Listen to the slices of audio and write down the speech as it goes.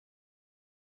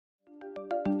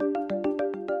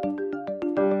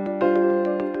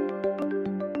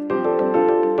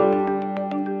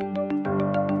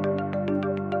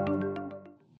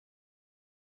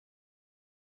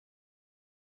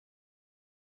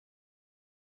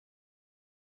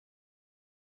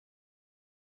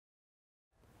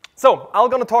So I'm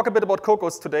going to talk a bit about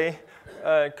Kokkos today.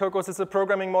 Kokkos is a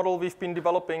programming model we've been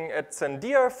developing at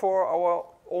Sandia for our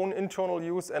own internal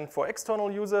use and for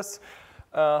external users.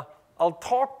 I'll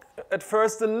talk at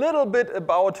first a little bit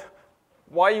about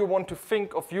why you want to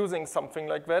think of using something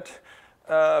like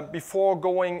that before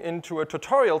going into a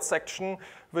tutorial section,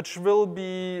 which will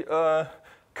be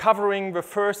covering the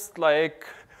first like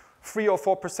 3 or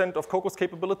 4% of Kokkos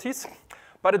capabilities.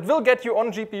 But it will get you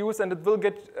on GPUs, and it will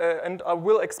get, and I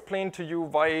will explain to you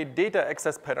why data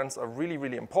access patterns are really,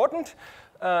 really important.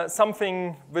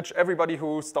 Something which everybody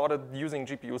who started using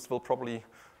GPUs will probably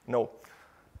know.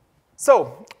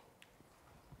 So,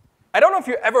 I don't know if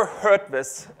you ever heard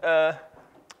this,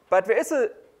 but there is an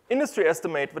industry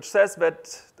estimate which says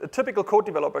that a typical code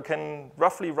developer can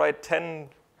roughly write 10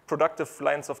 productive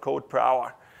lines of code per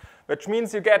hour, which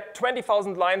means you get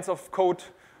 20,000 lines of code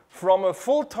from a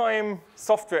full-time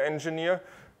software engineer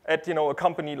at a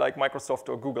company like Microsoft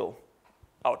or Google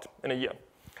out in a year.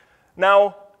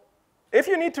 Now, if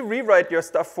you need to rewrite your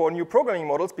stuff for new programming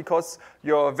models because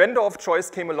your vendor of choice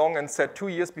came along and said 2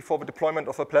 years before the deployment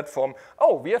of a platform,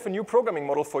 oh, we have a new programming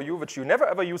model for you which you never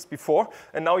ever used before,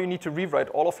 and now you need to rewrite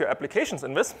all of your applications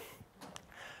in this,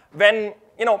 then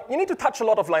you need to touch a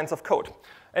lot of lines of code.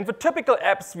 And the typical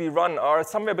apps we run are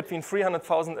somewhere between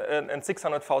 300,000 and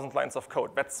 600,000 lines of code.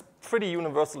 That's pretty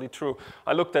universally true.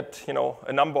 I looked at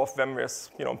a number of them. There's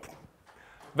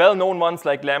well-known ones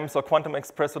like LAMPS or Quantum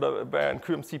Express and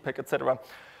QMCPack, etc.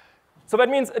 So that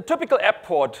means a typical app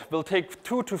port will take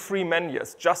 2 to 3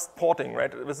 man-years just porting,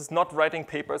 right? This is not writing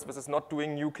papers. This is not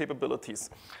doing new capabilities.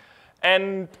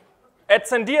 And at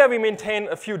Sandia, we maintain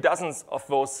a few dozens of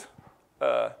those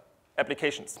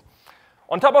applications.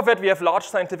 On top of that, we have large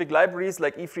scientific libraries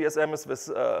like E3SM is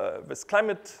with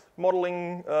climate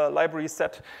modeling library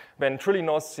set. Then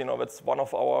Trillinos, that's one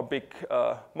of our big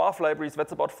math libraries.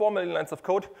 That's about 4 million lines of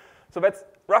code. So that's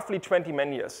roughly 20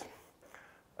 man-years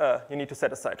you need to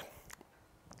set aside.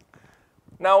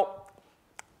 Now,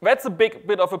 that's a big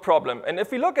bit of a problem. And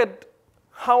if we look at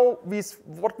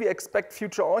what we expect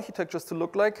future architectures to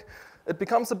look like, it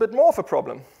becomes a bit more of a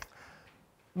problem.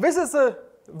 This is a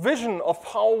vision of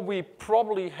how we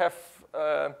probably have,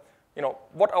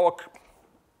 what our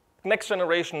next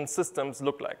generation systems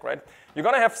look like, right? You're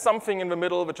going to have something in the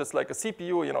middle, which is like a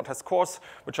CPU, it has cores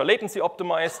which are latency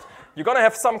optimized. You're going to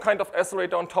have some kind of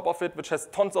accelerator on top of it, which has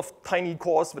tons of tiny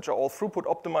cores, which are all throughput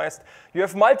optimized. You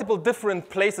have multiple different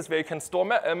places where you can store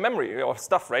memory or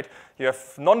stuff, right? You have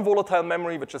non-volatile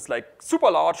memory, which is like super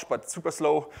large, but super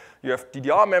slow. You have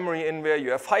DDR memory in there.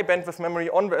 You have high bandwidth memory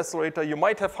on the accelerator. You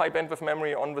might have high bandwidth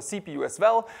memory on the CPU as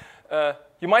well.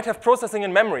 You might have processing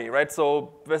in memory, right?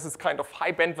 So this is kind of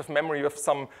high bandwidth memory with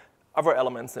some other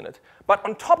elements in it. But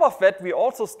on top of that, we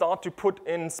also start to put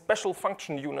in special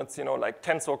function units, like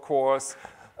tensor cores,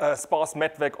 sparse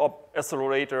MATVEC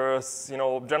accelerators,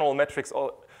 general metrics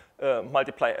or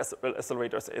multiply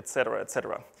accelerators, et cetera, et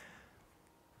cetera.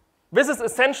 This is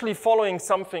essentially following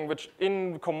something which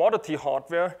in commodity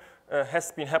hardware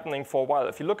has been happening for a while.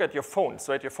 If you look at your phones,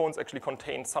 right, your phones actually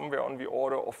contain somewhere on the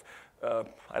order of,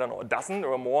 I don't know, a dozen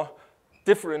or more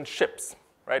different chips,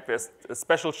 right? There's a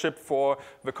special chip for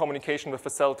the communication with the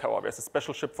cell tower. There's a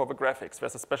special chip for the graphics.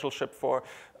 There's a special chip for,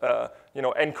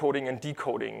 encoding and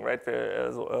decoding, right?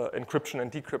 There's encryption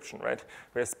and decryption, right?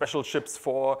 There's special chips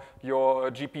for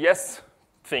your GPS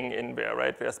thing in there,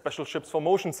 right? There are special chips for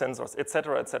motion sensors, et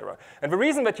cetera, et cetera. And the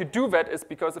reason that you do that is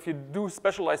because if you do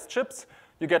specialized chips,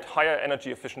 you get higher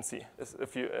energy efficiency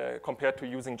if you compared to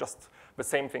using just the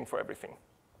same thing for everything.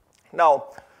 Now,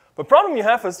 the problem you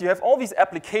have is you have all these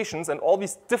applications and all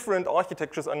these different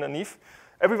architectures underneath.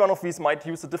 Every one of these might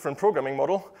use a different programming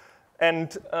model.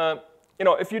 And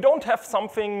if you don't have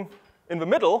something in the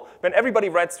middle, then everybody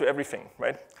writes to everything,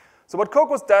 right? So what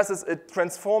Kokkos does is it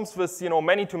transforms this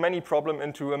many-to-many problem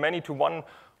into a many-to-one,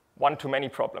 one-to-many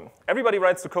problem. Everybody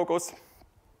writes to Kokkos,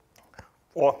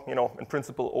 or in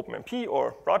principle OpenMP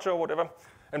or Raja or whatever,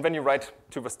 and then you write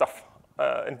to the stuff,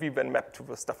 and we then map to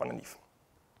the stuff underneath.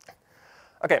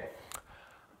 Okay,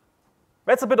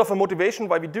 that's a bit of a motivation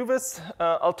why we do this.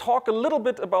 I'll talk a little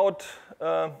bit about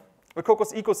the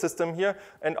Kokkos ecosystem here,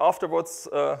 and afterwards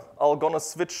I'm gonna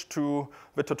switch to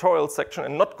the tutorial section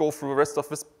and not go through the rest of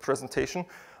this presentation.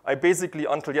 I basically,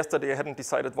 until yesterday, I hadn't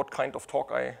decided what kind of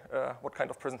what kind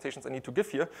of presentations I need to give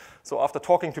here. So after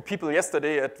talking to people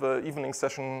yesterday at the evening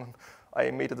session,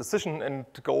 I made a decision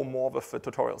and to go more with the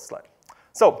tutorial slide.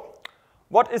 So,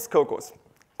 what is Kokkos?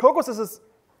 Kokkos is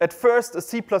at first a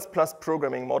C++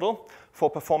 programming model for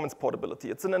performance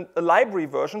portability. It's a library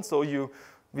version, so you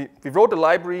we wrote a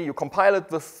library, you compile it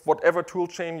with whatever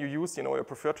toolchain you use, your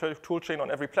preferred toolchain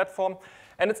on every platform,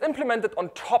 and it's implemented on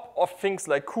top of things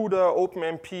like CUDA,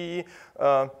 OpenMP,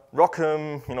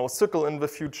 ROCm, Cycle in the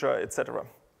future, etc.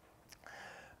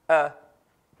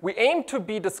 We aim to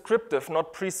be descriptive,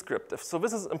 not prescriptive, so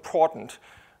this is important.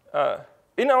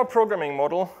 In our programming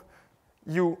model,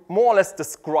 you more or less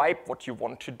describe what you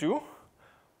want to do,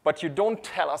 but you don't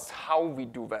tell us how we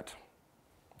do that.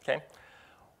 Okay?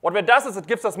 What that does is it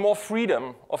gives us more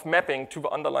freedom of mapping to the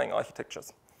underlying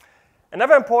architectures.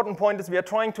 Another important point is we are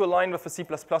trying to align with the C++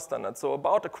 standard. So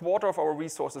about a quarter of our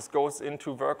resources goes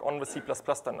into work on the C++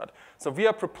 standard. So we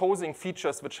are proposing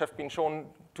features which have been shown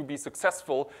to be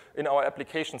successful in our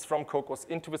applications from Kokkos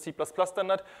into the C++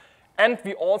 standard. And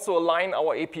we also align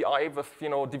our API with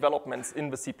developments in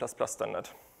the C++ standard.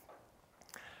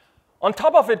 On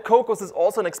top of it, Kokkos is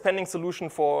also an expanding solution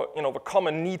for the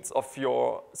common needs of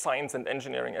your science and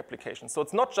engineering applications. So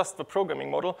it's not just the programming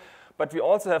model, but we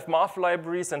also have math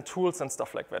libraries and tools and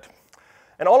stuff like that.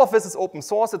 And all of this is open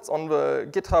source. It's on the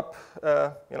GitHub,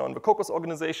 in the Kokkos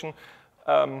organization.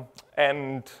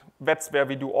 And that's where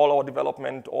we do all our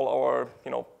development, all our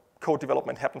code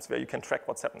development happens where you can track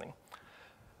what's happening.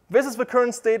 This is the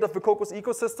current state of the Kokkos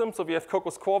ecosystem. So we have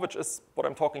Kokkos Core, which is what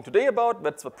I'm talking today about.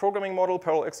 That's the programming model,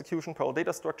 parallel execution, parallel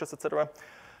data structures, etc.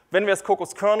 Then there's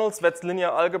Kokkos kernels. That's linear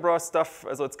algebra stuff.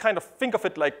 So it's kind of, think of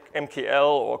it like MKL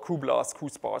or QBLAS,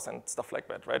 QSPARS, and stuff like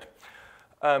that, right?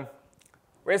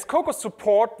 Whereas Kokkos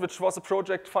support, which was a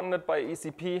project funded by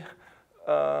ECP,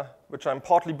 which I'm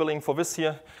partly billing for this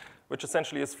year, which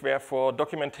essentially is there for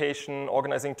documentation,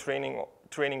 organizing training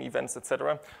events,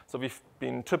 etc. So we've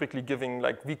been typically giving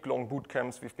like week-long boot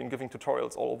camps. We've been giving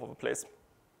tutorials all over the place.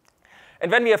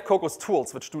 And then we have Kokkos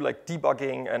tools, which do like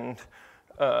debugging and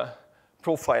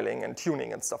profiling and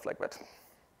tuning and stuff like that.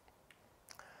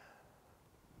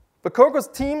 The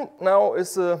Kokkos team now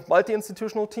is a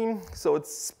multi-institutional team. So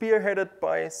it's spearheaded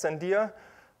by Sandia.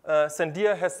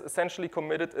 Sandia has essentially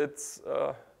committed its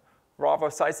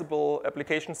rather sizable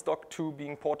application stock to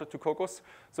being ported to Kokkos.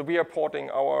 So we are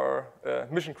porting our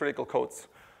mission-critical codes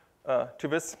to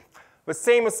this. The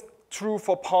same is true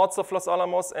for parts of Los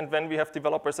Alamos, and then we have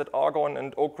developers at Argonne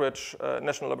and Oak Ridge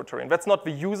National Laboratory. And that's not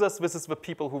the users, this is the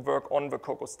people who work on the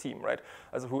Kokkos team, right?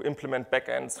 Also who implement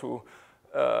backends, who,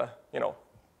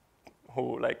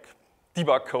 who like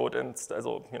debug code and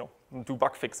do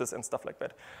bug fixes and stuff like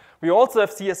that. We also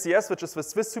have CSCS, which is the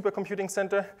Swiss Supercomputing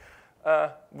Center.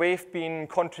 They've been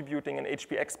contributing an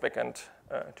HPX backend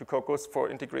to Kokkos for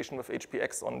integration with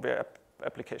HPX on their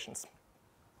applications.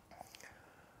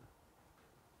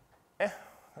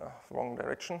 Wrong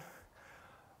direction.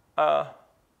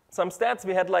 Some stats,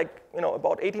 we had like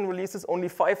about 18 releases, only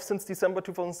 5 since December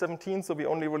 2017, so we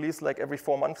only release like every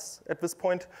 4 months at this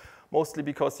point, mostly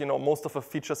because most of the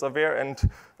features are there, and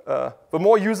the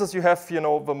more users you have,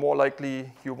 the more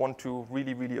likely you want to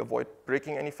really avoid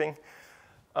breaking anything.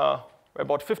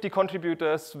 About 50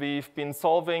 contributors. We've been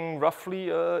solving roughly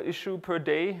an issue per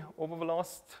day over the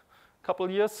last couple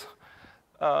years.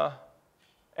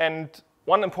 And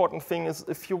one important thing is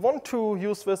if you want to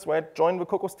use this, right, join the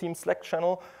Kokkos team Slack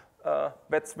channel.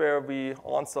 That's where we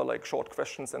answer like short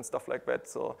questions and stuff like that.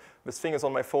 So this thing is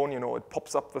on my phone, it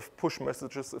pops up with push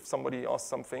messages if somebody asks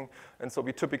something. And so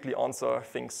we typically answer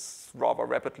things rather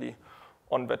rapidly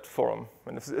on that forum.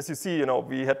 And as you see,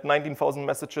 we had 19,000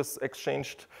 messages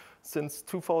exchanged since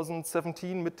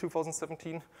 2017,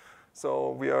 mid-2017.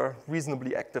 So we are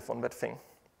reasonably active on that thing.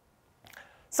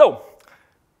 So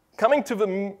coming to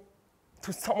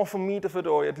some of the meat of it,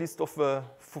 or at least of the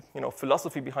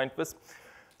philosophy behind this,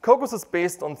 Kokkos is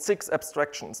based on 6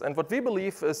 abstractions. And what we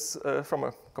believe is, from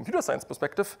a computer science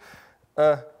perspective,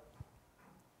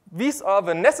 these are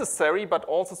the necessary but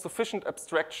also sufficient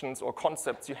abstractions or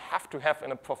concepts you have to have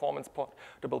in a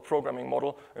performance-portable programming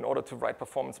model in order to write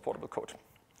performance-portable code.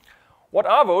 What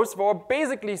are those? Well,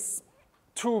 basically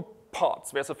 2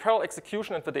 parts. There's a parallel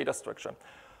execution and the data structure.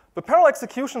 The parallel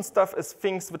execution stuff is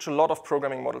things which a lot of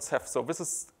programming models have. So this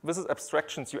is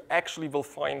abstractions you actually will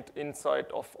find inside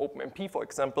of OpenMP, for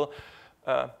example,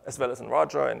 as well as in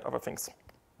Raja and other things.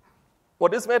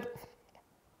 What is that?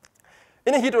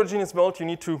 In a heterogeneous world, you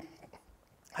need to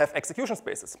have execution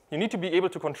spaces. You need to be able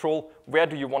to control where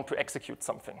do you want to execute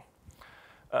something.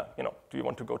 Do you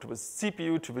want to go to the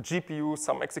CPU, to the GPU,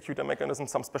 some executor mechanism,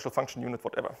 some special function unit,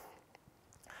 whatever.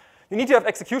 You need to have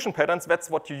execution patterns. That's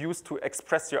what you use to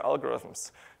express your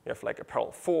algorithms. You have like a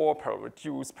parallel for, parallel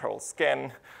reduce, parallel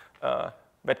scan,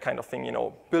 that kind of thing,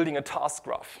 building a task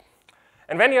graph.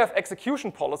 And then you have execution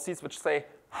policies which say,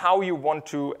 how you want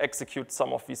to execute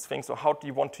some of these things, or how do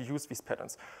you want to use these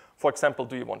patterns. For example,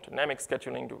 do you want dynamic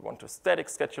scheduling? Do you want static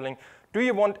scheduling? Do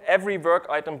you want every work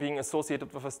item being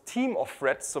associated with a team of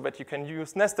threads so that you can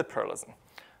use nested parallelism?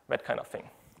 That kind of thing.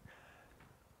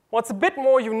 What's a bit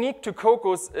more unique to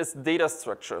Kokkos is data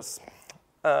structures.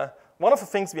 One of the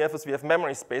things we have is we have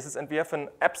memory spaces, and we have an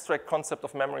abstract concept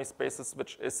of memory spaces,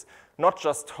 which is not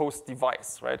just host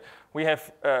device, right? We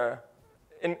have,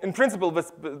 in principle,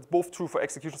 this is both true for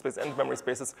execution space and memory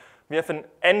spaces. We have an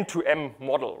N-to-M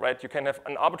model, right? You can have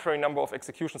an arbitrary number of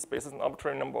execution spaces, an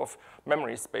arbitrary number of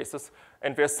memory spaces,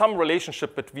 and there's some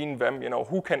relationship between them,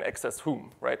 who can access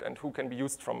whom, right? And who can be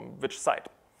used from which side.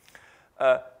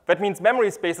 That means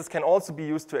memory spaces can also be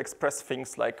used to express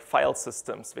things like file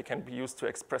systems. They can be used to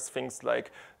express things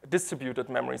like distributed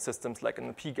memory systems, like in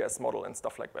the PGAS model and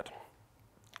stuff like that.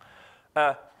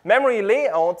 Memory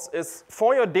layouts is,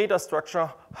 for your data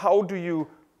structure, how do you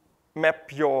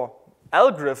map your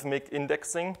algorithmic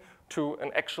indexing to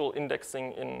an actual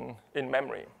indexing in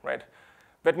memory, right?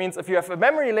 That means if you have a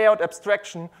memory layout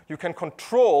abstraction, you can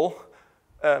control,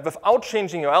 without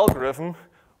changing your algorithm,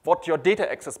 what your data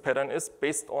access pattern is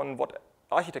based on what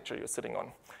architecture you're sitting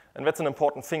on. And that's an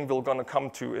important thing we're going to come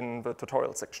to in the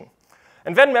tutorial section.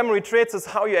 And then memory traits is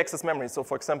how you access memory. So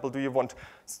for example, do you want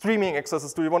streaming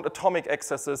accesses? Do you want atomic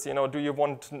accesses? Do you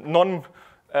want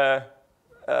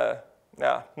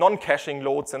non-caching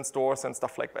loads and stores and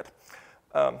stuff like that?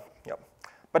 Yeah.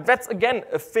 But that's, again,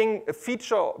 a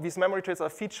feature. These memory traits are a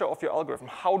feature of your algorithm.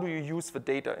 How do you use the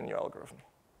data in your algorithm?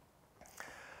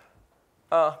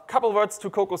 Couple words to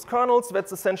Kokkos kernels.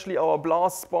 That's essentially our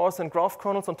BLAS, sparse, and graph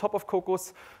kernels on top of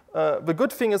Kokkos. The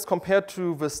good thing is, compared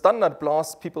to the standard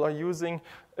BLAS people are using,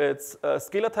 it's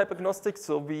scalar type agnostic.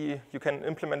 So you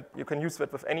can use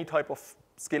that with any type of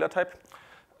scalar type.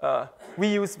 We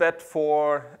use that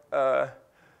for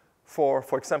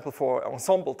example, for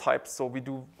ensemble types. So we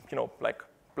do, like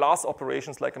BLAS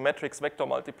operations, like a matrix vector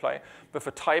multiply with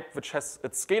a type which has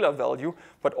its scalar value,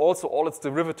 but also all its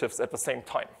derivatives at the same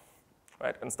time.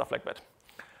 Right, and stuff like that.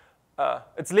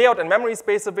 It's layout and memory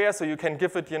space aware, so you can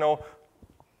give it,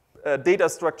 data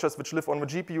structures which live on the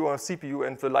GPU or CPU,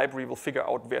 and the library will figure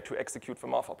out where to execute the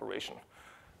math operation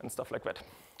and stuff like that.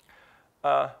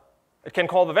 It can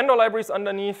call the vendor libraries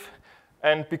underneath,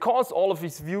 and because all of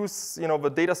these views, the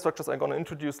data structures I'm going to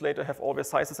introduce later have all their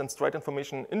sizes and stride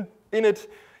information in it,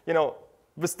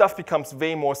 the stuff becomes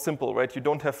way more simple, right? You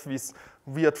don't have these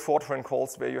weird Fortran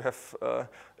calls where you have a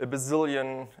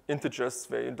bazillion integers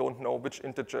where you don't know which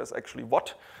integer is actually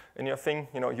what in your thing.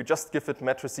 You just give it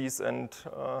matrices, and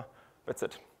that's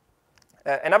it.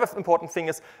 Another important thing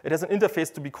is it has an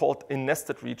interface to be called in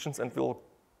nested regions, and we will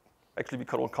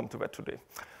come to that today.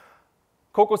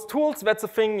 Kokkos tools, that's a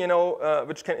thing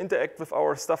which can interact with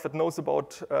our stuff it knows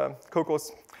about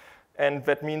Kokkos. And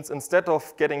that means instead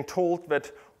of getting told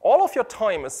that all of your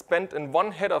time is spent in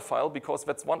one header file, because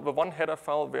that's the one header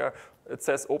file where it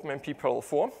says OpenMP parallel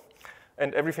 4,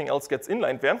 and everything else gets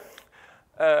inlined there.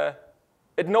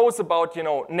 It knows about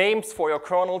names for your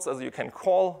kernels, as you can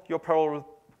call your parallel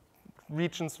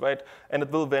regions, right? And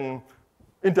it will then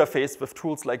interface with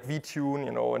tools like vtune,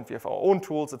 and we have our own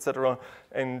tools, etc.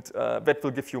 And that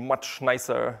will give you much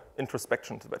nicer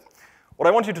introspection to that. What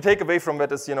I want you to take away from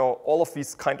that is, all of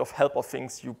these kind of helper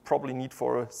things you probably need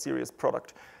for a serious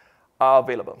product are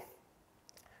available.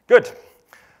 Good.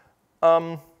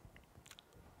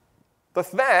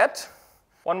 With that,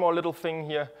 one more little thing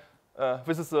here.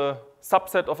 This is a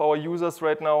subset of our users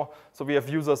right now. So we have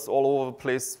users all over the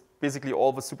place. Basically,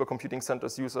 all the supercomputing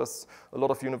centers use us, a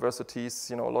lot of universities,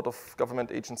 a lot of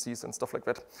government agencies and stuff like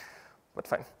that. But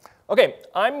fine. OK,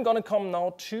 I'm going to come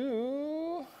now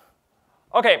to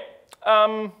OK.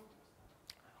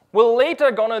 We're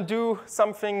later gonna do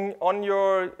something on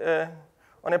your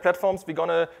platforms. We're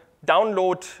gonna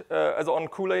download, as on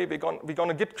Kool-Aid, we're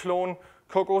gonna git clone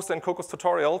Kokkos and Kokkos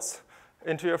tutorials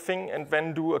into your thing, and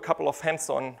then do a couple of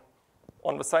hands-on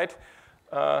on the site.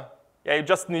 You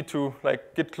just need to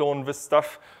git clone this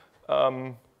stuff.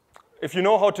 If you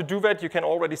know how to do that, you can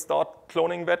already start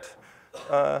cloning that.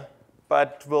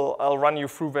 But I'll run you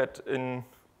through that in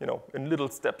little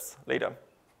steps later.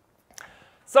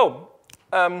 So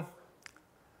I'm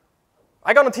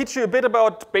going to teach you a bit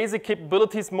about basic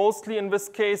capabilities, mostly in this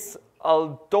case.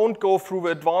 Don't go through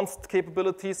the advanced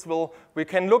capabilities. We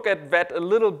can look at that a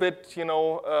little bit,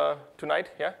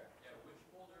 tonight. Yeah.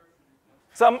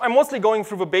 So I'm mostly going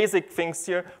through the basic things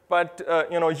here, but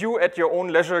you at your own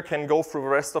leisure can go through the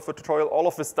rest of the tutorial. All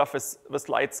of this stuff is the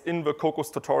slides in the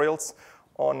Kokkos tutorials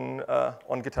on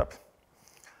GitHub.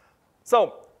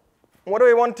 So what do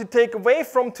I want to take away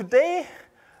from today?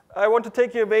 I want to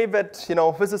take you away that,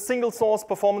 with a single source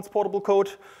performance portable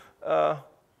code,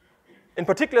 in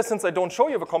particular, since I don't show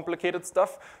you the complicated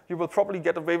stuff, you will probably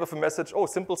get away with a message, oh,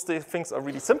 simple things are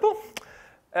really simple.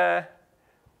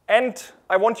 And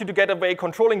I want you to get away,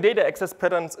 controlling data access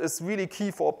patterns is really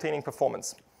key for obtaining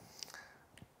performance.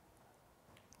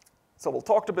 So we'll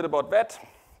talk a bit about that.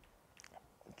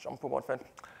 Jump about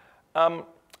that.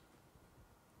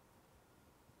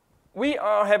 We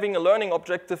are having a learning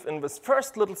objective in this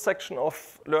first little section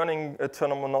of learning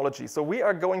terminology. So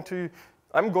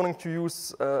I'm going to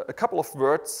use a couple of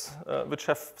words which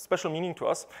have special meaning to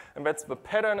us, and that's the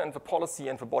pattern and the policy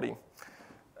and the body.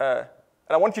 And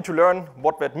I want you to learn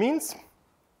what that means.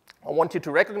 I want you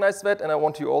to recognize that, and I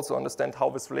want you also understand how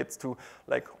this relates to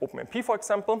like OpenMP, for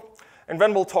example. And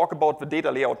then we'll talk about the data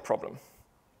layout problem.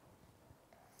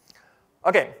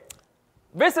 Okay,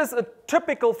 this is a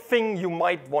typical thing you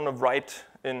might want to write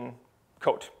in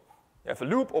code. You have a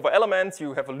loop over elements.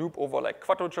 You have a loop over like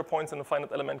quadrature points in the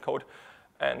finite element code.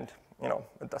 And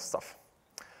it does stuff.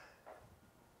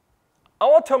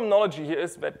 Our terminology here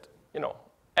is that,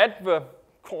 at the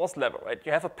course level, right,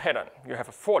 you have a pattern. You have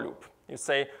a for loop. You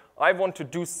say, I want to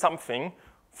do something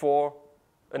for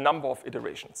a number of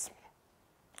iterations.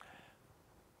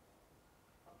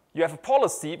 You have a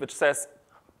policy which says,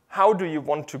 how do you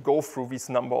want to go through these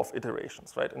number of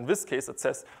iterations, right? In this case, it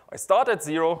says, I start at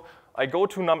 0, I go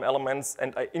to num elements,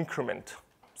 and I increment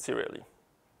serially,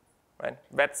 right?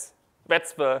 That's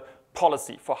the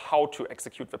policy for how to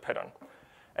execute the pattern.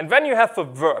 And then you have the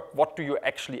verb. What do you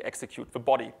actually execute, the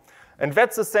body? And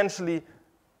that's essentially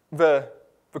the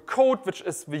code which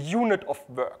is the unit of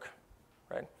work,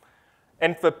 right?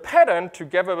 And the pattern,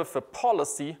 together with the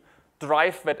policy,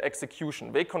 drive that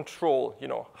execution. They control,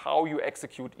 how you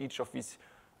execute each of these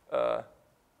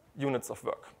units of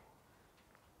work.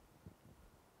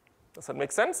 Does that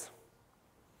make sense?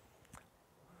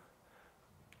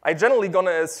 I'm generally going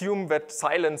to assume that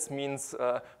silence means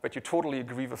that you totally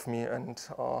agree with me and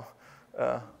are,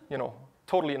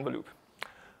 totally in the loop.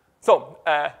 So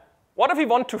what if we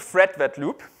want to thread that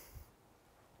loop?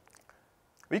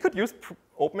 We could use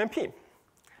OpenMP.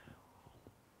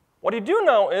 What you do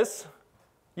now is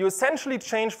you essentially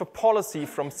change the policy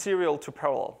from serial to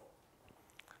parallel.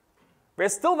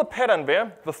 There's still the pattern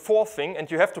there, the for thing, and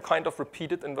you have to kind of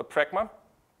repeat it in the pragma.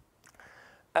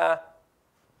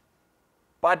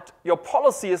 But your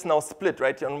policy is now split,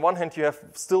 right? On one hand, you have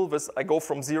still this, I go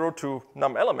from 0 to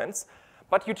num elements,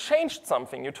 but you changed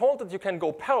something. You told that you can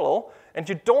go parallel, and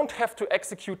you don't have to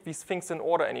execute these things in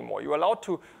order anymore. You're allowed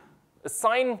to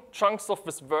assign chunks of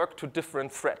this work to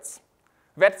different threads.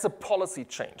 That's a policy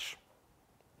change.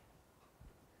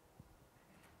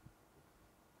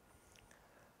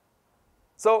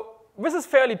 So this is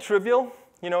fairly trivial,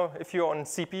 if you're on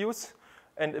CPUs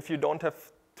and if you don't have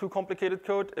too complicated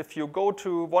code. If you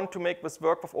want to make this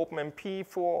work with OpenMP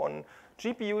on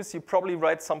GPUs, you probably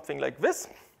write something like this,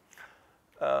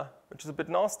 which is a bit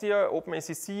nastier,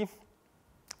 OpenACC.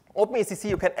 OpenACC,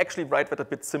 you can actually write that a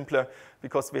bit simpler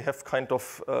because we have kind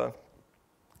of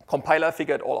compiler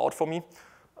figure it all out for me,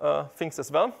 things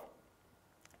as well.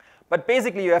 But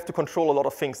basically, you have to control a lot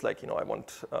of things like, I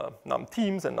want num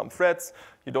teams and num threads.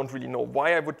 You don't really know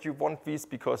why would you want these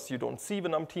because you don't see the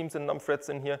num teams and num threads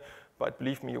in here. But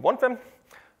believe me, you want them,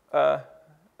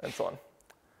 and so on.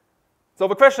 So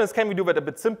the question is, can we do that a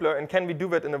bit simpler? And can we do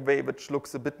that in a way which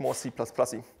looks a bit more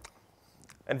C++-y?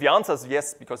 And the answer is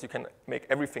yes, because you can make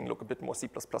everything look a bit more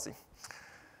C++-y.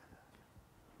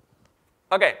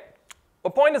 OK. The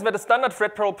point is that a standard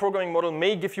thread parallel programming model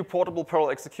may give you portable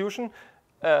parallel execution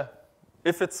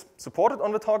if it's supported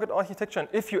on the target architecture and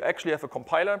if you actually have a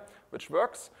compiler which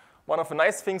works. One of the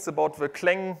nice things about the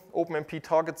Clang OpenMP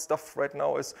target stuff right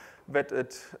now is that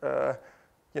it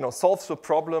solves the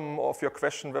problem of your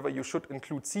question whether you should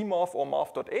include cmarth or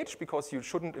marth.h, because you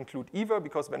shouldn't include either,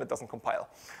 because then it doesn't compile,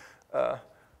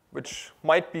 which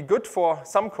might be good for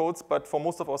some codes, but for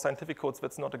most of our scientific codes,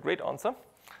 that's not a great answer.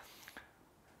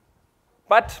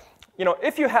 But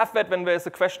if you have that, then there's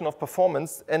a question of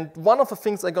performance. And one of the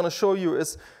things I'm going to show you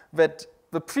is that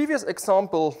the previous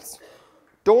examples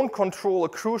don't control a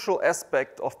crucial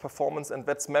aspect of performance, and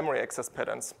that's memory access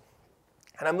patterns.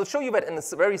 And I'm going to show you that in a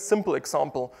very simple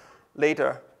example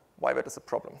later, why that is a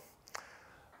problem.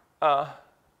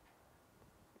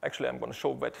 Actually, I'm going to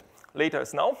show that later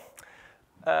as now.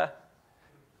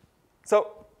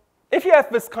 So if you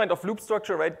have this kind of loop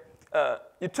structure, right,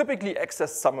 you typically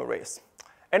access some arrays.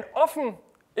 And often,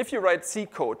 if you write C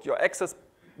code, your access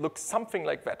looks something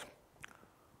like that.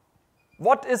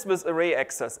 What is this array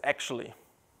access actually?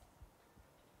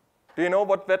 Do you know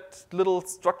what that little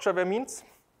structure there means?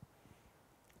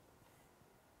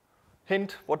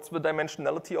 hint, what's the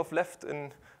dimensionality of left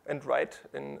and right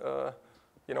in,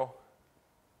 you know,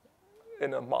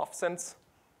 in a math sense?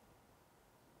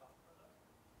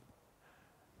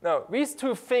 Now, these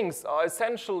two things are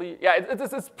essentially, yeah,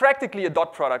 it's practically a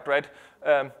dot product, right?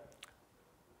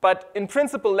 But in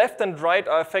principle, left and right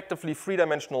are effectively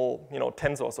three-dimensional, you know,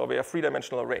 tensors, or they are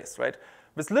three-dimensional arrays, right?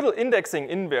 This little indexing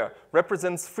in there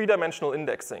represents three-dimensional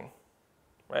indexing,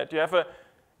 right? You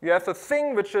have a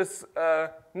thing which is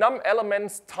num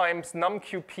elements times num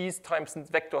QPs times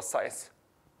vector size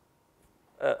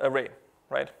array,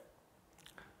 right?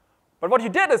 But what you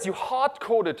did is you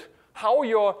hard-coded how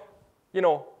your, you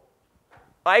know,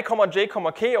 I, j,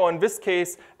 k, or in this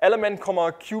case, element,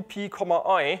 qp,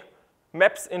 I,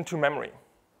 maps into memory.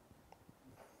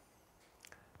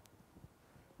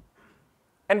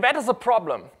 And that is a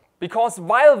problem, because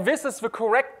while this is the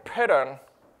correct pattern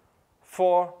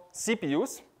for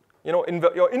CPUs, you know, in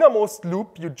your innermost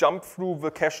loop, you jump through the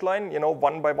cache line, you know,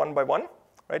 one by one by one,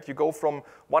 right? You go from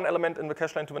one element in the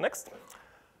cache line to the next.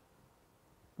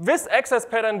 This access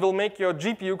pattern will make your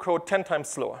GPU code 10 times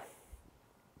slower.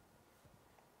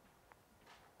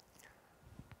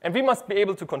 And we must be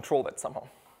able to control that somehow.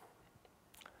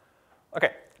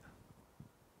 Okay.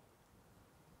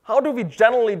 How do we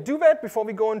generally do that before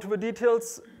we go into the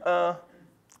details?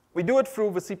 We do it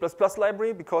through the C++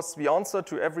 library, because the answer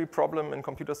to every problem in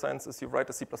computer science is you write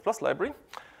a C++ library.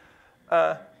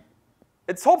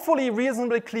 It's hopefully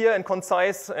reasonably clear and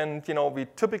concise, and you know, we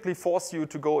typically force you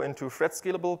to go into thread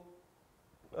scalable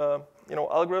you know,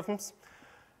 algorithms.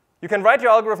 You can write your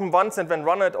algorithm once and then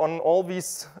run it on all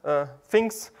these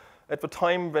things. At the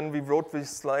time when we wrote these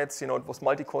slides, you know, it was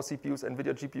multi-core CPUs,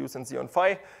 NVIDIA GPUs, and Xeon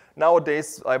Phi.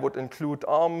 Nowadays, I would include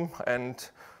ARM and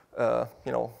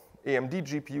you know, AMD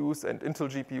GPUs and Intel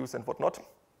GPUs and whatnot.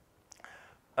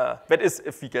 That is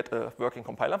if we get a working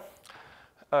compiler.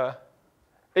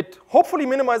 It hopefully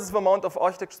minimizes the amount of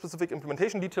architecture-specific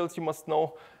implementation details you must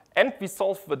know, and we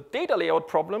solve the data layout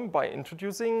problem by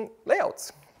introducing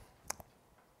layouts.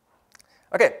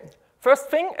 Okay, first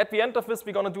thing, at the end of this,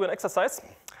 we're going to do an exercise.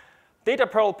 Data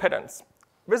parallel patterns.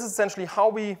 This is essentially how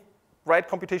we write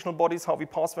computational bodies, how we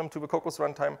pass them to the Kokkos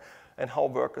runtime, and how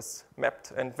work is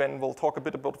mapped. And then we'll talk a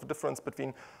bit about the difference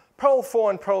between parallel for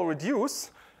and parallel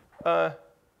reduce.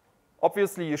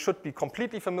 Obviously, you should be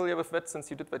completely familiar with that since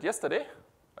you did that yesterday,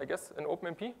 I guess, in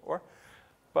OpenMP,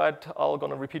 but I'm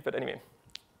going to repeat that anyway.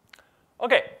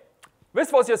 Okay,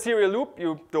 this was your serial loop.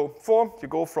 You do for, you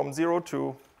go from 0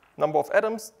 to number of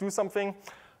atoms, do something,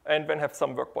 and then have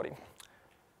some work body.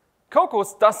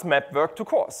 Kokkos does map work to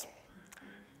cores.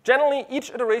 Generally,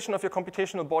 each iteration of your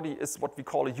computational body is what we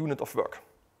call a unit of work.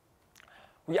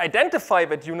 We identify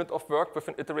that unit of work with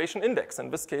an iteration index, in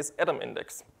this case, atom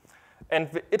index.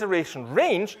 And the iteration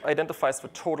range identifies the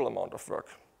total amount of work.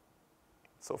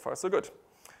 So far, so good.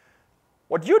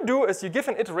 What you do is you give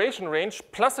an iteration range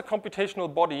plus a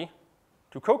computational body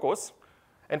to Kokkos,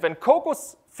 and then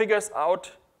Kokkos figures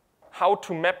out how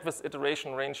to map this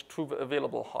iteration range to the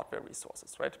available hardware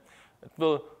resources, right? It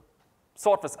will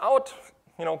sort this out,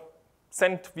 you know,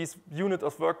 send these unit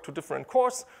of work to different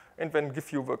cores, and then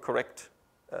give you the correct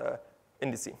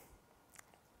indice.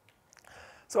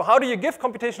 So how do you give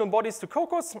computational bodies to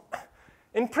Kokkos?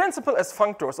 In principle, as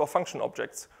functors or function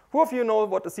objects. Who of you know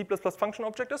what a C++ function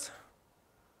object is?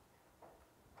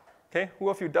 Okay, who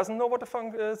of you doesn't know what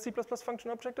a C++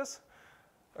 function object is?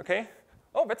 Okay.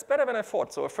 Oh, that's better than I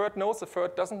thought. So a third knows, a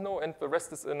third doesn't know, and the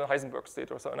rest is in a Heisenberg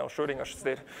state or so, no, Schrödinger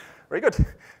state. Very good.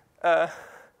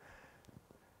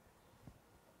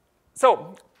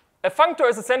 So a functor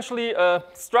is essentially a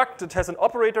struct that has an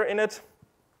operator in it,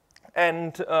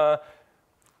 and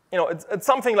you know, it's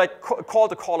something like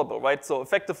called a callable, right? So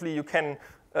effectively, you can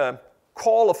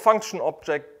call a function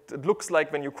object. It looks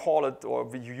like when you call it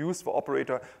or you use the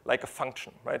operator like a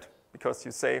function, right? Because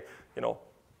you say, you know,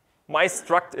 my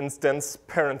struct instance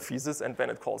parentheses, and then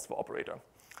it calls the operator.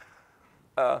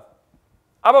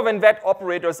 Other than that,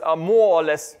 operators are more or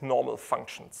less normal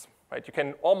functions, right? You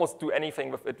can almost do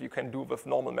anything with it you can do with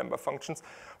normal member functions.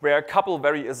 There are a couple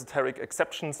very esoteric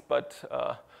exceptions, but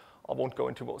I won't go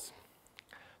into those.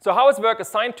 So how is work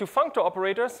assigned to functor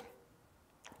operators?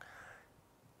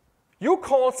 You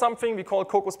call something we call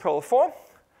Kokkos parallel for.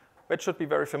 That should be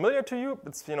very familiar to you.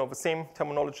 It's, you know, the same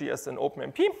terminology as in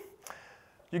OpenMP.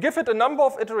 You give it a number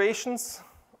of iterations,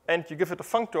 and you give it a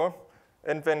functor,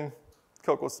 and then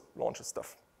Kokkos launches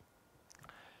stuff.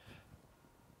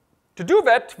 To do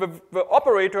that, the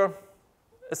operator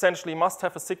essentially must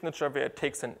have a signature where it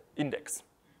takes an index,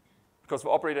 because the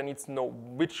operator needs to know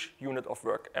which unit of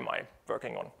work am I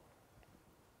working on.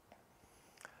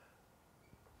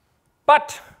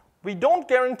 But we don't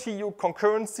guarantee you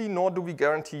concurrency, nor do we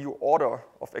guarantee you order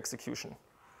of execution.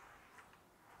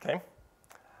 Okay?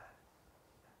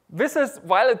 This is,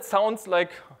 while it sounds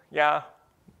like, yeah,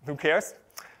 who cares?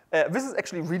 This is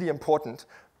actually really important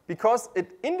because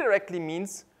it indirectly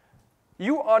means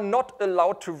you are not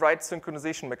allowed to write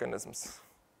synchronization mechanisms.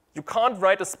 You can't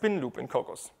write a spin loop in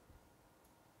Kokkos.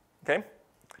 Okay?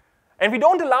 And we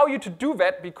don't allow you to do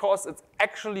that because it's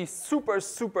actually super,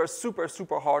 super, super,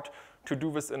 super hard to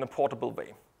do this in a portable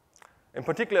way. In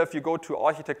particular, if you go to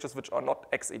architectures which are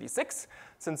not x86,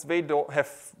 since they don't have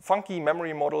funky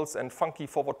memory models and funky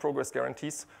forward progress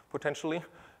guarantees, potentially,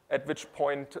 at which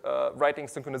point writing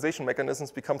synchronization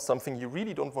mechanisms becomes something you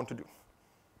really don't want to do.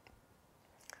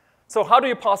 So how do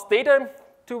you pass data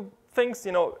to things?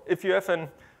 You know, if you have a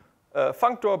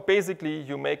functor, basically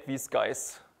you make these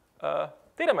guys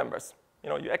data members. You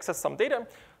know, you access some data.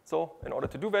 So in order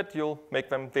to do that, you'll make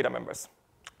them data members.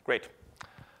 Great.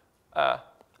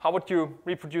 How would you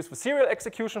reproduce the serial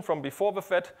execution from before with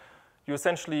that? You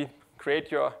essentially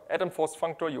create your atom force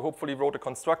functor. You hopefully wrote a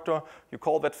constructor. You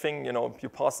call that thing. You know, you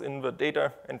pass in the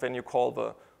data, and then you call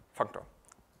the functor.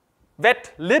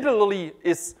 That literally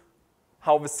is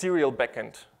how the serial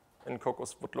backend in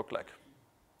Kokkos would look like.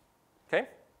 Okay?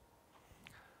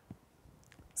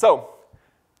 So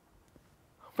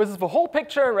this is the whole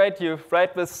picture, right? You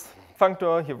write this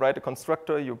functor, you write a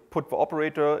constructor, you put the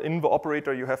operator. In the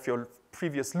operator, you have your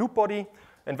previous loop body,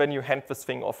 and then you hand this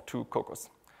thing off to Kokkos.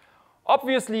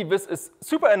 Obviously, this is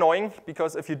super annoying,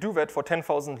 because if you do that for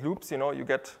 10,000 loops, you know, you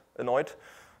get annoyed.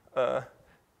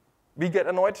 We get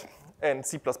annoyed, and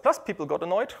C++ people got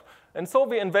annoyed. And so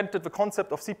we invented the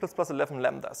concept of C++ 11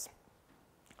 lambdas.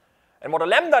 And what a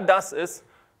lambda does is,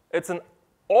 it's an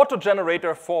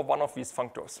auto-generator for one of these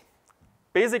functors.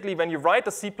 Basically, when you write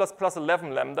a C++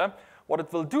 11 lambda, what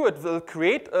it will do, it will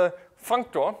create a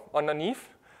functor underneath.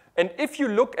 And if you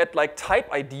look at like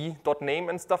type ID.name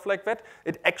and stuff like that,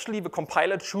 it actually, the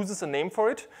compiler chooses a name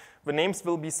for it. The names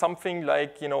will be something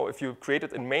like, you know, if you create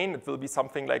it in main, it will be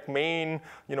something like main,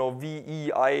 you know,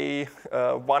 VEI1,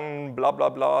 blah, blah,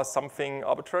 blah, something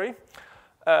arbitrary.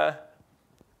 And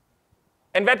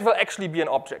that will actually be an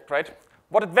object, right?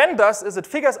 What it then does is it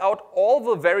figures out all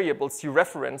the variables you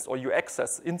reference or you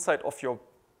access inside of your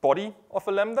body of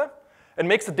a lambda and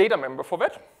makes a data member for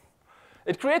that.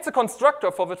 It creates a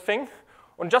constructor for the thing,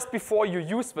 and just before you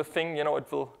use the thing, you know,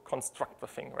 it will construct the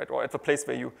thing, right? Or at the place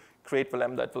where you create the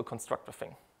lambda, it will construct the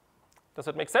thing. Does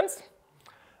that make sense?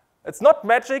 It's not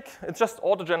magic, it's just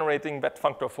auto-generating that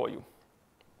functor for you.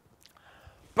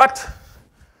 But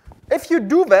if you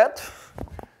do that,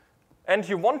 and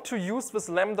you want to use this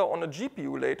lambda on a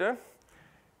GPU later,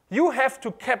 you have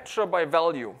to capture by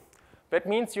value. That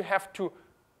means you have to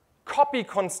copy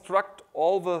construct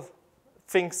all the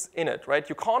things in it, right?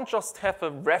 You can't just have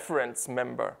a reference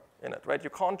member in it, right? You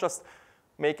can't just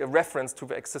make a reference to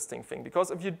the existing thing.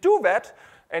 Because if you do that,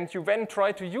 and you then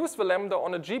try to use the lambda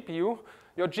on a GPU,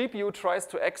 your GPU tries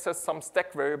to access some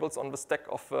stack variables on the stack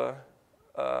of a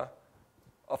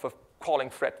calling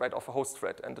thread, right, of a host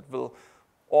thread, and it will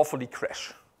awfully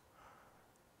crash.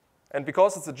 And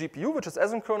because it's a GPU, which is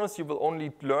asynchronous, you will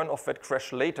only learn of that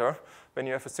crash later when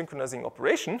you have a synchronizing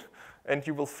operation, and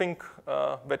you will think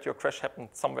that your crash happened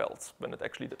somewhere else when it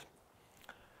actually did.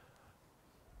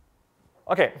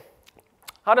 OK,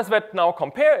 how does that now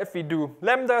compare if we do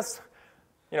lambdas?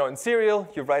 You know, in serial,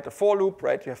 you write a for loop,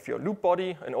 right? You have your loop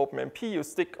body. In OpenMP, you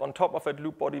stick on top of that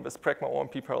loop body with pragma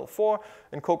OMP parallel 4.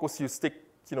 In Kokkos, you stick,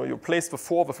 you know, you place the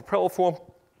 4 with a parallel 4.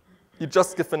 You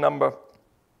just give the number,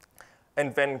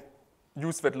 and then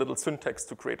use that little syntax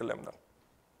to create a lambda.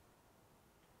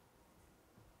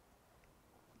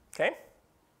 Okay?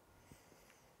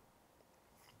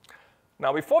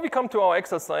 Now, before we come to our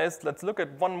exercise, let's look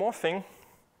at one more thing,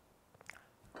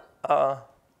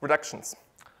 reductions.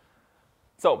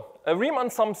 So a Riemann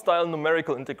sum style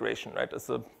numerical integration, right, is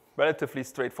a relatively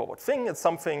straightforward thing. It's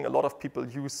something a lot of people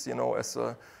use, you know, as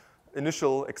a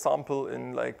initial example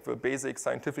in like the basic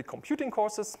scientific computing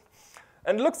courses.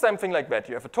 And it looks something like that.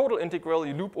 You have a total integral,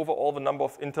 you loop over all the number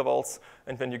of intervals,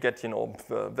 and then you get, you know,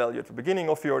 the value at the beginning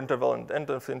of your interval and end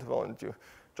of the interval, and you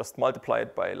just multiply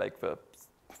it by like the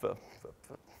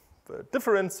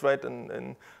difference, right,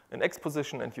 in x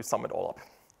position, and you sum it all up.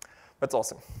 That's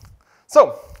awesome.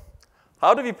 So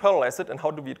how do we parallelize it, and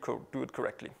how do we do it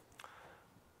correctly?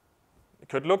 You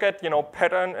could look at, you know,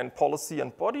 pattern and policy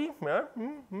and body. Yeah,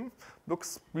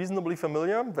 looks reasonably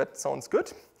familiar. That sounds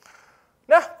good.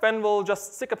 Yeah, then we'll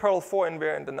just stick a parallel 4 in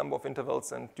there and the number of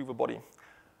intervals and do the body.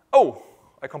 Oh,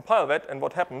 I compile that, and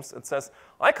what happens? It says,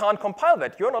 I can't compile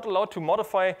that. You're not allowed to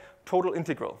modify total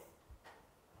integral.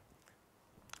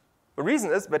 The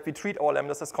reason is that we treat our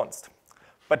lambdas as const.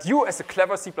 But you, as a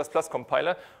clever C++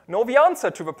 compiler, know the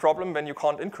answer to the problem when you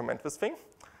can't increment this thing.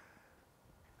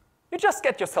 You just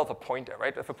get yourself a pointer,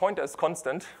 right? If a pointer is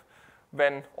constant,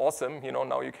 then awesome,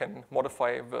 now you can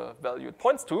modify the value it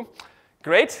points to.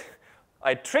 Great,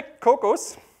 I tricked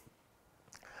Kokkos,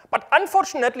 but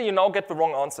unfortunately you now get the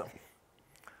wrong answer.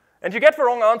 And you get the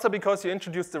wrong answer because you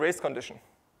introduced the race condition.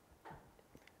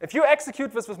 If you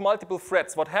execute this with multiple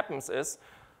threads, what happens is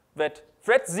that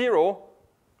thread 0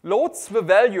 loads the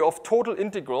value of total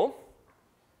integral,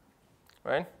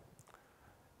 right?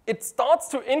 It starts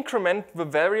to increment the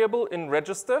variable in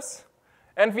registers,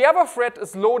 and the other thread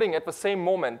is loading at the same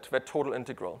moment that total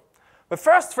integral. The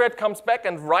first thread comes back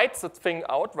and writes the thing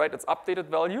out, right, its updated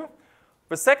value.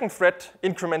 The second thread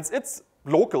increments its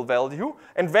local value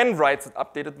and then writes its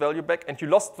updated value back, and you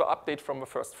lost the update from the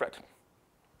first thread.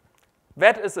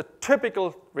 That is a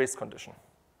typical race condition.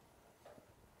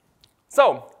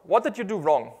 So, what did you do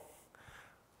wrong?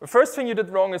 The first thing you did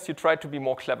wrong is you tried to be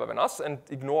more clever than us and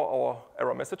ignore our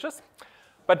error messages.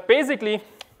 But basically,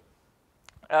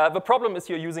 the problem is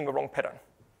you're using the wrong pattern.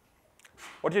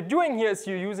 What you're doing here is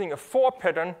you're using a for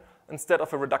pattern instead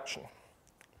of a reduction.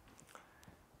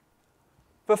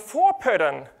 The for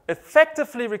pattern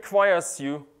effectively requires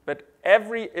you that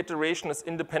every iteration is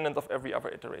independent of every other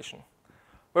iteration.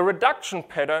 The reduction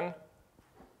pattern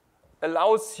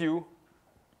allows you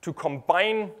to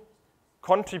combine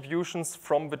contributions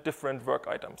from the different work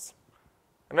items.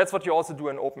 And that's what you also do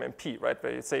in OpenMP, right?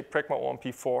 Where you say pragma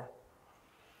OMP for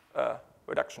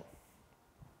reduction,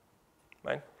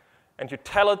 right? And you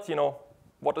tell it,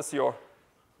 what is your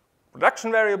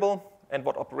reduction variable and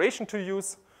what operation to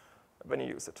use when you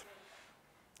use it.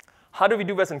 How do we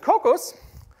do this in Kokkos?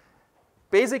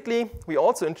 Basically, we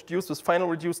also introduce this final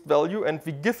reduced value, and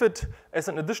we give it as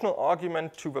an additional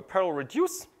argument to the parallel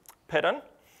reduce pattern.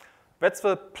 That's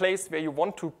the place where you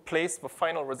want to place the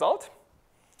final result.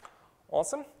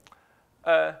 Awesome.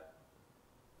 A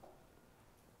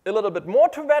little bit more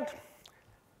to that.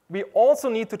 We also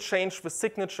need to change the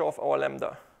signature of our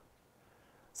lambda.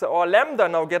 So our lambda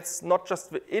now gets not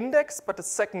just the index, but the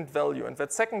second value. And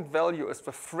that second value is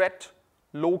the thread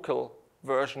local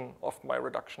version of my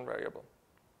reduction variable.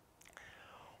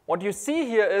 What you see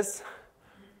here is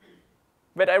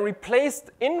that I replaced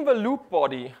in the loop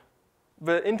body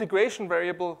the integration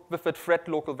variable with the thread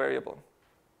local variable.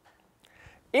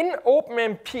 In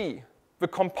OpenMP, the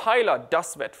compiler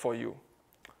does that for you.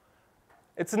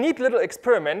 It's a neat little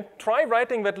experiment. Try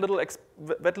writing that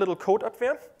little code up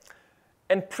there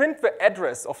and print the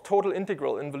address of total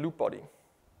integral in the loop body.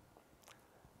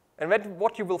 And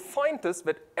what you will find is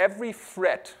that every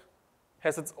thread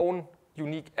has its own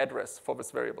unique address for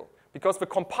this variable, because the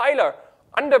compiler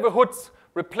under the hoods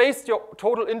replaced your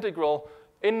total integral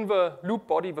in the loop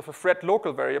body with a thread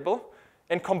local variable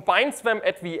and combines them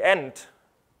at the end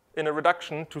in a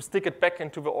reduction to stick it back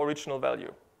into the original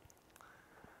value.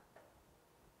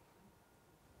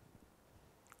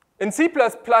 In C++,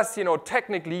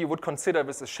 technically you would consider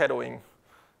this as shadowing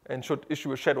and should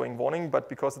issue a shadowing warning, but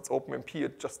because it's OpenMP,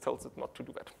 it just tells it not to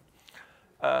do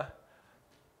that.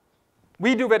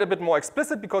 We do that a bit more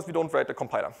explicit because we don't write the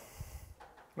compiler.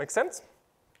 Make sense?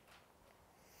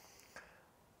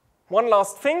 One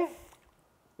last thing.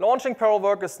 Launching parallel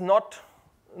work is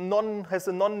has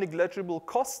a non-negligible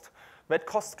cost. That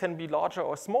cost can be larger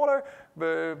or smaller.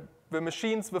 The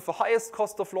machines with the highest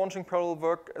cost of launching parallel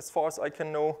work, as far as I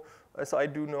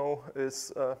do know,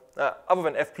 is other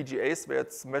than FPGAs, where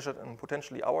it's measured in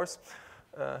potentially hours,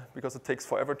 because it takes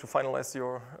forever to finalize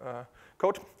your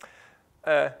code.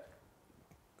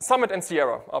 Summit and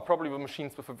Sierra are probably the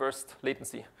machines with the worst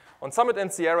latency. On Summit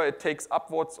and Sierra, it takes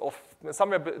upwards of,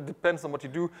 somewhere, depends on what you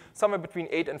do, somewhere between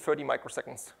 8 and 30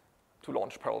 microseconds to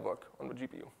launch parallel work on the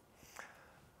GPU.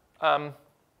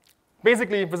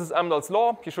 Basically, this is Amdahl's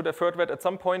law. You should have heard that at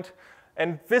some point.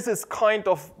 And this is kind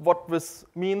of what this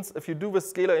means if you do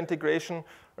with scalar integration,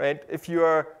 right? If you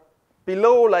are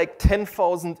below like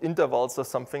 10,000 intervals or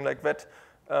something like that,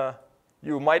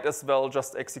 you might as well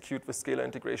just execute the scalar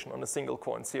integration on a single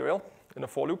core in serial in a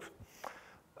for loop.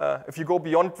 If you go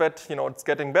beyond that, it's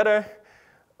getting better.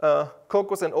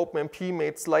 Kokkos and OpenMP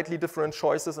made slightly different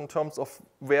choices in terms of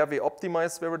where they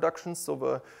optimize their reductions. So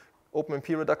the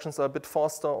OpenMP reductions are a bit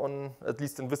faster on, at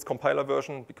least in this compiler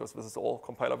version, because this is all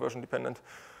compiler version dependent,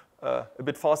 a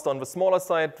bit faster on the smaller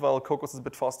side, while Kokkos is a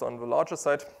bit faster on the larger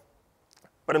side.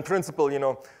 But in principle,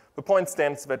 the point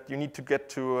stands that you need to get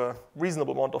to a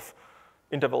reasonable amount of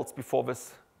intervals before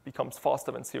this becomes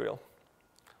faster than serial.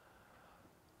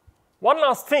 One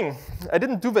last thing, I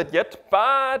didn't do that yet,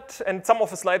 and some of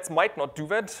the slides might not do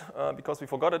that because we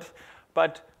forgot it,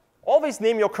 but always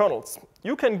name your kernels.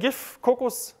 You can give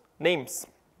Kokkos names,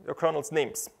 your kernels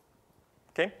names.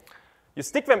 Okay? You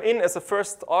stick them in as a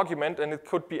first argument, and it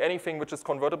could be anything which is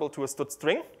convertible to a std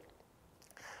string.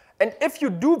 And if you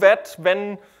do that,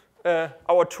 then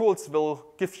our tools will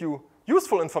give you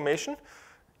useful information.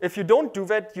 If you don't do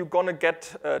that, you're going to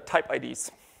get type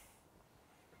IDs.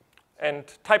 And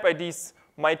type IDs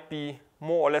might be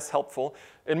more or less helpful.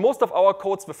 In most of our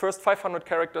codes, the first 500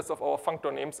 characters of our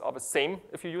functor names are the same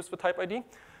if you use the type ID,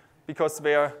 because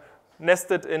they are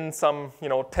nested in some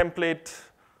template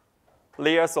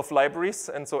layers of libraries,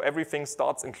 and so everything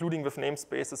starts, including with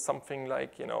namespaces, something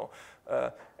like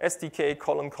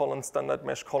SDK : standard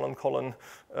mesh : like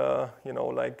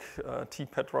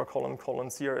tpetra :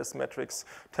 CRS metrics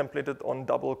templated on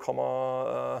double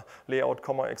comma layout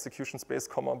comma execution space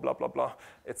comma blah blah blah,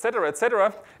 etc.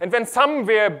 etc. And then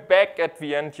somewhere back at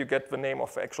the end you get the name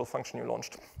of the actual function you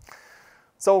launched.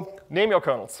 So name your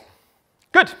kernels.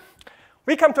 Good.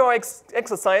 We come to our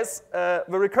exercise. The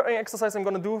recurring exercise I'm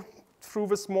going to do through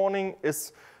this morning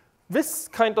is this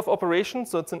kind of operation.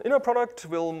 So it's an inner product.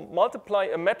 We'll multiply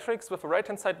a matrix with a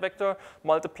right-hand side vector,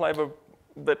 multiply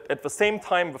that at the same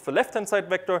time with the left-hand side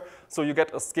vector, so you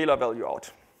get a scalar value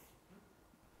out.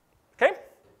 Okay?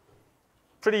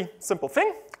 Pretty simple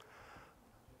thing.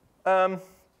 There's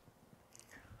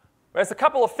a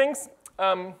couple of things.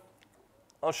 I'll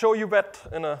show you that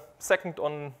in a second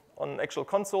on actual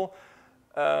console.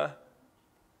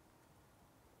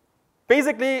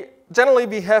 Basically, generally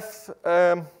we have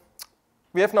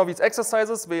now these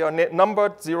exercises. They are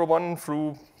numbered 0, 1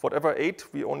 through whatever 8.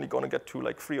 We're only going to get to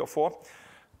like 3 or 4.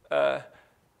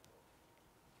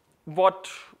 What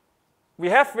we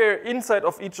have there inside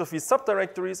of each of these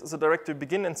subdirectories is a directory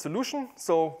begin and solution.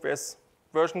 So there's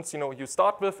versions you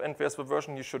start with, and there's the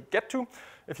version you should get to.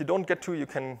 If you don't get to, you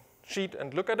can cheat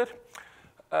and look at it.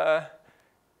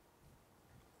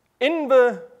 In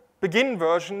the begin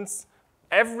versions,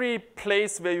 every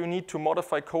place where you need to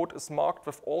modify code is marked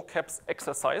with all caps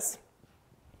exercise.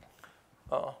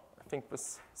 I think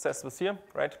this says this here,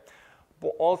 right?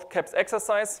 All caps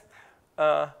exercise.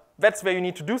 That's where you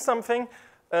need to do something.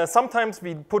 Sometimes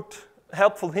we put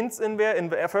helpful hints in there. In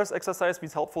the first exercise,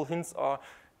 these helpful hints are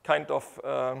kind of,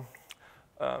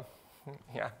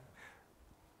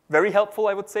 very helpful,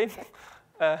 I would say.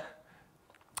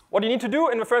 What you need to do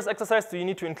in the first exercise, you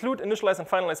need to include, initialize, and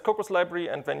finalize Kokkos library,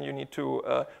 and then you need to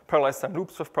parallelize some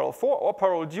loops with parallel for or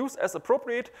parallel reduce as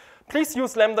appropriate. Please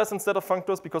use lambdas instead of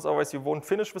functors, because otherwise you won't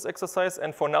finish this exercise.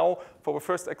 And for now, for the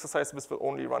first exercise, this will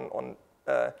only run on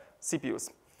CPUs.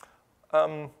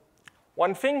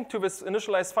 One thing to this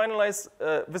initialize, finalize,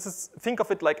 think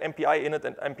of it like MPI init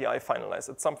and MPI finalize.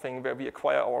 It's something where we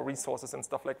acquire our resources and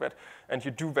stuff like that, and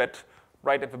you do that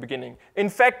right at the beginning. In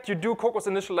fact, you do Kokkos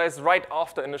initialize right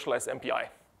after initialize MPI.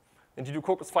 And you do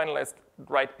Kokkos finalize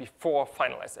right before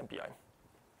finalize MPI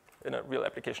in a real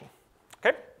application.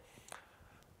 Okay?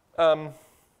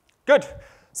 Good.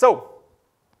 So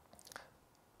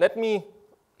let me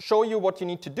show you what you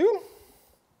need to do.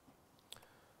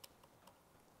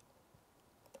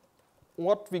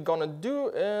 What we're going to do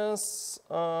is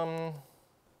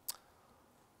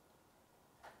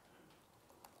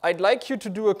I'd like you to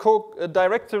do a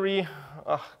directory.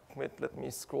 Wait, let me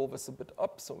scroll this a bit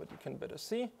up so that you can better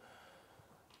see.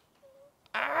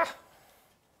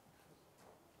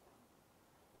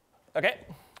 Okay,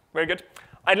 very good.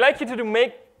 I'd like you to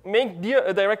make dir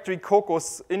a directory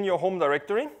Kokkos in your home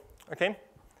directory. Okay.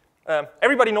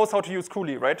 Everybody knows how to use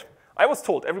coolie, right? I was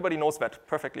told everybody knows that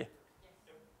perfectly.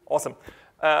 Awesome.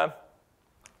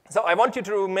 So I want you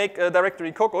to make a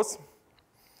directory Kokkos.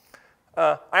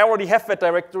 I already have that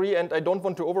directory, and I don't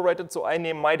want to overwrite it, so I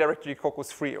name my directory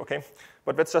Kokkos3, okay?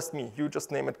 But that's just me. You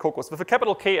just name it Kokkos with a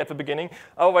capital K at the beginning.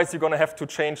 Otherwise, you're going to have to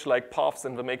change like paths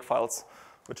in the make files,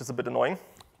 which is a bit annoying.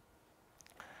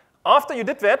 After you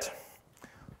did that,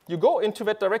 you go into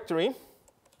that directory.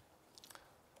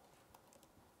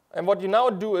 And what you now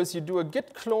do is you do a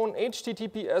git clone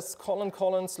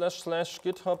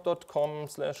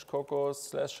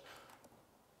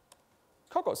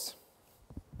https://github.com/github.com/kokkos/kokkos.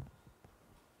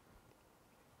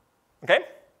 Okay?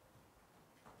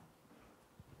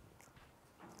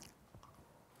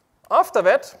 After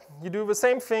that, you do the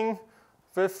same thing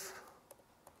with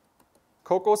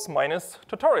Kokkos minus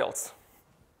tutorials.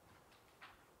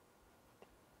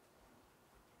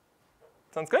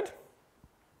 Sounds good?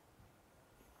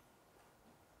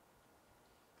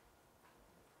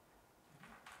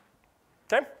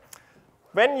 Okay.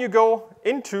 When you go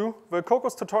into the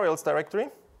Kokkos tutorials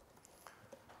directory,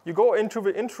 you go into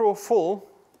the intro full,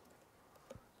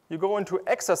 you go into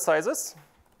exercises,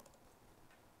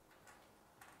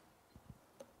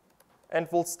 and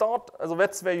we'll start, so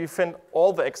that's where you find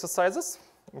all the exercises,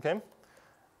 okay?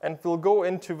 And we'll go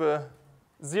into the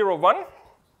 0, 1,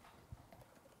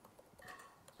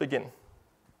 begin.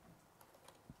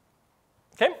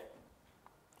 Okay?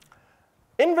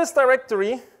 In this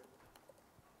directory,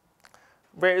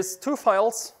 there is 2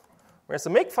 files. There's a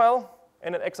make file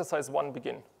and an exercise 1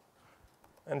 begin.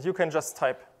 And you can just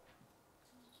type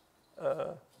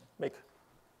make.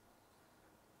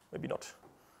 Maybe not.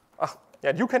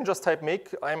 Yeah, you can just type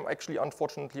make. I'm actually,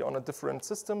 unfortunately, on a different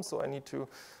system, so I need to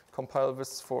compile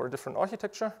this for a different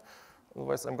architecture.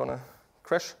 Otherwise, I'm going to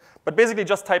crash. But basically,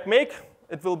 just type make.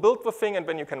 It will build the thing, and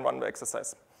then you can run the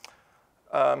exercise.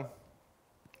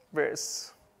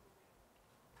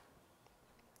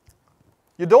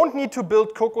 You don't need to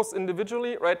build Kokkos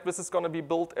individually, right? This is going to be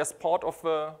built as part of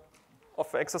the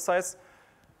exercise.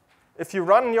 If you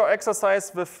run your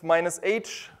exercise with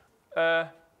 -h,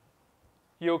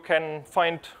 you can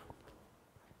find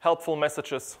helpful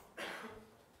messages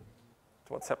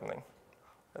to what's happening.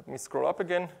 Let me scroll up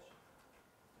again.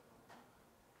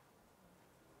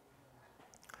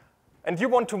 And you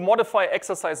want to modify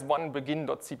exercise 1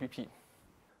 begin.cpp.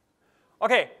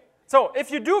 Okay, so if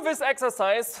you do this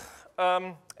exercise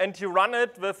and you run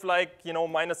it with like,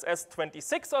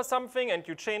 -s26 or something, and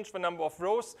you change the number of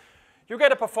rows, you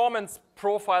get a performance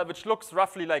profile which looks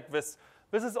roughly like this.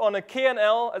 This is on a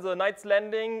KNL as a Knight's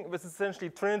Landing. This is essentially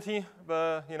Trinity,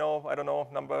 the, I don't know,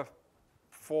 number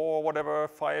 4, whatever,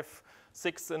 5,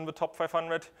 6 in the top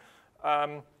 500.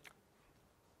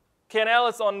 KNL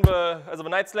is on the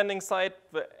Knight's Landing side.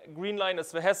 The green line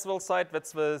is the Haswell side.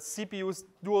 That's the CPU's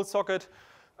dual socket.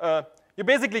 You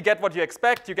basically get what you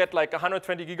expect. You get like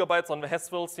 120 gigabytes on the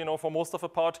Haswells, for most of the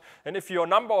part. And if your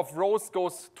number of rows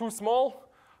goes too small,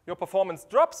 your performance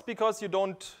drops because you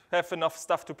don't have enough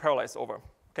stuff to parallelize over.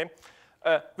 Okay?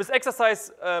 This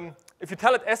exercise, if you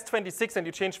tell it S26 and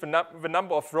you change the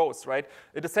number of rows, right,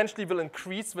 it essentially will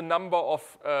increase the number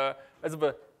of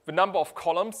the number of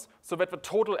columns so that the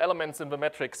total elements in the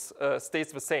matrix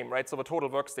stays the same, right? So the total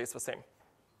work stays the same.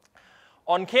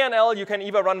 On KNL, you can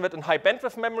either run that in high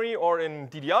bandwidth memory or in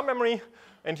DDR memory,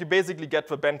 and you basically get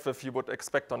the bandwidth you would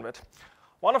expect on that.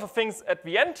 One of the things at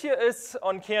the end here is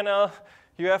on KNL,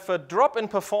 you have a drop in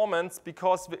performance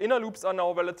because the inner loops are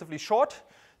now relatively short,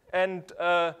 and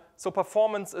so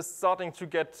performance is starting to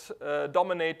get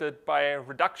dominated by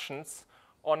reductions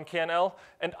on KNL.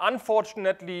 And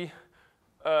unfortunately,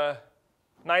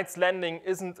 Knight's Landing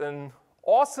isn't an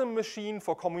awesome machine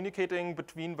for communicating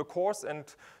between the cores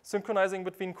and synchronizing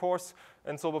between cores,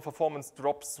 and so the performance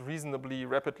drops reasonably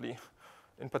rapidly,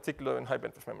 in particular in high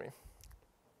bandwidth memory.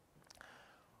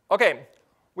 Okay,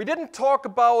 we didn't talk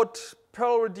about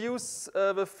parallel reduce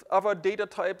with other data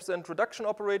types and reduction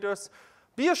operators.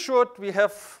 Be assured we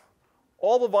have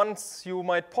all the ones you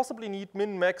might possibly need: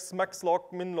 min, max, max log,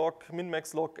 min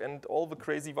max log, and all the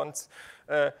crazy ones.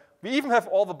 We even have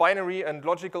all the binary and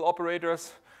logical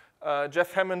operators.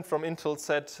 Jeff Hammond from Intel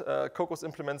said Kokkos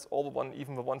implements all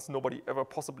even the ones nobody ever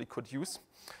possibly could use.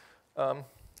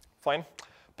 Fine.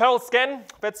 Parallel scan,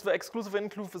 that's the exclusive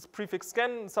include with prefix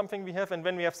scan, something we have. And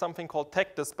then we have something called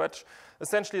tag dispatch.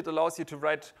 Essentially, it allows you to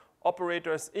write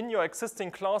operators in your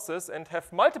existing classes and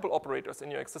have multiple operators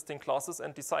in your existing classes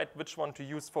and decide which one to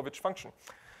use for which function,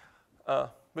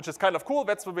 which is kind of cool.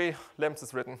 That's the way LAMMPS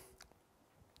is written.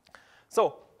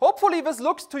 So hopefully this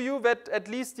looks to you that at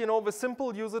least, the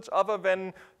simple usage, other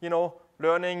than,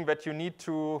 learning that you need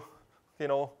to,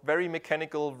 very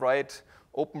mechanical write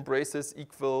open braces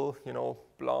equal,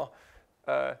 blah.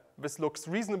 This looks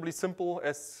reasonably simple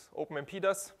as OpenMP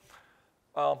does.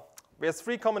 There's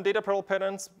 3 common data parallel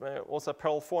patterns. Also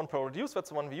parallel for and parallel reduce. That's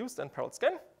the one we used, and parallel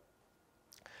scan.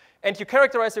 And you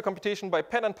characterize your computation by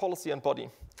pattern, policy, and body.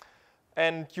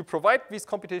 And you provide these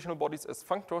computational bodies as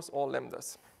functors or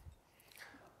lambdas.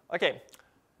 Okay,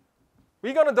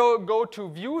 we're going to go to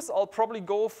views. I'll probably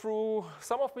go through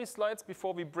some of these slides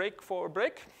before we break for a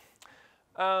break.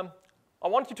 I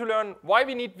want you to learn why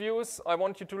we need views. I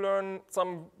want you to learn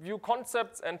some view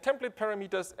concepts and template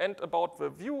parameters and about the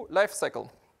view lifecycle.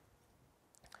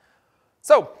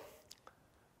 So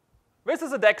this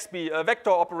is a DAXB, a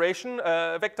vector operation,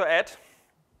 a vector add.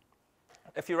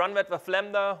 If you run that with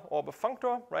lambda or with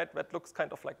functor, right, that looks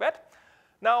kind of like that.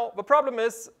 Now, the problem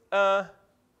is,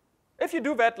 if you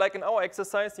do that, like in our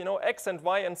exercise, X and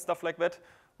Y and stuff like that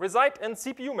reside in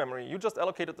CPU memory. You just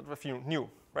allocated it with new,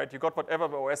 right? You got whatever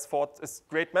the OS thought is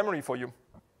great memory for you.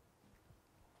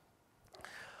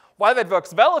 While that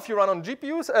works well if you run on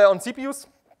CPUs,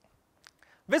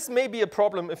 this may be a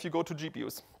problem if you go to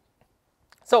GPUs.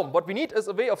 So what we need is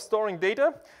a way of storing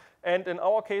data And in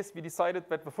our case, we decided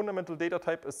that the fundamental data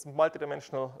type is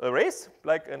multidimensional arrays,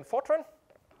 like in Fortran.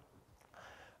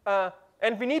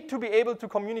 And we need to be able to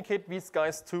communicate these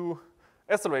guys to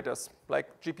accelerators,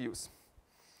 like GPUs.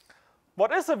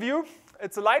 What is a view?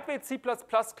 It's a lightweight C++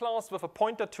 class with a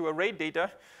pointer to array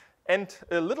data and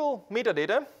a little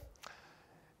metadata.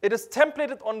 It is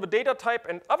templated on the data type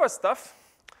and other stuff.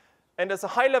 And as a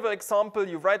high-level example,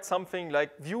 you write something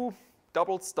like view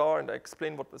double star, and I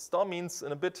explain what the star means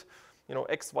in a bit. You know,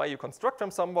 X, Y, you construct them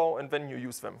somehow, and then you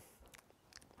use them.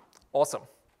 Awesome.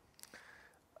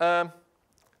 The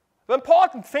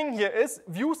important thing here is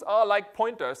views are like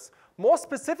pointers. More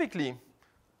specifically,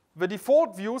 the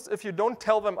default views, if you don't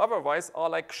tell them otherwise, are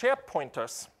like shared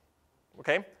pointers.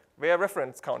 Okay? They are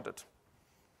reference counted.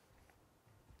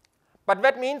 But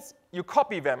that means you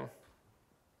copy them,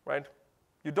 right?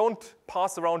 You don't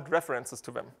pass around references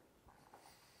to them.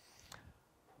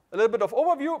 A little bit of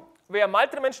overview. They are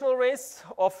multidimensional arrays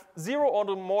of 0 or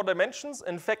more dimensions.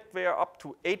 In fact, they are up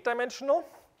to 8-dimensional.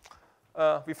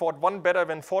 We thought one better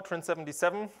than Fortran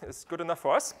 77 is good enough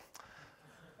for us.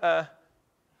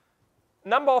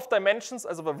 Number of dimensions,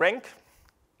 as of a rank,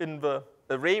 in the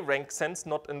array rank sense,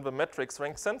 not in the matrix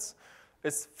rank sense,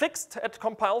 is fixed at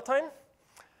compile time.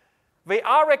 They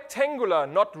are rectangular,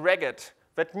 not ragged.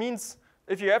 That means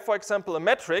if you have, for example, a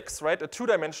matrix, right, a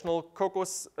 2-dimensional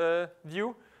Kokkos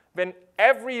view, then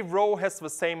every row has the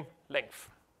same length.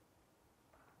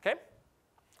 Okay?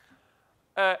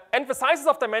 And the sizes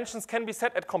of dimensions can be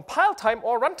set at compile time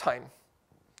or runtime,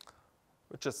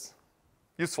 which is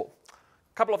useful.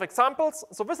 A couple of examples.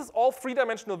 So this is all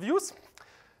 3-dimensional views.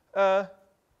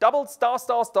 Double star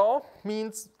star star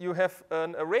means you have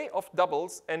an array of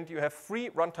doubles and you have 3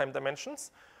 runtime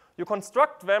dimensions. You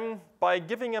construct them by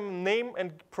giving them a name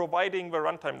and providing the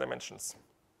runtime dimensions.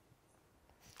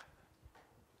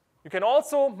 You can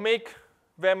also make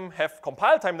them have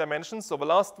compile time dimensions. So the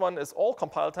last one is all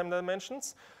compile time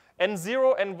dimensions.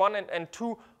 N0, N1, and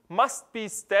N2 must be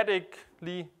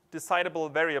statically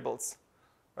decidable variables.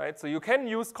 Right? So you can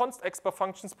use const expr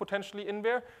functions potentially in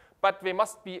there, but they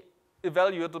must be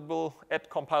evaluatable at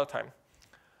compile time.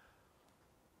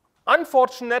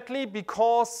 Unfortunately,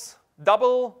 because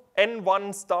double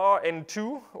N1 star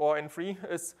N2 or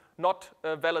N3 is not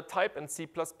a valid type in C++,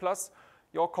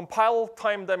 your compile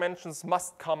time dimensions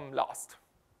must come last.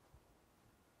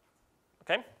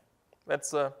 Okay?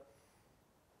 That's an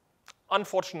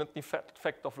unfortunate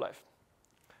fact of life.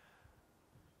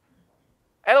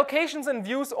 Allocations in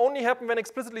views only happen when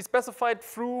explicitly specified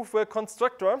through the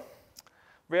constructor.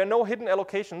 There are no hidden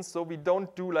allocations, so we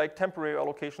don't do like temporary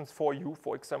allocations for you,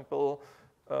 for example,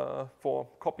 for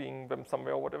copying them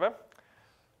somewhere or whatever.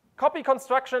 Copy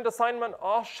construction and assignment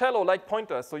are shallow like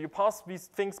pointers, so you pass these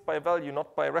things by value,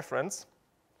 not by reference.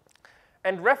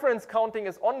 And reference counting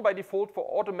is on by default for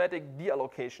automatic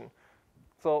deallocation.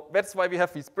 So that's why we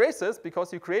have these braces,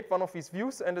 because you create one of these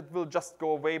views and it will just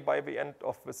go away by the end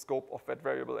of the scope of that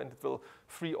variable and it will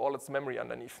free all its memory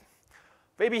underneath.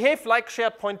 They behave like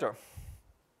shared pointer.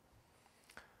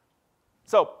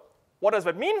 So what does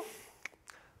that mean?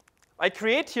 I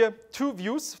create here 2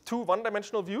 views, 2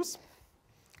 one-dimensional views.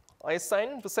 I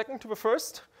assign the second to the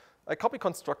first. I copy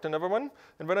construct another one.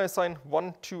 And then I assign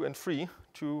 1, 2, and 3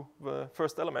 to the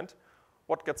first element.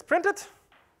 What gets printed?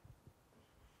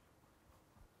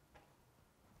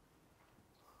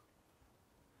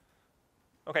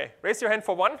 OK, raise your hand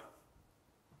for 1,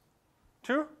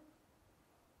 2,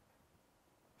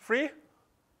 3.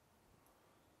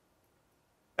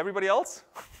 Everybody else?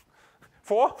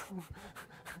 4.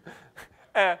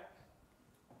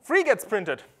 3 gets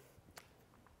printed.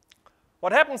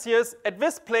 What happens here is, at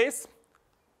this place,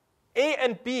 A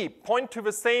and B point to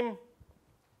the same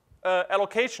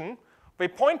allocation. They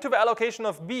point to the allocation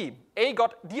of B. A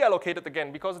got deallocated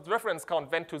again because its reference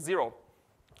count went to 0.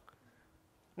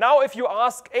 Now, if you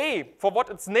ask A for what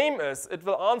its name is, it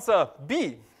will answer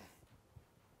B.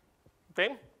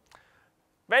 Okay?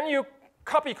 When you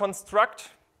copy construct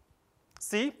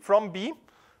C from B,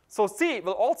 so C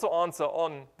will also answer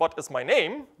on what is my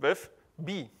name with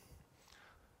B.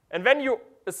 And then you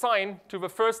assign to the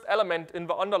first element in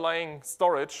the underlying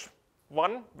storage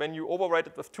 1, when you overwrite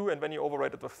it with 2, and when you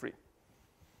overwrite it with 3.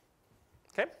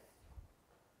 Okay?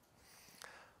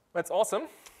 That's awesome.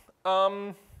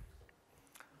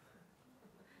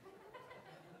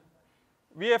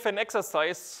 We have an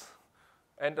exercise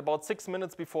and about 6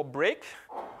 minutes before break.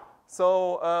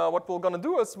 So what we're going to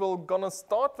do is we're going to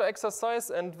start the exercise,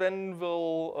 and then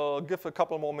we'll give a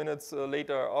couple more minutes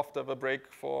later after the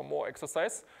break for more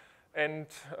exercise. And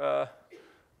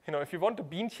if you want a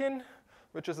Bienchen,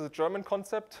 which is a German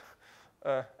concept,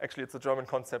 Actually, it's a German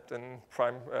concept in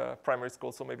primary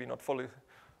school, so maybe not fully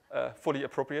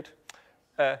appropriate.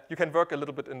 You can work a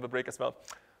little bit in the break as well.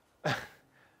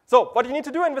 So what you need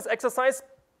to do in this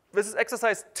is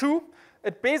exercise 2.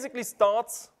 It basically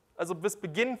starts, also this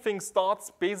begin thing starts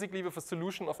basically with a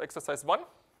solution of exercise 1.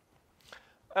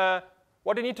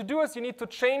 What you need to do is you need to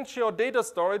change your data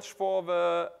storage for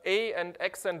the A and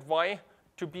X and Y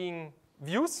to being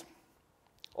views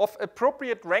of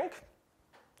appropriate rank.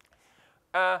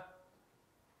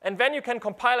 And then you can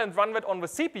compile and run that on the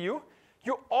CPU.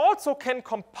 You also can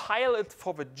compile it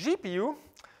for the GPU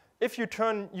if you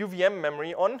turn UVM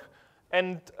memory on,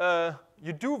 and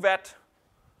you do that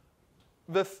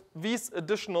with these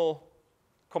additional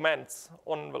commands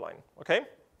on the line, okay?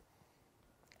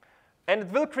 And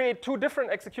it will create 2 different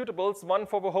executables, one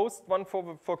for the host, one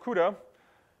for CUDA.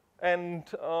 And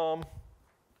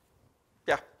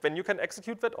yeah, then you can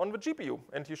execute that on the GPU,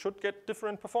 and you should get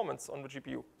different performance on the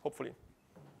GPU, hopefully.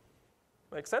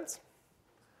 Make sense?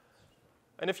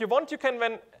 And if you want, you can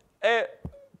then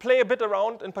play a bit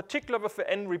around, in particular with the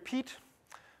N repeat.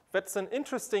 That's an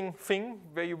interesting thing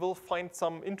where you will find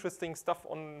some interesting stuff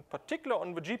on, particular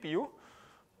on the GPU,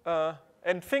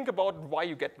 and think about why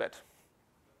you get that.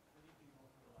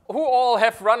 Who all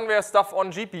have run their stuff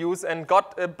on GPUs and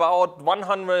got about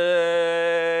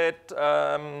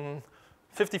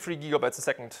 153 gigabytes a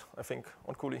second, I think,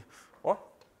 on Cooley? What?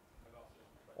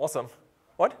 Awesome.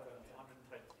 What?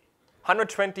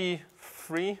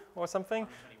 123 or something?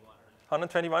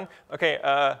 121. Okay,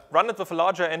 run it with a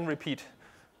larger N repeat.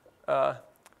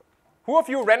 Who of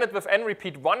you ran it with N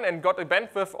repeat 1 and got a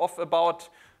bandwidth of about,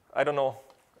 I don't know,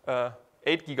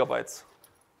 8 gigabytes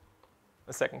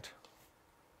a second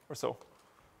or so?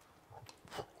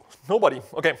 Nobody.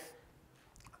 Okay.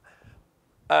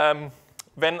 Then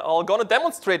I'm gonna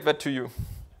demonstrate that to you,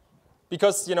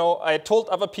 because I told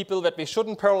other people that we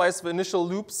shouldn't parallelize the initial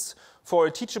loops for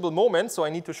a teachable moment, so I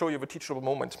need to show you the teachable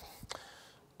moment.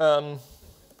 And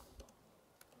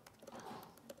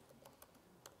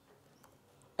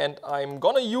I'm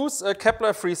gonna use a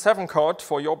Kepler 3.7 card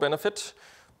for your benefit,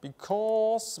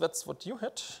 because that's what you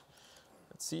had.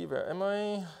 Let's see, where am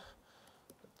I?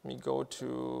 Let me go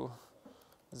to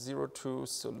 02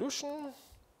 solution.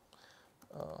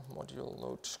 Module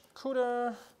load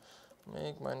CUDA,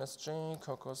 make -j,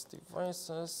 Kokkos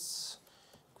devices,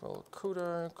 equal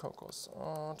CUDA, Kokkos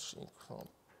arch, equal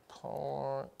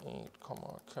power 8,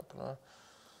 Kepler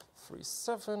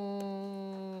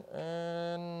 3.7,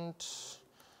 and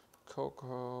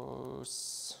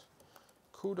Kokkos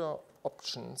CUDA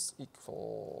options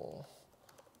equal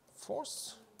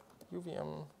force,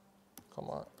 UVM,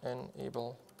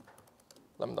 enable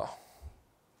lambda.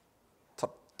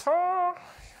 Ta-ta!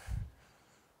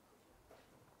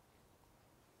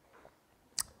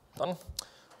 Done.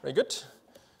 Very good.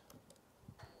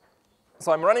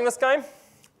 So I'm running this guy,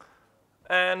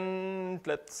 and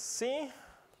let's see.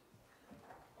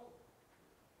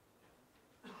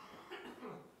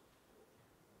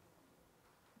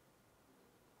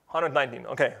 $119,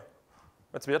 okay.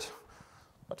 That's weird,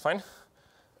 but fine.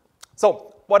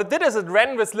 So what it did is it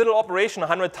ran this little operation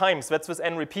 100 times. That's this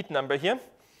N repeat number here.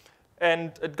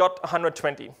 And it got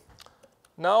 120.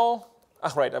 Now,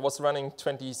 right, I was running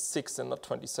 26 and not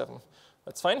 27.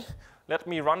 That's fine. Let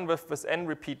me run with this N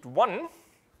repeat 1.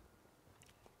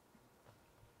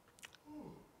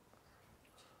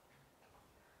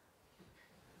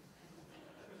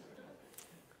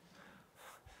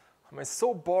 Am I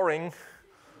so boring?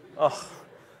 Oh,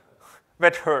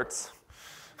 that hurts.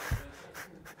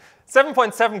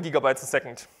 7.7 gigabytes a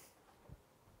second.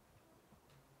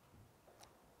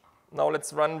 Now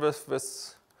let's run with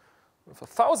this with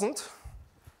 1,000.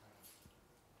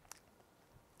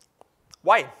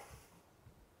 Why?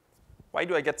 Why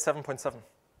do I get 7.7?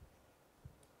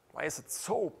 Why is it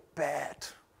so bad?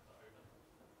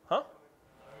 Huh?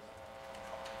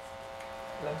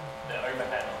 The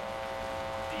overhead on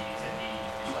these and the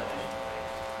visualization.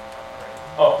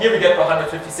 Oh, here we get the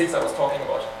 156 I was talking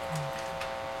about.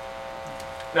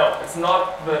 No, it's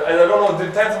not the, I don't know, it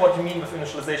depends on what you mean with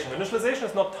initialization. Initialization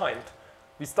is not timed.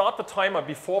 We start the timer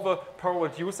before the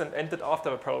parallel use and end it after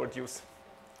the parallel use.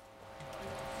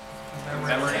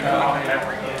 Memory is.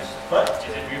 What?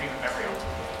 Is it moving the memory onto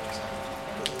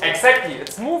the Exactly.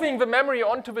 It's moving the memory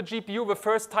onto the GPU the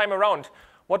first time around.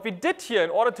 What we did here, in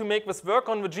order to make this work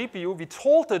on the GPU, we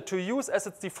told it to use as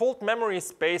its default memory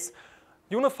space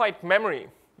unified memory,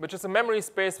 which is a memory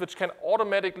space which can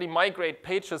automatically migrate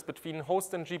pages between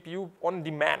host and GPU on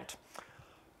demand.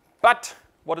 But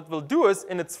what it will do is,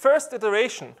 in its first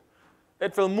iteration,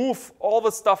 it will move all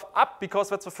the stuff up, because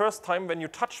that's the first time when you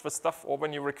touch the stuff or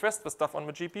when you request the stuff on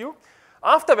the GPU.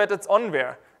 After that, it's on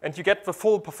there, and you get the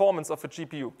full performance of the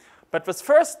GPU. But this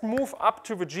first move up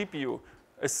to the GPU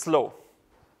is slow.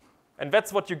 And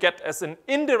that's what you get as an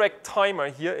indirect timer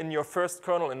here in your first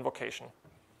kernel invocation.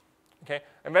 Okay?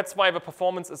 And that's why the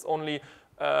performance is only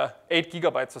 8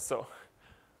 gigabytes or so.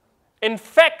 In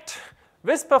fact,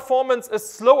 this performance is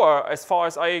slower, as far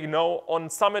as I know, on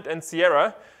Summit and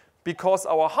Sierra, because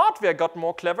our hardware got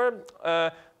more clever.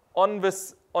 On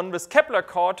this Kepler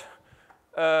card,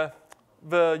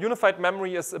 the unified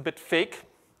memory is a bit fake.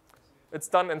 It's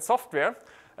done in software.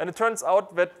 And it turns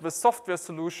out that the software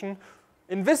solution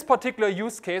in this particular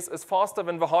use case is faster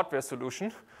than the hardware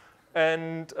solution.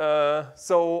 And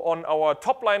so on our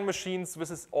top-line machines, this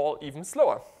is all even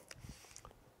slower.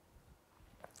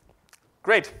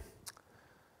 Great.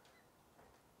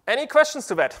 Any questions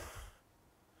to that?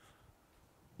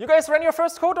 You guys ran your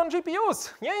first code on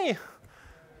GPUs. Yay.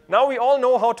 Now we all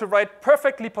know how to write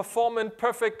perfectly performant,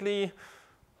 perfectly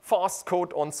fast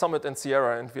code on Summit and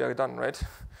Sierra, and we are done, right?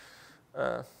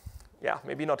 Yeah,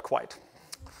 maybe not quite.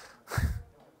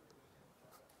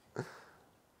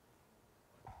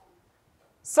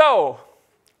 So,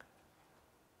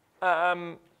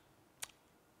 now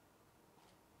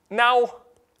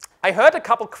I heard a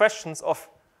couple questions of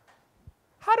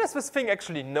how does this thing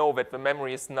actually know that the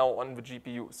memory is now on the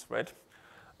GPUs, right?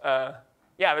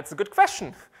 Yeah, that's a good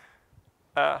question.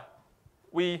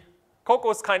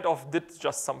 Kokkos kind of did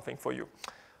just something for you.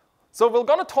 So we're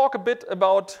going to talk a bit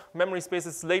about memory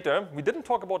spaces later. We didn't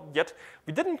talk about yet.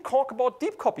 We didn't talk about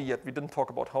deep copy yet. We didn't talk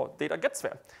about how data gets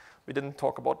there. We didn't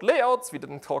talk about layouts. We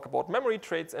didn't talk about memory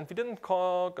traits. And we didn't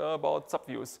talk about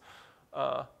subviews,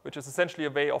 which is essentially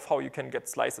a way of how you can get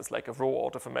slices like a row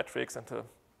out of a matrix and a,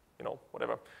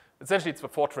 whatever. Essentially, it's the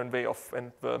Fortran way of,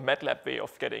 and the MATLAB way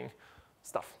of getting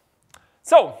stuff.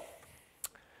 So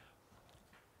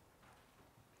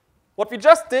what we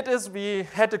just did is we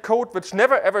had a code which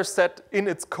never ever said in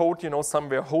its code,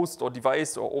 somewhere host or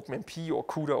device or OpenMP or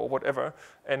CUDA or whatever,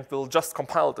 and we'll just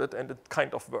compiled it, and it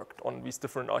kind of worked on these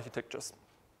different architectures.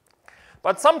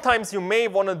 But sometimes you may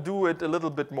want to do it a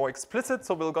little bit more explicit,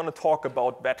 so we're going to talk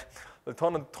about that. We're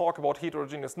going to talk about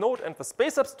heterogeneous node and the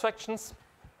space abstractions.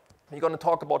 We're going to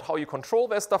talk about how you control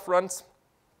where stuff runs.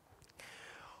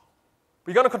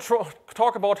 We're going to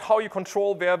talk about how you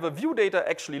control where the view data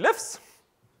actually lives,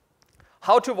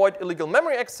 how to avoid illegal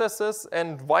memory accesses,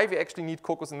 and why we actually need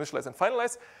Kokkos initialize and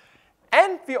finalize.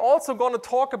 And we're also going to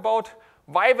talk about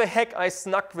why the heck I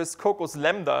snuck this Kokkos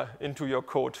lambda into your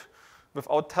code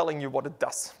without telling you what it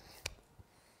does.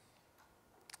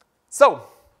 So,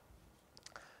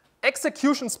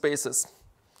 execution spaces.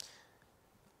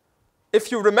 If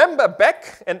you remember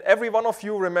back, and every one of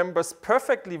you remembers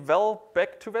perfectly well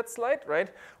back to that slide, right?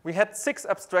 We had 6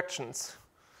 abstractions.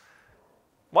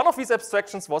 One of these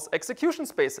abstractions was execution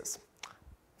spaces,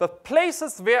 the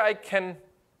places where I can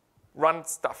run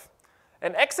stuff.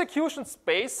 An execution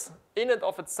space in and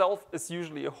of itself is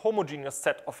usually a homogeneous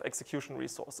set of execution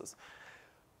resources.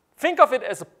 Think of it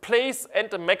as a place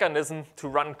and a mechanism to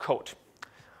run code.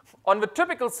 On the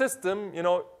typical system,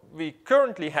 we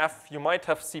currently have, you might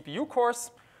have CPU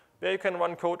cores where you can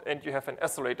run code, and you have an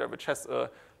accelerator which has a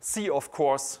sea of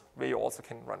cores where you also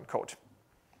can run code.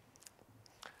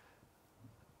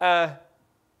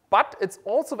 But it's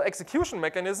also the execution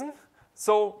mechanism.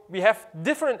 So we have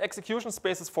different execution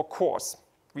spaces for cores,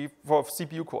 for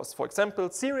CPU cores. For example,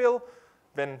 serial,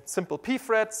 then simple P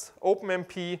threads,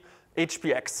 OpenMP,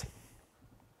 HPX.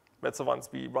 That's the ones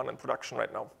we run in production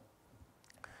right now.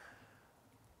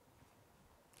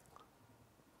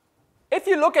 If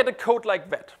you look at a code like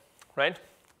that, right,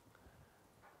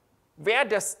 where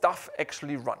does stuff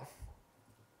actually run?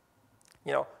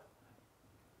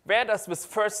 Where does this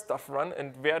first stuff run,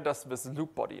 and where does this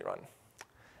loop body run?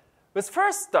 This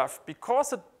first stuff,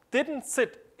 because it didn't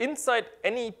sit inside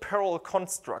any parallel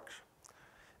construct,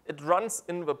 it runs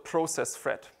in the process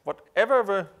thread, whatever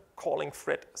the calling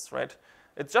thread is, right?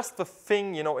 It's just the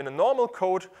thing, in a normal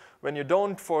code, when you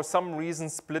don't, for some reason,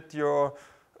 split your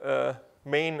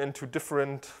main into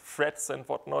different threads and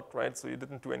whatnot, right? So you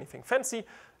didn't do anything fancy.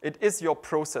 It is your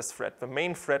process thread, the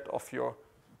main thread of your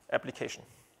application.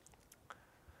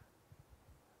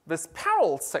 This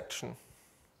parallel section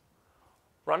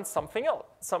runs something else,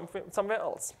 somewhere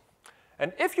else.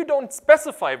 And if you don't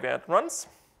specify where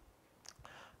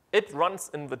it runs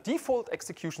in the default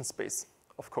execution space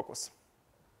of Kokkos.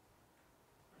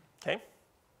 Okay?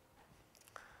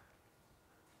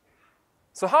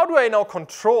 So how do I now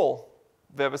control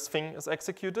where this thing is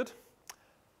executed?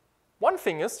 One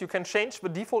thing is you can change the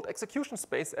default execution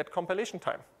space at compilation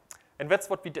time. And that's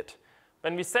what we did.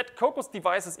 When we set Kokkos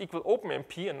devices equal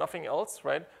OpenMP and nothing else,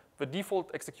 right, the default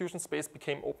execution space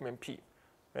became OpenMP.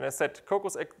 When I said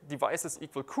Kokkos devices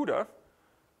equal CUDA,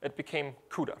 it became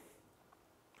CUDA.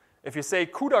 If you say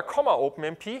CUDA,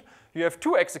 OpenMP, you have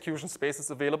two execution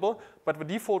spaces available, but the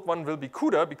default one will be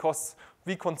CUDA because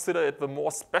we consider it the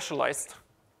more specialized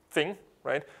thing,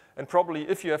 right? And probably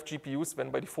if you have GPUs,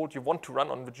 then by default you want to run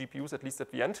on the GPUs, at least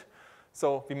at the end.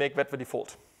 So we make that the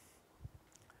default.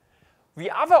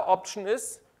 The other option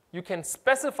is you can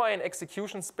specify an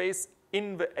execution space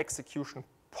in the execution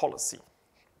policy.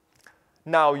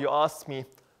 Now you ask me,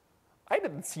 I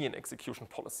didn't see an execution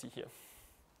policy here,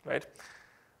 right?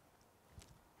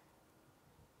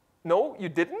 No, you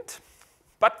didn't,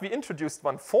 but we introduced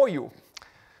one for you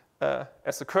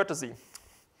as a courtesy.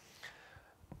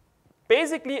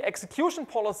 Basically, execution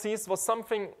policies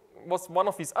was one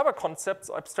of these other concepts,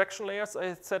 abstraction layers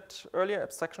I said earlier,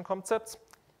 abstraction concepts,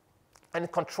 and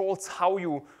it controls how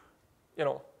you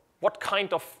know, what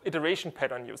kind of iteration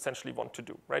pattern you essentially want to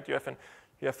do, right? You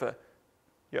have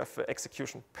an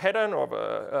execution pattern or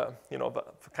the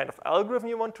kind of algorithm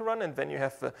you want to run, and then you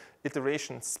have the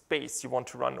iteration space you want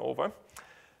to run over.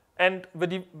 And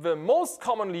the most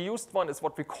commonly used one is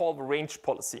what we call the range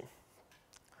policy.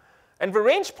 And the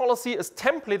range policy is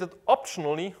templated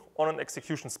optionally on an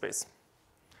execution space.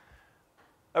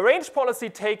 A range policy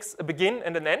takes a begin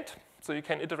and an end, so you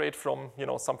can iterate from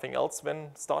something else when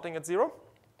starting at 0.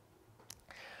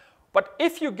 But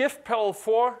if you give parallel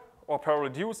for, or parallel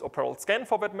reduce, or parallel scan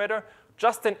for that matter,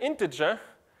 just an integer,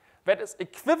 that is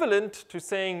equivalent to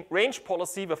saying range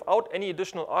policy without any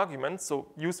additional arguments, so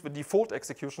use the default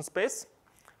execution space,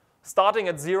 starting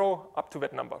at 0 up to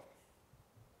that number.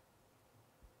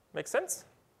 Make sense?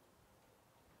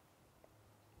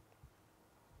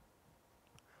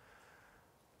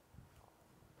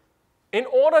 In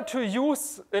order to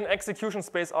use an execution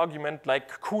space argument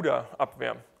like CUDA up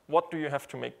there, what do you have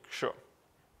to make sure?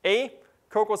 A,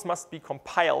 Kokkos must be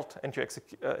compiled, and your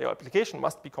application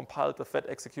must be compiled with that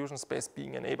execution space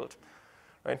being enabled,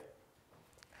 right?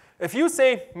 If you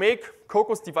say make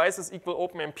Kokkos devices equal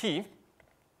OpenMP,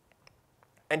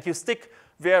 and you stick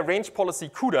their range policy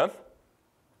CUDA,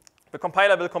 the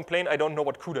compiler will complain, I don't know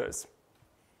what CUDA is.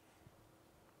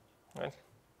 Right?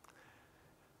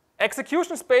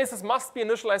 Execution spaces must be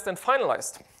initialized and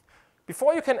finalized.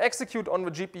 Before you can execute on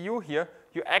the GPU here,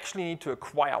 you actually need to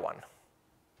acquire one.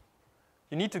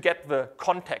 You need to get the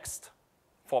context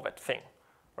for that thing,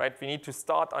 right? We need to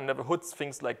start under the hoods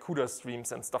things like CUDA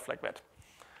streams and stuff like that.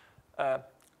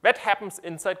 That happens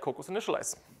inside Kokkos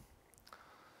initialize.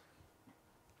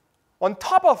 On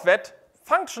top of that,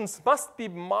 functions must be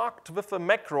marked with a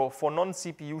macro for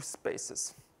non-CPU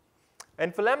spaces.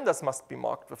 And the lambdas must be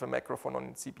marked with a macro for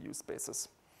non-CPU spaces.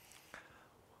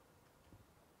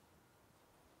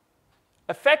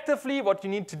 Effectively, what you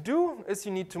need to do is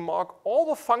you need to mark all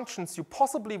the functions you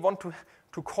possibly want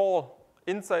to call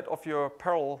inside of your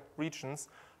parallel regions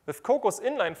with Kokkos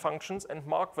inline functions and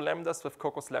mark the lambdas with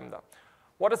Kokkos lambda.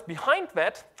 What is behind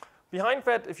that? Behind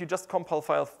that, if you just compile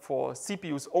file for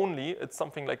CPUs only, it's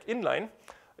something like inline.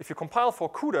 If you compile for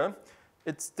CUDA,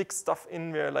 it sticks stuff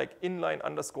in there like inline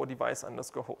underscore device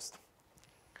underscore host.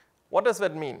 What does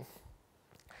that mean?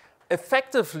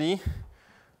 Effectively,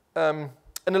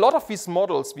 in a lot of these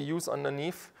models we use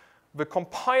underneath, the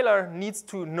compiler needs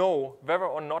to know whether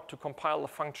or not to compile a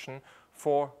function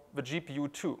for the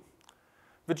GPU too.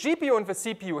 The GPU and the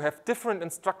CPU have different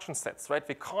instruction sets, right?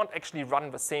 They can't actually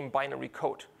run the same binary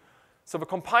code. So the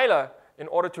compiler, in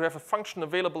order to have a function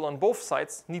available on both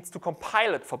sides, needs to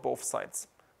compile it for both sides.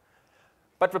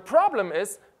 But the problem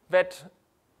is that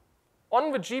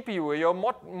on the GPU, you're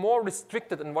more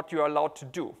restricted in what you're allowed to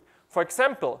do. For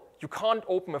example, you can't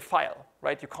open a file,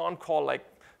 right? You can't call like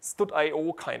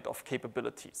std.io kind of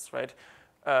capabilities, right?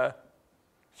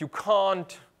 You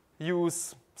can't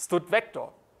use std.vector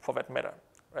for that matter,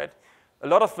 right? A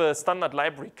lot of the standard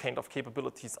library kind of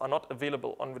capabilities are not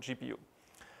available on the GPU.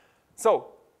 So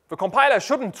the compiler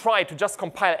shouldn't try to just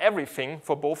compile everything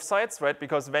for both sides, right?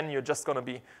 Because then you're just going to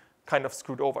be kind of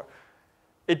screwed over.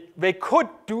 They could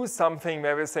do something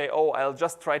where they say, oh, I'll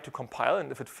just try to compile,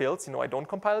 and if it fails, I don't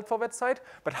compile it for that side.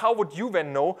 But how would you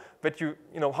then know that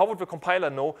how would the compiler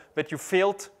know that it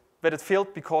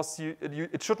failed because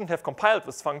it shouldn't have compiled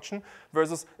this function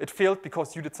versus it failed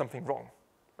because you did something wrong,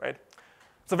 right?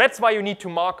 So that's why you need to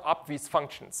mark up these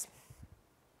functions.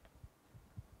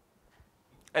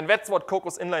 And that's what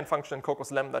Kokkos inline function and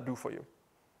Kokkos lambda do for you.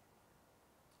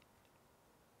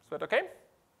 Is that okay?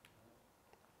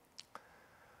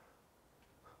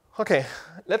 Okay,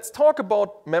 let's talk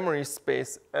about memory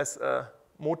space as a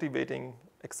motivating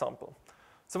example.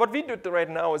 So what we did right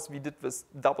now is we did this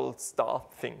double star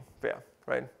thing there,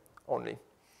 right, only.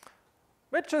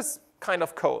 which is kind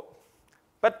of cool.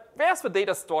 But where's the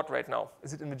data stored right now?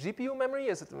 Is it in the GPU memory?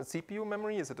 Is it in the CPU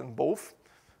memory? Is it in both?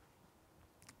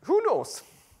 Who knows?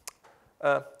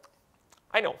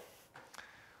 I know.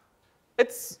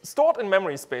 It's stored in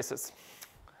memory spaces.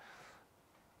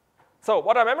 So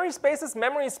what are memory spaces?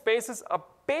 Memory spaces are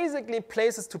basically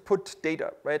places to put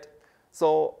data, right?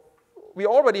 So we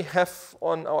already have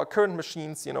on our current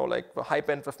machines, like the high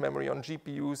bandwidth memory on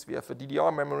GPUs. We have the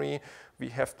DDR memory. We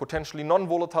have potentially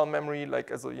non-volatile memory,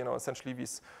 like essentially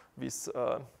these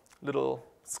little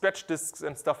scratch disks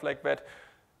and stuff like that.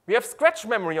 We have scratch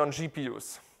memory on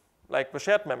GPUs, like the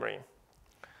shared memory.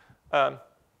 And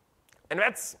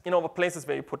that's the places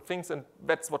where you put things, and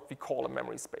that's what we call a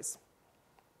memory space.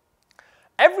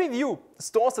 Every view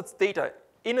stores its data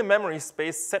in a memory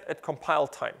space set at compile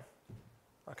time.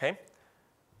 Okay?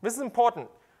 This is important.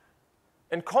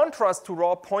 In contrast to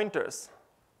raw pointers,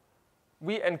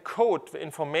 we encode the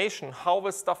information how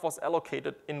the stuff was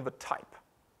allocated in the type.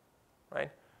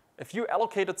 Right? If you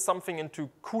allocated something into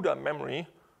CUDA memory,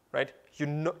 right,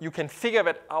 you can figure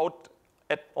that out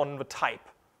on the type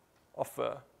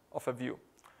of a view.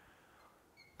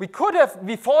 We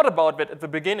thought about that at the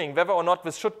beginning, whether or not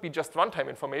this should be just runtime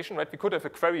information, right? We could have a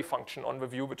query function on the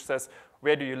view which says,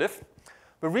 where do you live?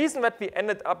 The reason that we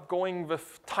ended up going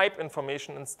with type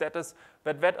information instead is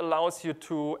that allows you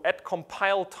to, at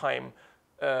compile time,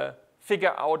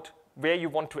 figure out where you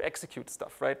want to execute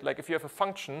stuff, right? Like if you have a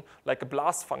function, like a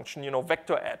BLAS function,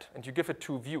 vector add, and you give it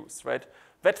 2 views, right?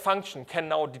 That function can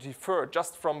now defer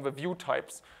just from the view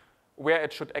types where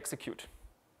it should execute,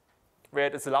 where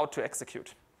it is allowed to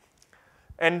execute.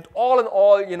 And all in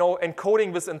all,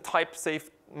 encoding this in type-safe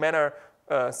manner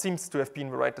seems to have been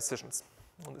the right decision.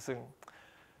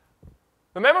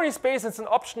 The memory space is an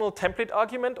optional template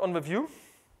argument on the view.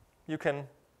 You can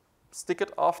stick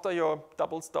it after your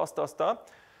double star, star, star.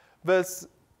 The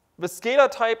scalar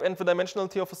type and the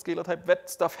dimensionality of the scalar type, that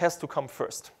stuff has to come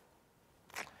first.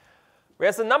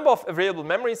 There's a number of available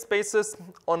memory spaces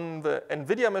on the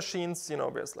NVIDIA machines.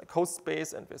 There's like host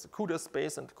space, and there's a CUDA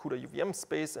space, and a CUDA UVM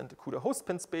space, and a CUDA host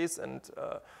pin space, and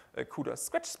a CUDA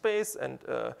scratch space, and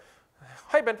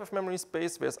high bandwidth memory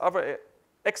space. There's other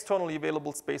externally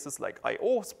available spaces like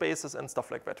I/O spaces and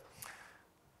stuff like that.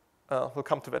 We'll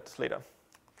come to that later.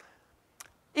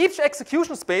 Each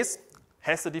execution space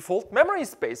has a default memory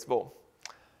space, though.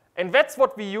 And that's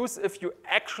what we use if you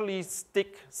actually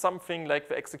stick something like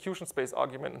the execution space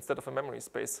argument instead of a memory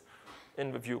space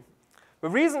in the view. The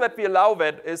reason that we allow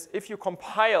that is if you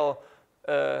compile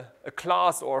a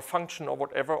class or a function or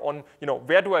whatever on,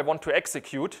 where do I want to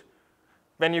execute,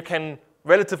 then you can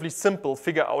relatively simple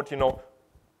figure out,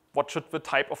 what should the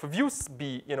type of a views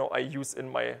be, I use in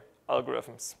my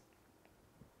algorithms.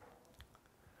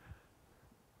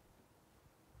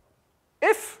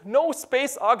 If no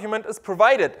space argument is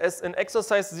provided, as in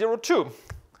exercise 02,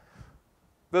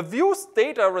 the view's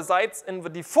data resides in the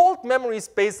default memory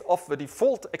space of the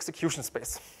default execution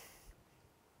space.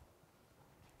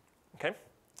 Okay?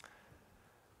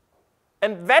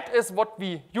 And that is what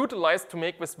we utilize to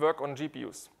make this work on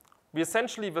GPUs. We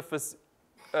essentially, with this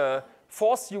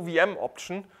force UVM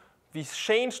option, we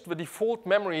changed the default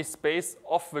memory space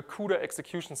of the CUDA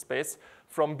execution space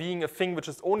from being a thing which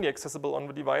is only accessible on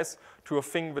the device to a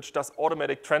thing which does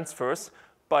automatic transfers,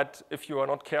 but if you are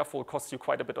not careful, costs you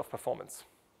quite a bit of performance.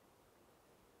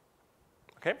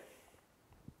 Okay?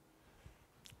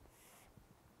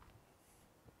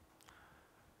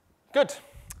 Good.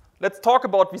 Let's talk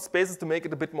about these spaces to make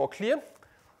it a bit more clear.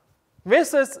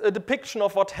 This is a depiction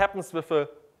of what happens with a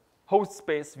host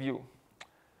space view.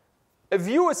 A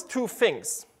view is 2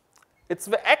 things. It's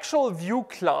the actual view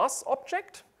class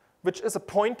object, which is a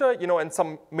pointer, and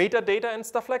some metadata and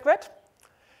stuff like that,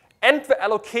 and the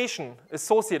allocation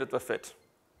associated with it,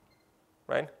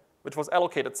 right? Which was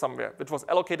allocated somewhere, which was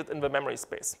allocated in the memory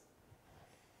space.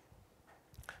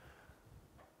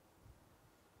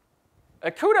 A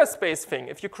CUDA space thing,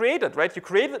 if you create it, right, you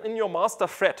create it in your master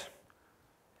thread.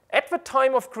 At the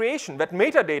time of creation, that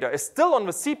metadata is still on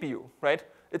the CPU, right?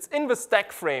 It's in the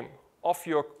stack frame of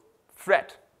your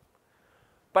thread.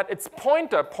 But its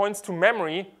pointer points to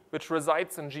memory, which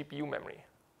resides in GPU memory.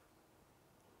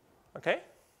 Okay?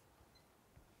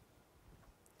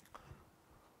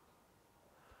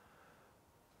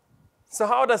 So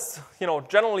how does,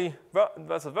 generally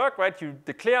does it work, right? You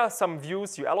declare some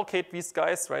views, you allocate these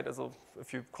guys, right? As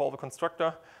if you call the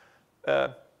constructor,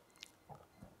 you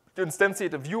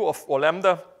instantiate a view of or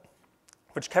lambda,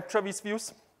 which capture these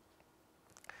views.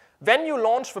 Then you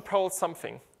launch the Perl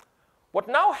something. What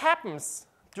now happens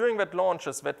during that launch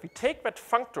is that we take that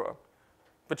functor,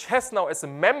 which has now as a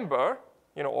member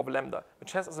or the lambda,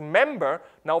 which has as a member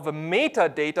now the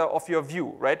metadata of your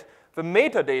view, right? The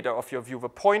metadata of your view, the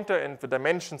pointer and the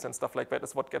dimensions and stuff like that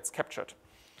is what gets captured.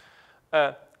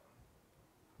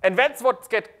 And that's what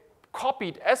gets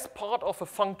copied as part of a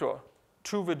functor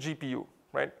to the GPU,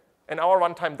 right? And our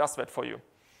runtime does that for you.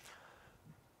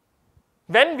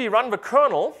 Then we run the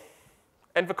kernel,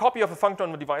 and the copy of the functor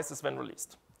on the device is then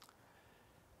released.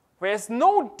 There's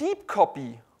no deep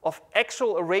copy of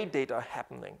actual array data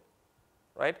happening,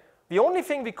 right? The only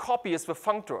thing we copy is the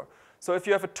functor. So if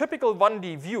you have a typical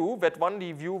 1D view, that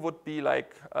 1D view would be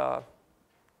like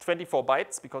 24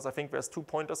 bytes, because I think there's 2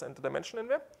 pointers and a dimension in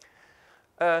there.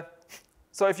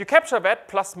 So if you capture that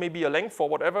plus maybe a length or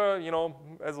whatever,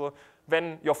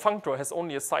 then your functor has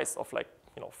only a size of like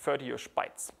 30-ish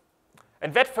bytes.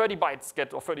 And that 30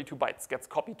 bytes or 32 bytes gets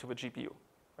copied to the GPU,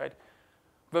 right?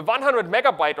 The 100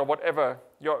 megabyte or whatever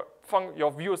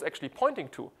your view is actually pointing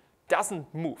to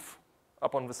doesn't move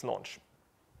upon this launch.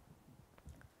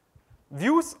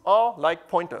 Views are like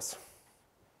pointers.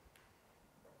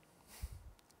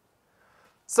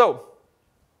 So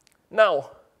now,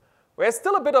 there's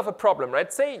still a bit of a problem,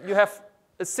 right? Say you have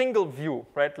a single view,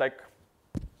 right? Like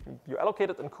you allocate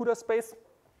it in CUDA space.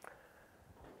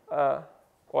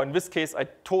 Or in this case, I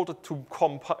told it to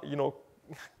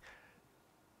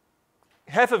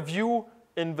have a view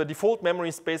in the default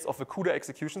memory space of the CUDA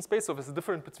execution space. So there's a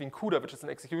difference between CUDA, which is an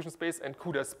execution space, and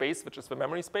CUDA space, which is the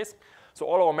memory space. So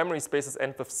all our memory spaces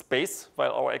end with space,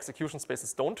 while our execution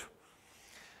spaces don't.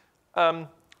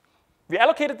 We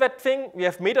allocated that thing. We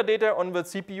have metadata on the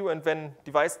CPU and then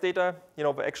device data,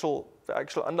 the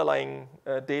actual underlying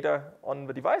data on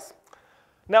the device.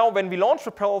 Now, when we launch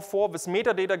the Parallel 4, this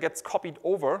metadata gets copied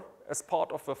over as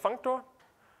part of the functor,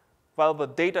 while the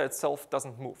data itself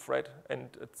doesn't move, right? And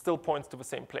it still points to the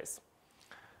same place.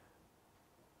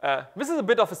 This is a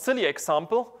bit of a silly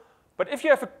example, but if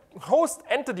you have a host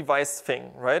and the device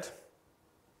thing, right?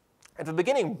 At the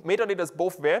beginning, metadata is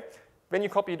both there. When you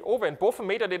copy it over, and both the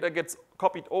metadata gets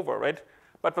copied over, right?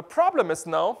 But the problem is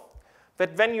now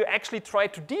that when you actually try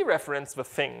to dereference the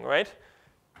thing, right?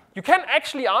 You can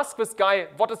actually ask this guy,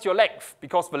 what is your length?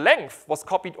 Because the length was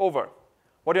copied over.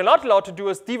 What you're not allowed to do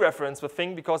is dereference the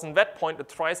thing, because in that point, it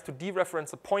tries to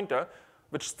dereference a pointer,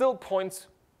 which still points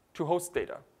to host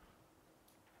data.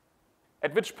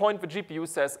 At which point, the GPU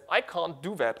says, I can't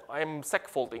do that. I'm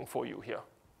segfaulting for you here.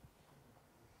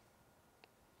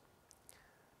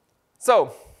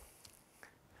 So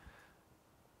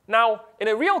now, in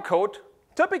a real code,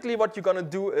 typically what you're going to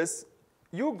do is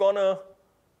you're going to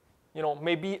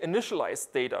maybe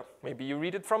initialize data. Maybe you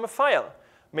read it from a file.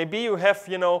 Maybe you have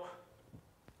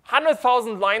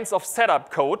 100,000 lines of setup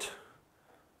code,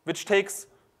 which takes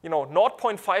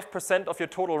 0.5% of your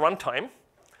total runtime.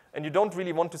 And you don't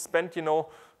really want to spend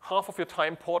half of your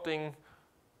time porting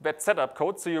that setup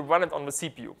code, so you run it on the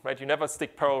CPU, right? You never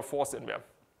stick parallel 4s in there.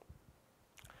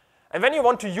 And then you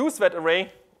want to use that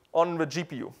array on the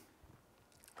GPU.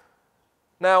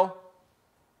 Now,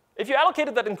 if you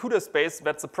allocated that in CUDA space,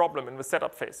 that's a problem in the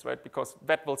setup phase, right? Because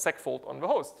that will segfault on the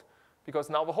host. Because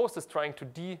now the host is trying to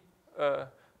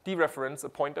dereference a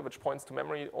pointer which points to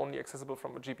memory only accessible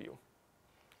from the GPU.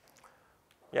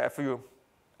 Yeah, if you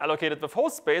allocate it with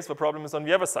host space, the problem is on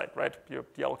the other side, right? You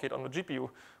deallocate on the GPU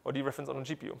or dereference on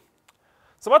the GPU.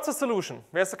 So what's the solution?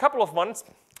 There's a couple of ones.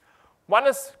 One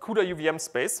is CUDA UVM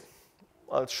space.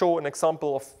 I'll show an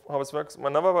example of how this works.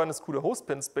 Another one is CUDA host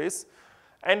pin space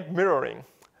and mirroring.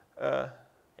 The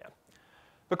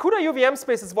CUDA UVM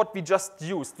space is what we just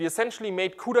used. We essentially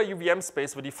made CUDA UVM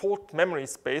space the default memory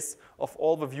space of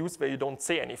all the views where you don't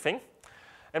say anything.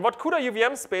 And what CUDA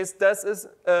UVM space does is,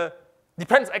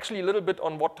 depends actually a little bit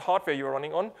on what hardware you're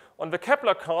running on. On the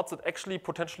Kepler cards, it actually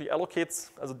potentially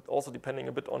allocates, also depending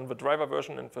a bit on the driver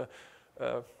version and the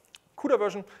CUDA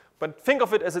version. But think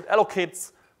of it as it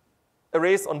allocates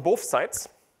arrays on both sides,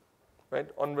 right?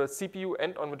 On the CPU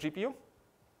and on the GPU.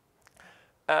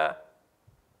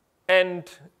 And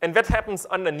that happens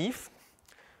underneath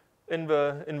in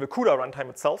the CUDA runtime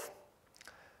itself.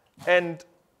 And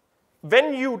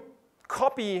when you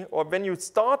copy or when you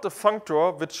start a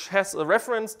functor which has a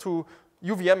reference to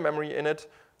UVM memory in it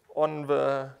on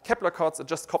the Kepler cards, it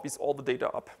just copies all the data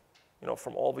up,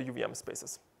 from all the UVM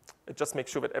spaces. It just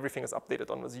makes sure that everything is updated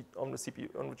on the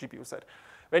CPU, on the GPU side.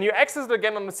 When you access it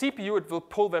again on the CPU, it will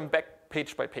pull them back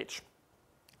page by page.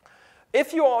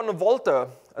 If you are on a Volta,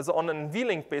 on an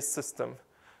NVLink-based system,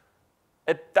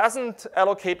 it doesn't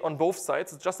allocate on both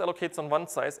sides. It just allocates on one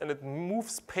side, and it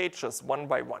moves pages one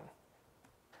by one.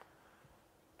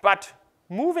 But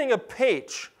moving a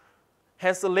page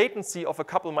has a latency of a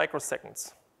couple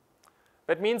microseconds.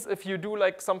 That means if you do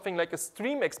like something like a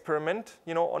stream experiment,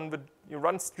 you know, you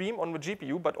run stream on the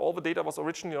GPU, but all the data was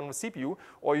originally on the CPU,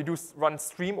 or you do run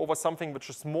stream over something which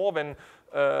is more than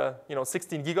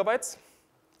 16 gigabytes,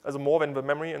 also more than the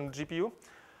memory in the GPU,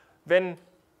 then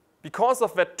because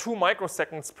of that 2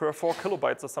 microseconds per 4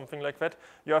 kilobytes or something like that,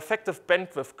 your effective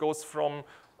bandwidth goes from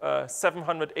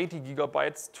 780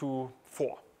 gigabytes to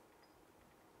 4.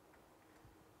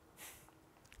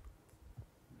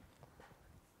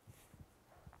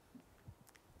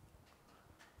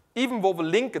 Even though the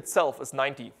link itself is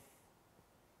 90,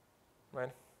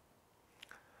 right?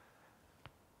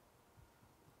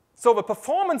 So the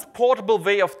performance portable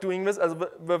way of doing this, as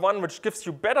the one which gives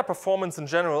you better performance in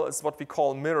general, is what we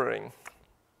call mirroring.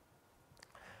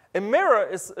 A mirror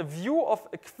is a view of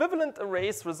equivalent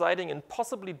arrays residing in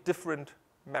possibly different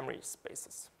memory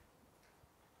spaces.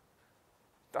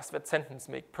 Does that sentence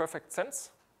make perfect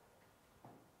sense?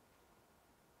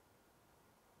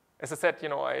 As I said, you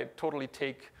know, I totally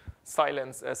take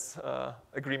silence as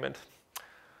agreement.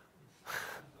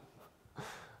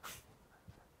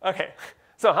 Okay,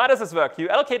 so how does this work? You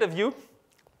allocate a view,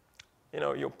 you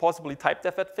know, you possibly type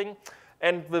that thing,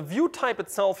 and the view type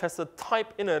itself has a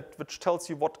type in it which tells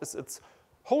you what is its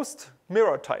host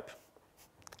mirror type.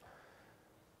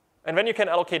 And then you can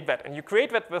allocate that, and you create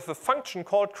that with a function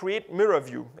called create mirror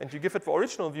view, and you give it the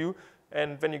original view,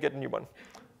 and then you get a new one.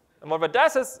 And what that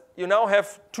does is you now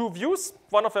have 2 views,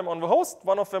 one of them on the host,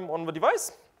 one of them on the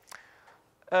device.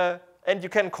 And you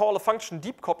can call a function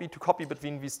deep copy to copy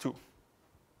between these 2.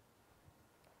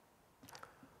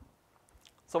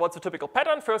 So what's the typical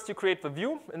pattern? First, you create the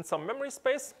view in some memory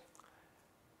space.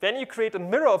 Then you create a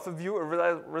mirror of the view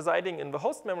residing in the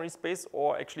host memory space,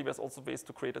 or actually there's also ways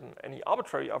to create it in any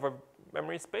arbitrary other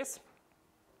memory space.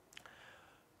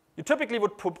 You typically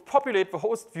would populate the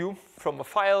host view from a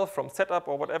file, from setup,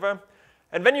 or whatever.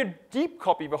 And then you deep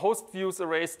copy the host views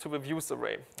arrays to the views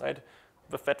array, right,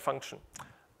 with that function.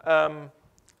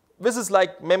 This is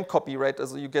like memcopy, right?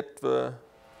 So you get the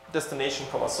destination,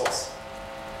 source.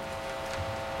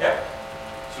 Yeah?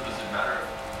 So does it matter,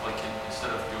 like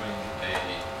instead of doing a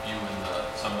view in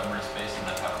some memory space and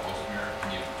then have a host mirror,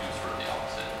 can you do sort of the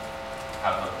opposite?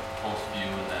 Have a host view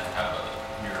and then have a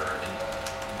mirror in the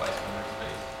device memory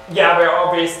space? Yeah, there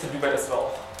are ways to do that as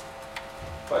well.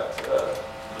 But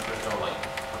there's no like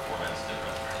performance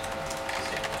difference or anything. It's the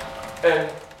same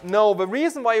thing. No, the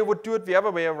reason why you would do it the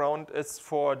other way around is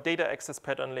for data access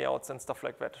pattern layouts and stuff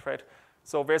like that, right?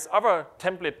 So there's other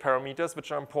template parameters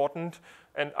which are important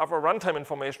and other runtime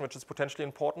information which is potentially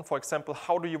important. For example,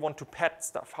 how do you want to pad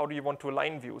stuff? How do you want to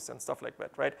align views and stuff like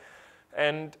that, right?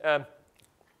 And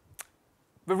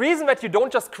the reason that you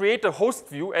don't just create a host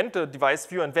view and a device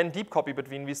view and then deep copy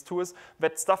between these 2 is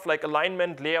that stuff like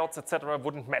alignment, layouts, etc.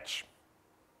 wouldn't match,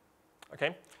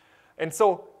 okay? And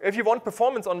so if you want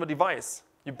performance on the device,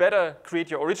 you better create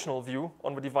your original view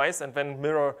on the device and then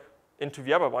mirror into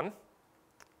the other one,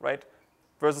 right?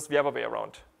 Versus the other way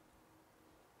around.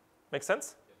 Make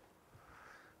sense?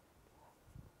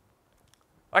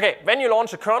 Okay, then you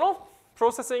launch a kernel,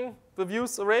 processing the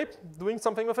views array, doing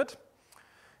something with it.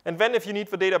 And then if you need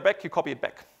the data back, you copy it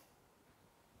back.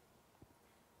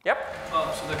 Yep?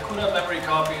 So the CUDA memory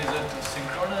copy, is it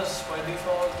synchronous by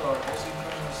default or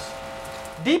asynchronous?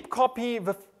 Deep copy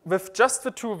with just the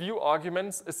 2 view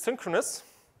arguments is synchronous.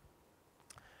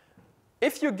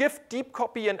 If you give deep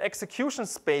copy an execution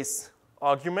space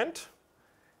argument,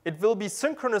 it will be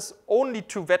synchronous only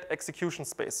to that execution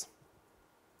space.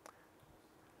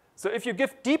 So if you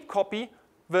give deep copy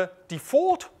the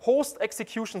default host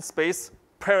execution space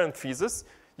parenthesis,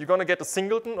 you're going to get a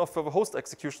singleton of the host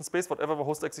execution space, whatever the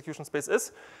host execution space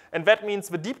is. And that means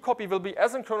the deep copy will be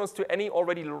asynchronous to any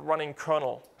already running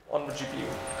kernel on the GPU.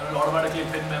 And will automatically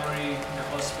pin memory in the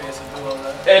host space and do all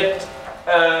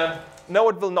that? No,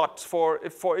 it will not. For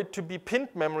it to be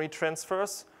pinned memory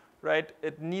transfers, right,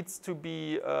 it needs to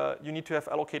be, you need to have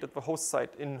allocated the host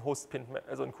site in host pinned,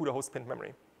 also in CUDA host pinned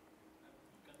memory.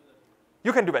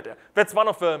 You can do that, yeah. That's one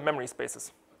of the memory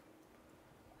spaces.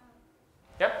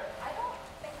 Yeah? I don't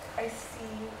think I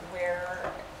see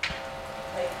where,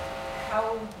 like,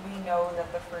 how we know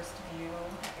that the first view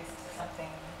is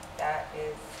something that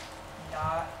is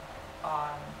not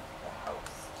on the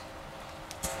host.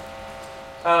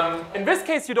 In this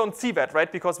case, you don't see that,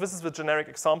 right? Because this is the generic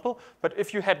example. But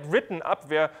if you had written up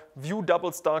there view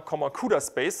double star comma CUDA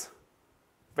space,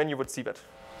 then you would see that.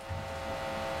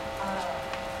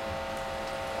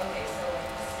 Okay, so like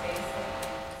space.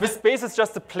 This space is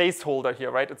just a placeholder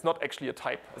here, right? It's not actually a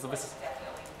type. So this is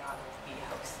Definitely not the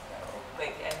host though.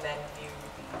 Like, and then view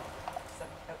the.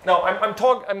 Okay. now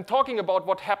I'm talking about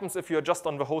what happens if you're just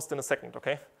on the host in a second,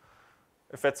 okay?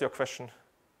 if that's your question.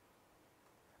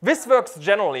 This works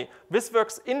generally. This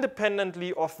works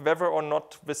independently of whether or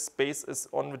not this space is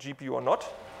on the GPU or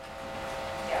not.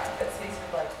 Yeah, but space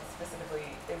would like specifically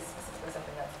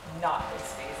something that's not a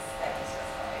space that you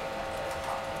specify as a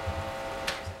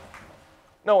topic.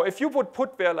 No, if you would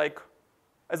put there like,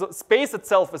 so space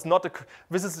itself is not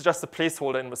this is just a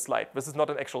placeholder in the slide. This is not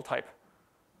an actual type.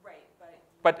 Right,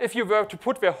 but if you were to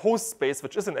put their host space,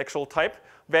 which is an actual type,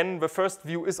 then the first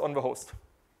view is on the host.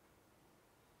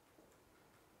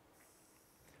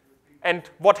 And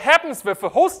what happens with the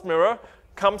host mirror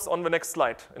comes on the next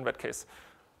slide in that case.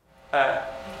 Getting a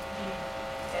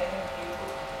view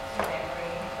to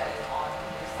memory that is on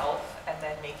yourself and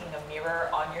then making a mirror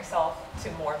on yourself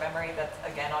to more memory that's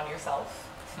again on yourself.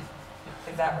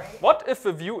 Is that right? What if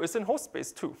the view is in host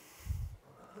space too?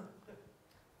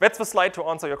 That's the slide to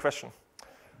answer your question.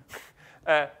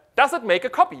 Does it make a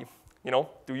copy? You know,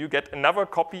 do you get another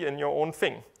copy in your own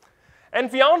thing? And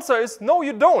the answer is no,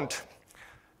 you don't.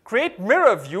 Create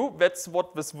mirror view, that's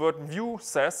what this word view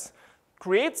says,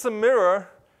 creates a mirror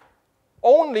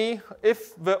only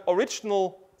if the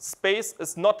original space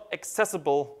is not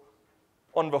accessible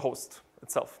on the host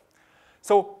itself.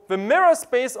 So the mirror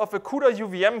space of a CUDA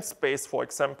UVM space, for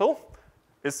example,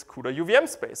 is CUDA UVM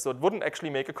space. So it wouldn't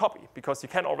actually make a copy because you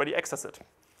can already access it.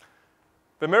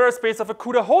 The mirror space of a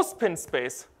CUDA host pin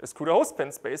space is CUDA host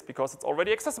pin space because it's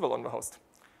already accessible on the host.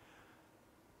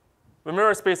 The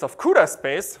mirror space of CUDA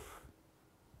space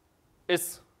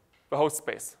is the host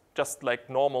space, just like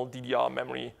normal DDR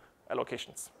memory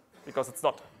allocations, because it's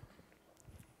not.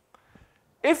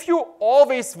 If you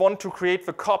always want to create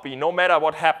the copy, no matter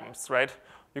what happens, right,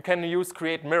 you can use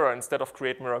create mirror instead of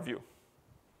create mirror view.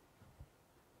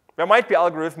 There might be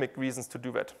algorithmic reasons to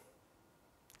do that.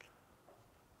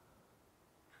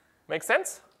 Make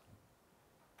sense?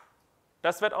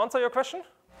 Does that answer your question?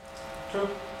 True.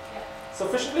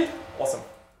 Sufficiently? Awesome.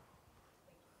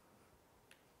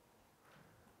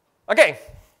 Okay.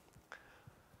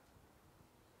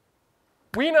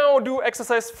 We now do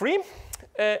exercise 3.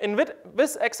 In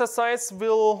this exercise,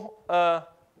 we'll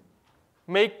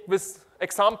make this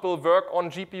example work on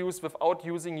GPUs without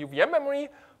using UVM memory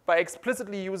by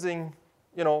explicitly using,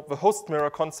 you know, the host mirror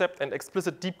concept and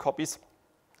explicit deep copies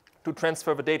to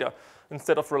transfer the data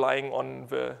instead of relying on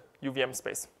the UVM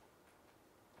space.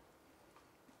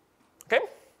 Okay?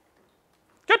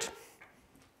 Good.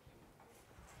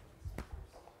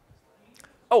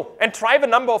 Oh, and try the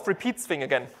number of repeats thing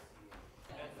again.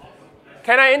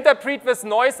 Can I interpret this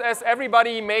noise as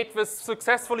everybody made this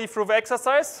successfully through the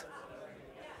exercise?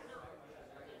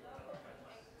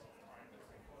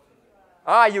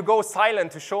 Ah, you go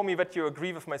silent to show me that you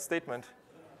agree with my statement.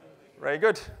 Very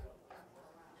good.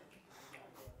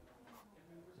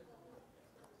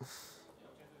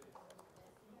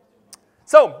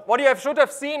 So what you should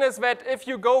have seen is that if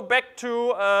you go back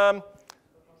to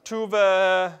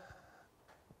the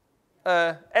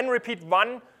n repeat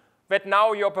 1, that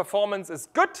now your performance is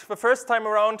good the first time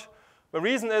around. The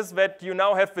reason is that you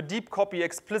now have the deep copy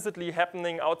explicitly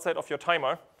happening outside of your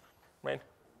timer, right?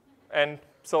 And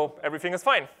so everything is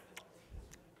fine.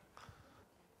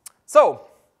 So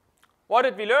what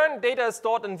did we learn? Data is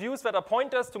stored in views that are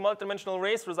pointers to multidimensional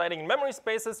arrays residing in memory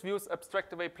spaces. Views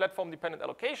abstract away platform-dependent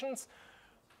allocations.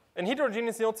 In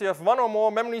heterogeneous nodes, you have one or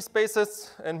more memory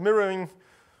spaces, and mirroring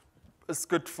is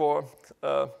good for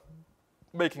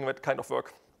making that kind of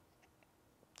work.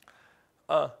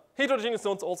 Heterogeneous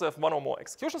nodes also have one or more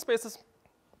execution spaces.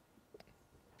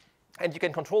 And you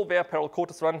can control where parallel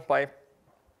code is run by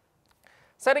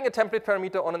setting a template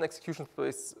parameter on an execution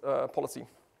space policy,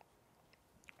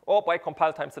 or by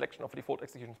compile time selection of a default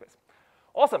execution space.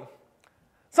 Awesome.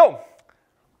 So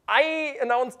I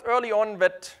announced early on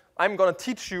that I'm going to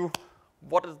teach you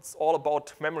what it's all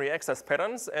about memory access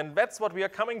patterns, and that's what we are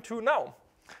coming to now.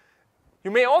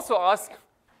 You may also ask,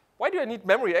 why do I need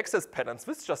memory access patterns?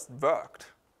 This just worked,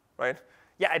 right?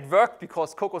 Yeah, it worked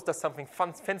because Kokkos does something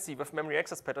fancy with memory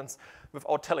access patterns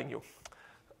without telling you.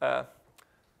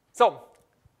 So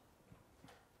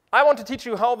I want to teach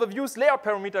you how the view's layout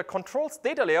parameter controls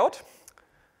data layout,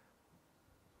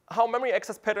 how memory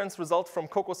access patterns result from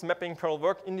Kokkos mapping parallel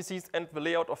work indices and the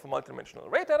layout of a multidimensional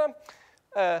array data,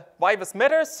 why this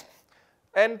matters,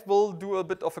 and we'll do a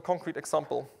bit of a concrete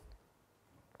example.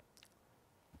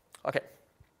 Okay.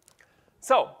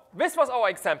 So this was our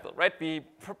example, right? We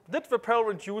did the parallel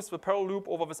reduce the parallel loop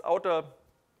over this outer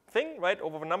thing, right,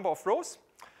 over the number of rows,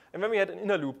 and then we had an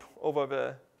inner loop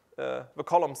over the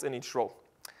columns in each row.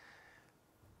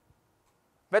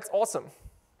 That's awesome.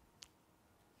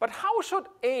 But how should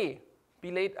A be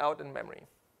laid out in memory?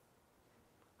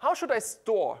 How should I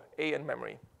store A in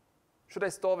memory? Should I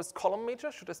store with column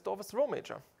major? Should I store with row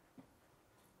major?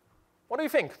 What do you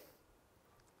think?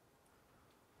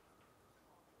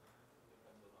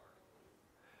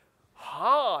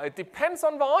 It depends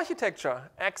on the architecture.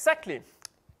 Exactly.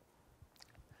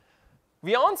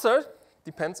 The answer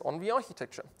depends on the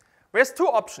architecture. There's two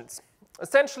options.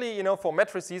 Essentially, for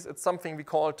matrices, it's something we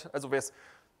called,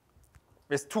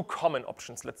 there's two common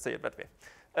options, let's say it that way.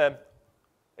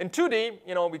 In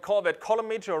 2D, we call that column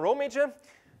major or row major.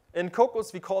 In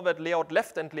Kokkos, we call that layout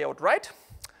left and layout right.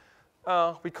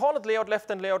 We call it layout left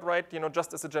and layout right,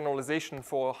 just as a generalization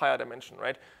for higher dimension,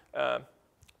 right?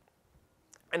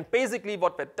 And basically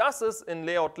what that does is in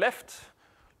layout left,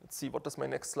 let's see, what does my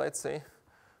next slide say?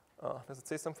 Does it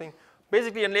say something?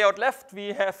 Basically in layout left,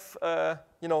 we have, the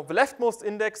leftmost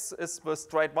index is the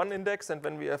stride 1 index, and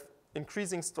then we have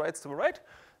increasing strides to the right.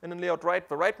 And in layout right,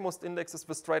 the rightmost index is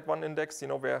the stride 1 index,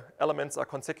 where elements are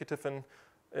consecutive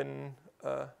in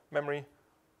memory.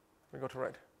 We go to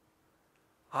right.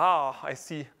 I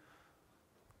see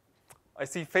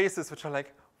faces which are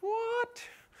like, what?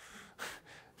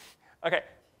 Okay,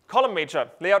 column major,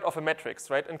 layout of a matrix,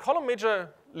 right? In column major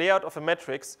layout of a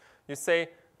matrix, you say,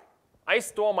 I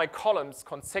store my columns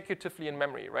consecutively in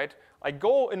memory, right? I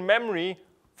go in memory,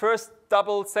 first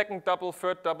double, second double,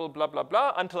 third double, blah, blah,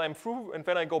 blah, until I'm through, and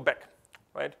then I go back,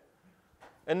 right?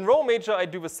 In row major, I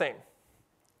do the same.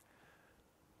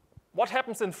 What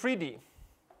happens in 3D?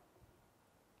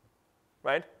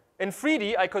 Right? In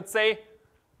 3D, I could say,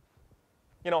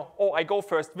 I go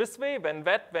first this way, then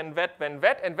that, then that, then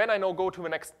that, and then I now go to the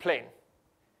next plane,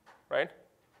 right?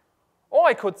 Or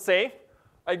I could say,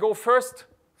 I go first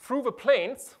through the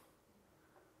planes,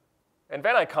 and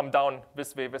then I come down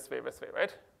this way, this way, this way,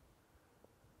 right?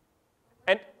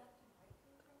 And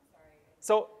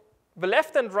so the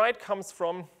left and right comes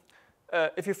from,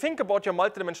 if you think about your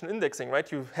multidimensional indexing,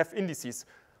 right, you have indices,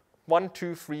 1,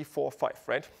 2, 3, 4, 5,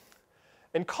 right?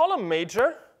 In column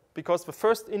major, because the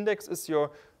first index is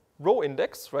your row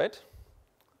index, right?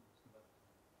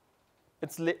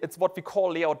 It's what we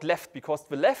call layout left, because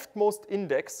the leftmost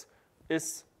index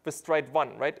is the stride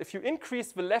 1, right? If you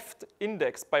increase the left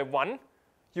index by 1,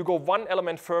 you go one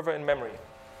element further in memory.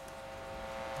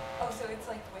 Oh, so it's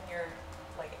like when you're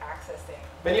accessing.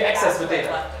 When you access the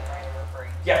data. Left and right are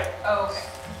referring to. Yeah. Oh, okay.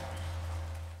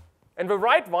 And the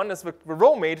right one is the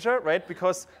row major, right?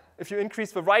 Because if you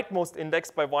increase the rightmost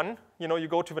index by 1, you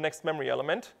go to the next memory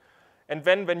element. And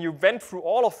then when you went through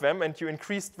all of them and you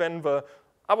increased then the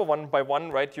other one by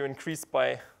 1, right, you increase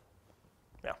by,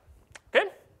 yeah. Okay?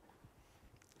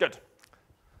 Good.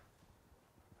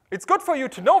 It's good for you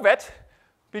to know that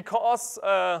because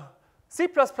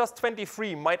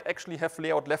C++23 might actually have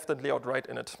layout left and layout right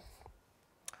in it.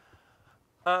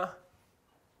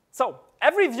 So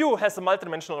every view has a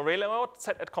multidimensional array layout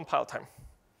set at compile time.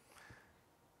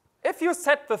 If you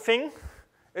set the thing,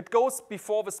 it goes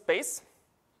before the space.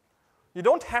 You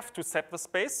don't have to set the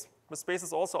space. The space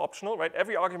is also optional, right?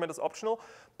 Every argument is optional.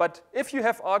 But if you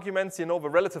have arguments, the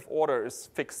relative order is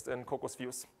fixed in Kokkos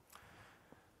views.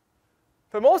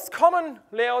 The most common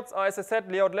layouts are, as I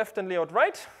said, layout left and layout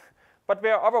right. But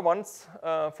there are other ones,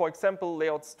 for example,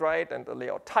 layout stride and a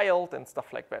layout tiled and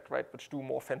stuff like that, right, which do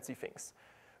more fancy things.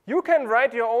 You can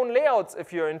write your own layouts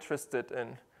if you're interested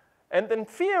in. And in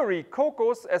theory,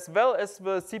 Kokkos, as well as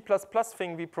the C++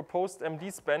 thing we proposed,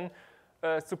 MDSpan,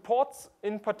 supports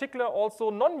in particular also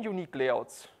non-unique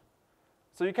layouts.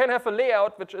 So you can have a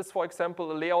layout which is, for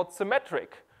example, a layout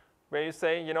symmetric, where you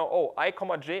say, I,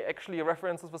 j actually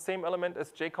references the same element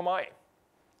as j, I.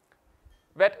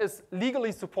 That is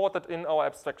legally supported in our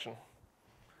abstraction.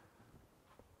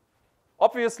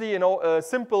 Obviously, a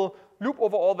simple loop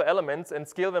over all the elements and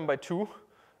scale them by 2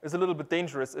 is a little bit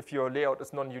dangerous if your layout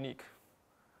is non-unique,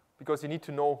 because you need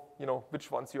to know,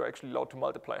 which ones you're actually allowed to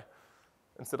multiply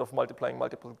instead of multiplying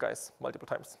multiple guys multiple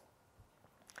times.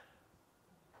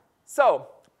 So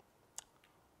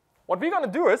what we're going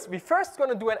to do is we're first going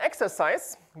to do an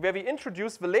exercise where we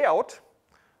introduce the layout.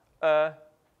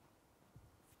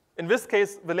 In this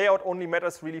case, the layout only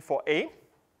matters really for A,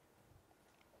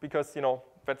 because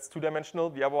that's 2-dimensional.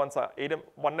 The other ones are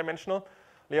 1-dimensional.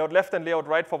 Layout left and layout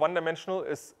right for 1-dimensional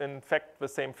is in fact the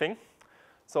same thing.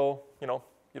 So you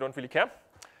don't really care.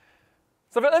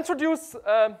 So we'll introduce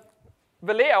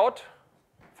the layout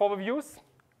for the views.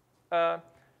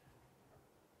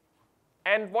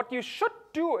 And what you should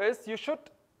do is you should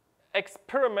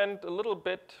experiment a little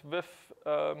bit with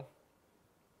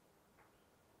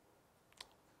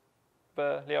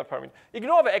the layout parameter.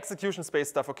 Ignore the execution space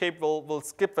stuff, okay? We'll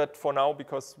skip that for now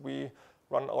because we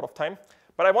run out of time.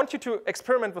 But I want you to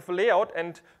experiment with the layout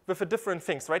and with the different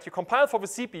things, right? You compile for the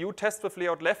CPU, test with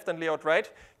layout left and layout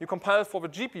right. You compile for the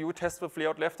GPU, test with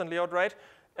layout left and layout right.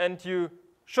 And you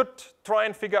should try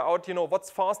and figure out,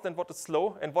 what's fast and what is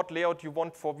slow and what layout you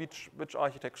want for which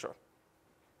architecture.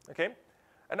 Okay?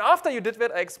 And after you did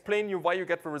that, I explain you why you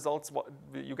get the results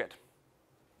you get.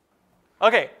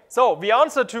 Okay, so the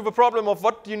answer to the problem of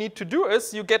what you need to do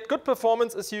is you get good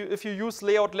performance if you use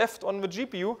layout left on the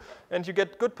GPU, and you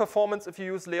get good performance if you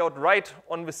use layout right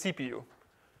on the CPU.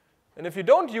 And if you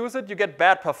don't use it, you get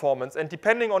bad performance. And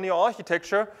depending on your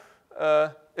architecture,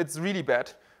 it's really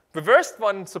bad. The worst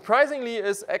one, surprisingly,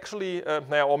 is actually,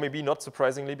 or maybe not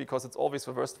surprisingly, because it's always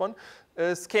the worst one,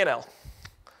 is KNL.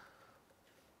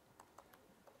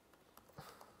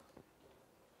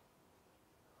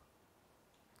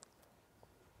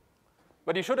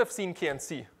 But you should have seen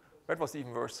KNC. That was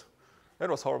even worse. That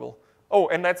was horrible. Oh,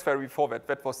 and that's very before that.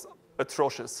 That was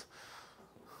atrocious.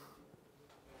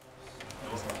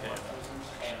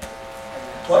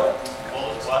 What?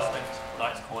 What was the last thing?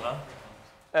 Knight's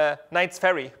Corner? Knight's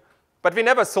Ferry. But we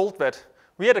never sold that.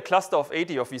 We had a cluster of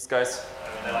 80 of these guys.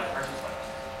 They're like prototypes.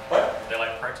 What? They're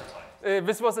like prototypes.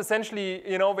 This was essentially,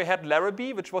 we had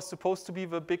Laboratories, which was supposed to be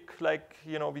the big,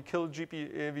 we kill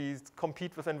we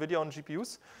compete with NVIDIA on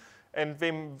GPUs. And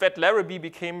then that Laboratories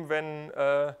became then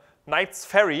Knight's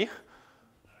Ferry.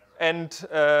 And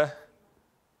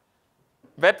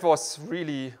that was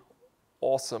really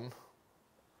awesome.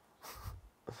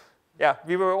 Yeah,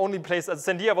 we were only place,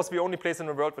 Sandia was the only place in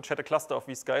the world which had a cluster of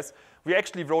these guys. We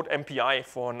actually wrote MPI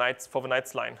for the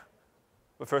Knights line,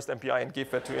 the first MPI, and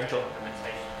gave that to Intel.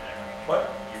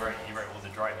 What? You wrote all the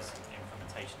drivers in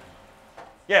implementation.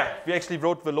 Yeah, we actually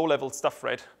wrote the low-level stuff,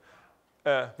 right?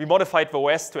 We modified the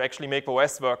OS to actually make the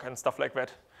OS work and stuff like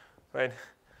that, right?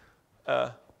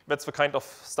 That's the kind of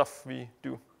stuff we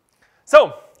do.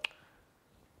 So,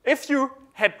 if you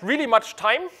had really much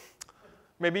time,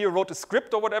 maybe you wrote a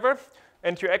script or whatever,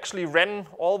 and you actually ran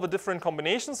all the different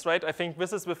combinations, right? I think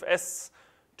this is with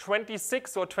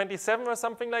S26 or 27 or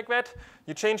something like that.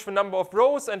 You change the number of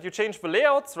rows and you change the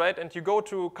layouts, right? And you go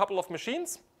to a couple of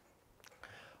machines.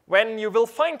 When you will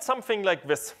find something like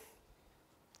this.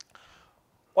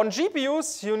 On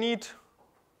GPUs, you need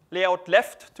layout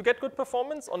left to get good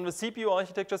performance. On the CPU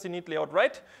architectures, you need layout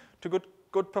right to get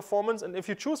good performance. And if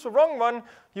you choose the wrong one,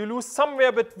 you lose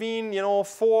somewhere between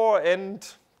 4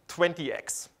 and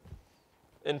 20x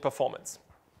in performance.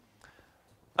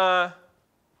 You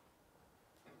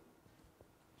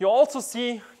also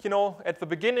see, at the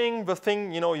beginning, the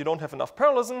thing, you don't have enough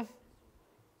parallelism.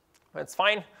 That's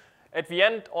fine. At the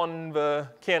end, on the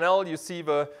KNL, you see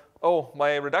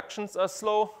my reductions are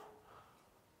slow.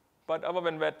 But other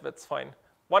than that, that's fine.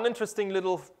 One interesting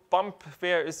little bump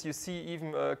there is you see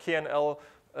even a KNL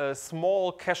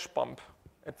small cache bump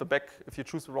at the back if you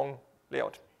choose the wrong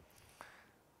layout.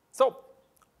 So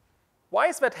why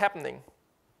is that happening?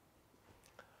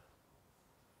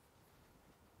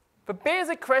 The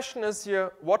basic question is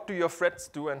here, what do your threads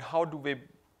do and how do they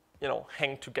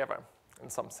hang together in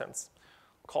some sense?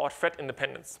 Call it thread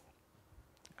independence.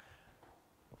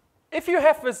 If you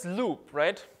have this loop,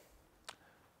 right,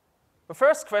 the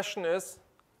first question is,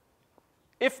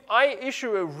 if I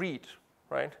issue a read,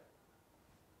 right,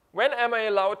 when am I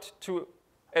allowed to,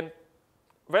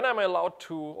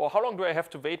 or how long do I have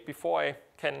to wait before I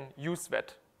can use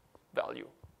that value?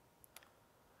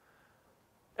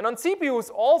 And on CPUs,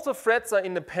 all the threads are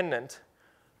independent.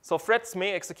 So threads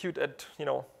may execute at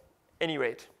any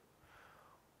rate.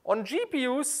 On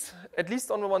GPUs, at least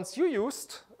on the ones you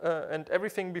used, and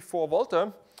everything before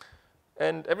Volta,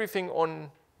 and everything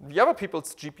on the other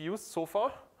people's GPUs so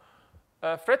far,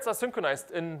 threads are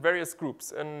synchronized in various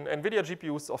groups, in NVIDIA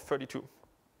GPUs of 32.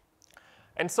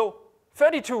 And so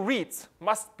 32 reads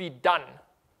must be done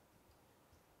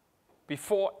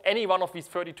before any one of these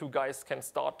 32 guys can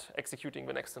start executing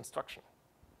the next instruction.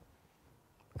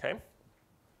 Okay?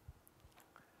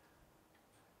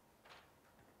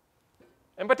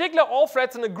 In particular, all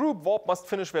threads in a group warp must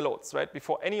finish their loads, right,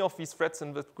 before any of these threads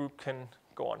in the group can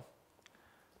go on.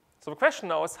 So the question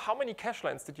now is, how many cache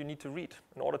lines did you need to read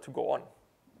in order to go on?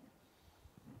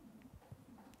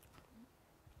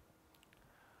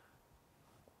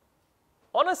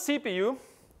 On a CPU,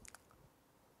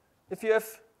 if you have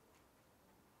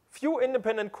few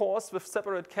independent cores with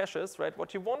separate caches, right,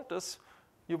 what you want is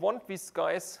you want these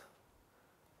guys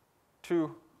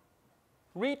to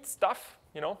read stuff,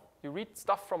 you read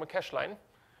stuff from a cache line,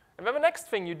 and then the next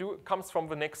thing you do comes from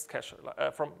the next cache,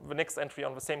 from the next entry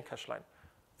on the same cache line.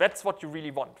 That's what you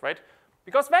really want, right?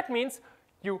 Because that means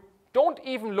you don't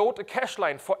even load a cache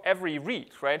line for every read,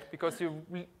 right? Because you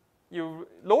you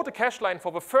load the cache line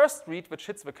for the first read, which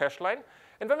hits the cache line,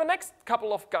 and then the next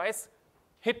couple of guys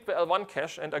hit the L1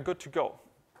 cache and are good to go.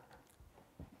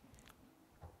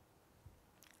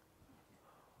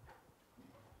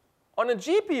 On a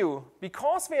GPU,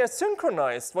 because they are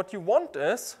synchronized, what you want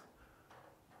is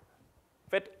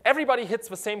that everybody hits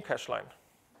the same cache line.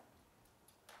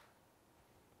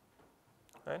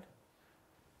 Right?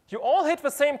 You all hit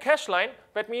the same cache line.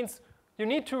 That means you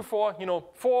need to, for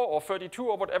 4 or 32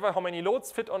 or whatever, how many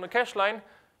loads fit on a cache line,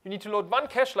 you need to load one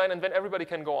cache line, and then everybody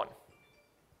can go on.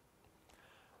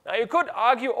 Now you could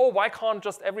argue, oh, why can't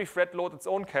just every thread load its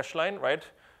own cache line, right?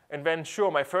 And then,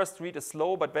 sure, my first read is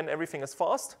slow, but then everything is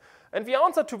fast. And the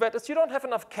answer to that is you don't have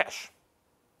enough cache.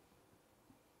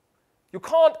 You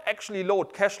can't actually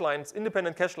load cache lines,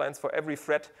 independent cache lines, for every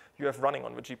thread you have running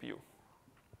on the GPU.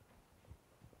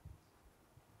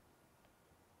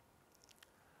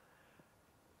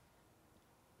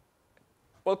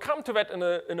 We'll come to that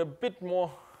in a bit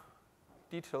more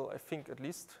detail, I think, at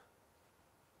least.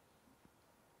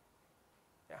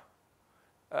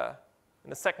 Yeah,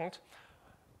 in a second.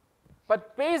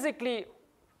 But basically,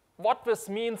 what this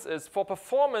means is for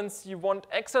performance, you want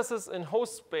accesses in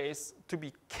host space to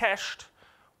be cached,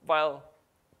 while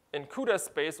in CUDA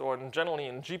space, or generally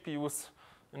in GPUs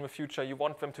in the future, you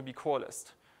want them to be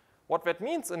coalesced. What that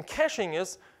means in caching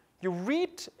is you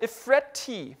read if thread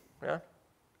T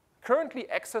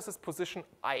currently accesses position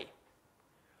I.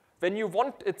 Then you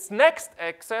want its next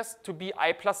access to be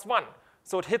I plus 1.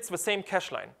 So it hits the same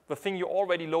cache line, the thing you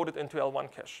already loaded into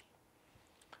L1 cache.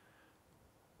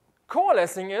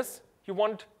 Coalescing is you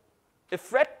want, if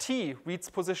thread T reads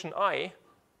position I,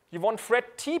 you want thread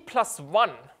T plus 1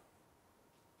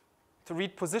 to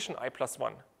read position I plus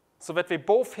 1, so that they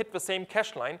both hit the same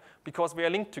cache line because they are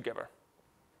linked together.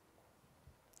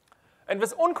 And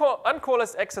this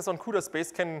uncoalesced access on CUDA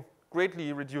space can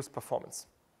greatly reduce performance.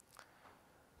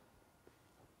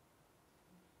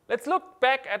 Let's look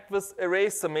back at this array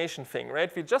summation thing, right?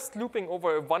 We're just looping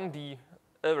over a 1D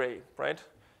array, right?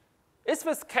 Is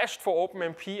this cached for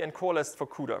OpenMP and coalesced for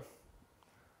CUDA?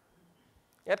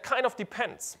 It kind of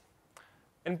depends.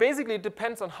 And basically, it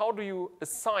depends on how do you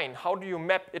assign, how do you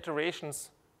map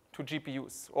iterations to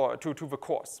GPUs or to the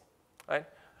cores, right?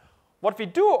 What we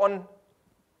do on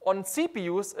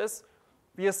CPUs is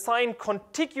we assign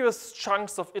contiguous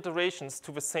chunks of iterations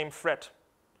to the same thread,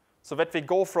 so that they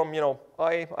go from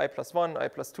I plus 1, I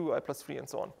plus 2, I plus 3, and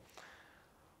so on.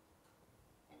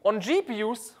 On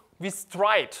GPUs, we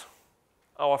stride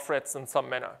our threads in some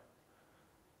manner.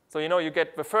 So you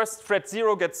get the first thread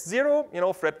 0 gets 0,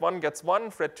 thread 1 gets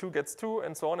 1, thread 2 gets 2,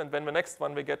 and so on. And then the next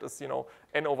one we get is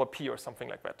n over p or something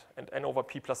like that, and n over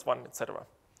p plus 1, etc.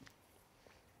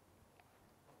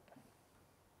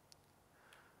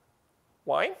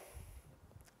 Why?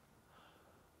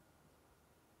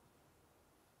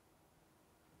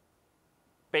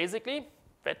 Basically,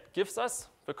 that gives us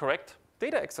the correct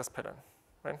data access pattern,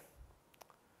 right?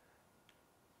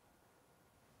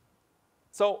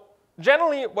 So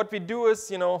generally, what we do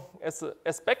is,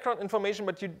 as background information,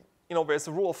 but there's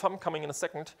a rule of thumb coming in a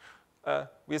second.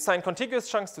 We assign contiguous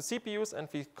chunks to CPUs, and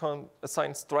we can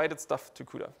assign strided stuff to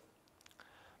CUDA.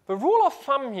 The rule of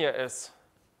thumb here is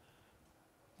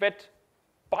that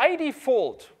by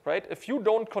default, right, if you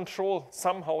don't control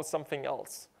somehow something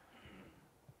else,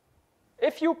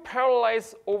 if you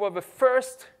parallelize over the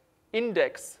first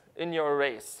index in your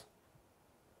arrays,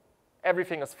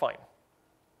 everything is fine.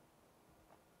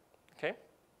 Okay?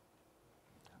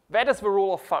 That is the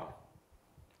rule of thumb.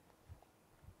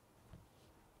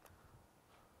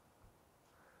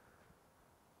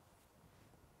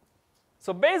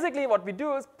 So basically what we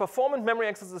do is performant memory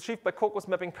access is achieved by Kokkos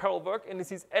mapping parallel work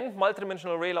indices and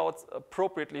multidimensional array layouts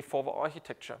appropriately for the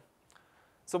architecture.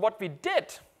 So what we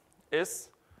did is,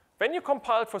 when you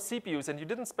compiled for CPUs and you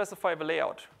didn't specify the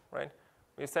layout, right?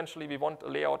 We want a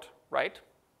layout right.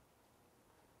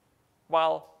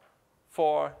 While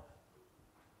for,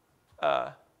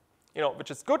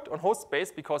 which is good on host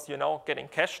space because you're now getting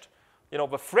cached,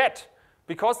 the thread,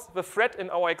 because the thread in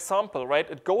our example, right,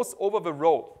 it goes over the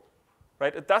row,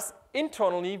 right? It does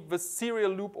internally the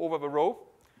serial loop over the row.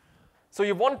 So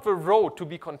you want the row to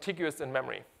be contiguous in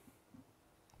memory.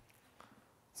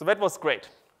 So that was great.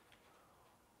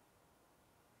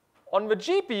 On the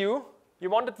GPU, you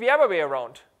want it the other way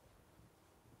around.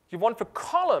 You want the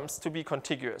columns to be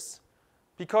contiguous,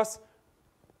 because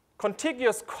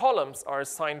contiguous columns are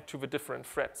assigned to the different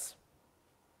threads.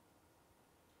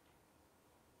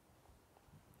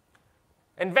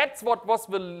 And that's what was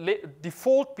the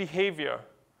default behavior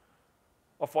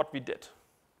of what we did.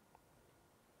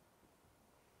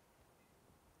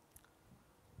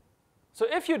 So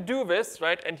if you do this,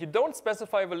 right, and you don't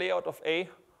specify the layout of A,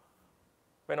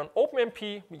 then on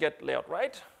OpenMP, we get layout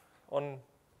right. On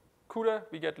CUDA,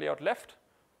 we get layout left.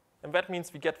 And that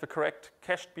means we get the correct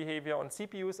cached behavior on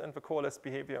CPUs and the coalesced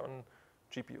behavior on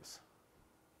GPUs.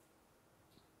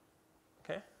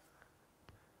 Okay?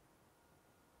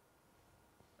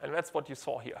 And that's what you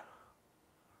saw here.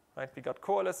 Right? We got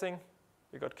coalescing,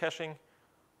 we got caching,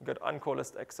 we got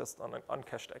uncoalesced access on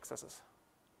uncached accesses.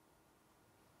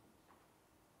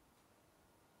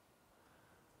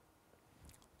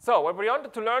 So what we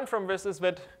wanted to learn from this is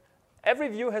that every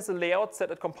view has a layout set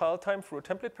at compile time through a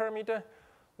template parameter.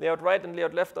 Layout right and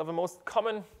layout left are the most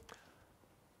common.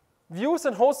 Views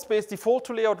in host space default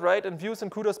to layout right, and views in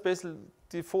CUDA space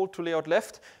default to layout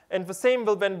left. And the same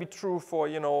will then be true for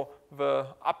the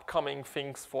upcoming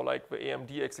things for like the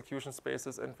AMD execution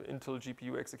spaces and the Intel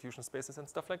GPU execution spaces and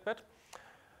stuff like that.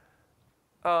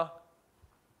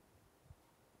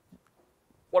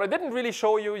 What I didn't really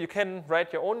show you, you can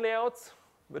write your own layouts,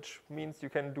 which means you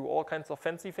can do all kinds of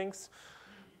fancy things.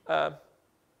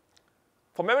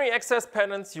 For memory access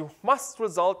patterns, you must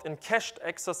result in cached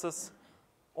accesses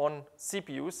on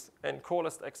CPUs and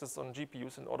coalesced access on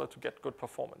GPUs in order to get good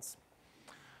performance.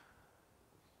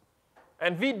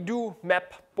 And we do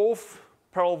map both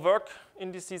parallel work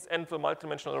indices and the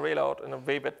multidimensional array layout in a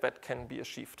way that that can be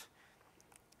achieved.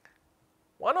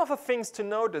 One of the things to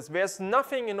note is there's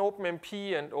nothing in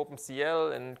OpenMP and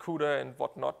OpenCL and CUDA and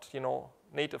whatnot,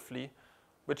 natively,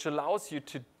 which allows you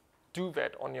to do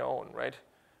that on your own, right?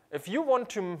 If you want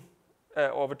to,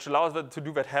 or which allows it to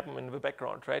do that happen in the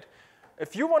background, right?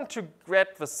 If you want to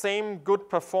get the same good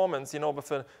performance,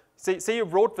 with a, say you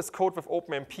wrote this code with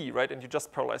OpenMP, right, and you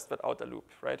just parallelized that outer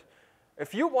loop, right?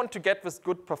 If you want to get this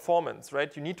good performance,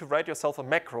 right, you need to write yourself a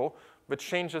macro which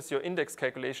changes your index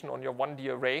calculation on your 1D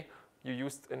array you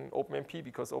used in OpenMP,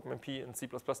 because OpenMP and C++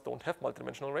 don't have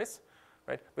multidimensional arrays,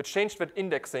 right? Which changed that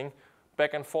indexing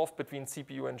back and forth between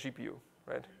CPU and GPU,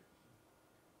 right?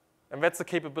 And that's the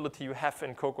capability you have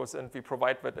in Kokkos, and we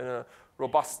provide that in a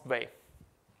robust way.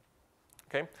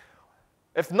 Okay?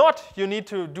 If not, you need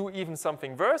to do even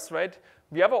something worse, right?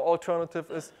 The other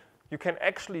alternative is you can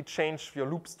actually change your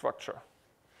loop structure,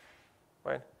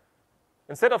 right?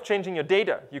 Instead of changing your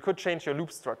data, you could change your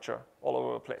loop structure all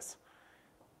over the place.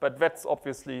 But that's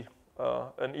obviously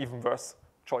an even worse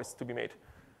choice to be made.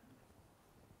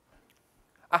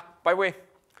 By the way,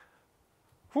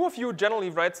 who of you generally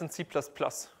writes in C++?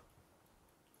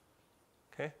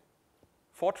 Okay.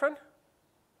 Fortran?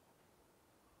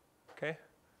 Okay.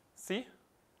 C?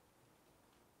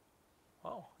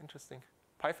 Wow, interesting.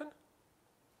 Python?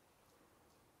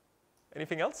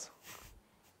 Anything else?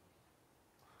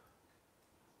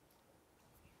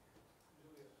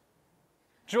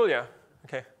 Julia.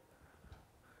 Okay.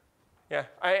 Yeah,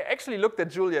 I actually looked at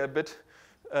Julia a bit,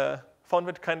 found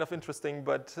it kind of interesting,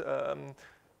 but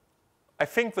I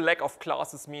think the lack of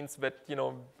classes means that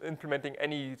implementing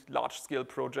any large-scale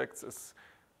projects is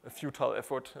a futile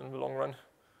effort in the long run.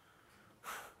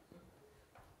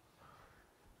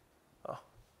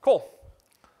 Cool.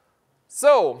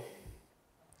 So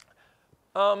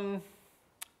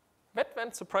that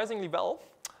went surprisingly well.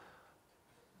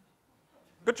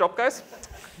 Good job, guys.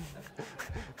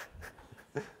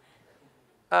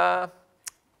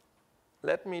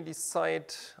 Let me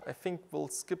decide. I think we'll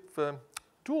skip the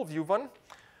dual view one,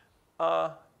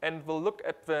 and we'll look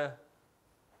at the,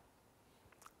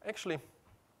 actually,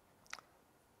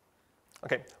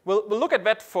 okay, we'll look at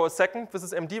that for a second. This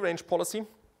is MD range policy,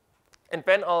 and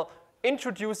then I'll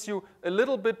introduce you a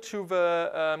little bit to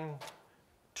the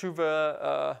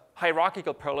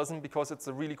hierarchical parallelism, because it's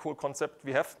a really cool concept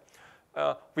we have.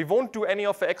 We won't do any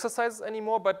of the exercises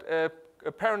anymore, but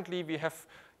apparently we have,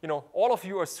 all of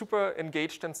you are super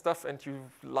engaged and stuff, and you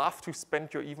love to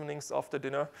spend your evenings after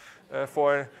dinner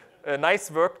for a nice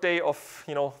work day of,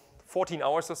 14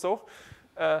 hours or so.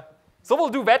 So we'll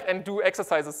do that and do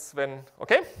exercises then,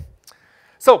 okay?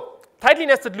 So tightly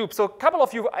nested loop. So a couple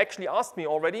of you actually asked me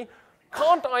already,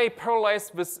 can't I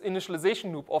parallelize this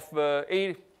initialization loop of the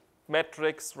A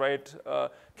matrix, right?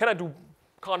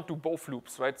 Can't do both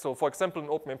loops, right? So for example, in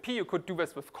OpenMP, you could do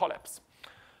this with collapse.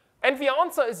 And the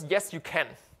answer is yes, you can.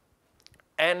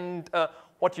 And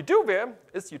what you do there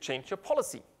is you change your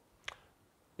policy.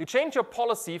 You change your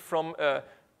policy from a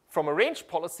range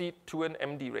policy to an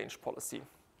MD range policy.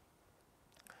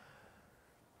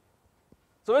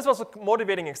 So this was a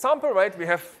motivating example, right? We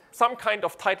have some kind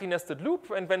of tightly nested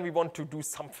loop, and then we want to do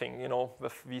something,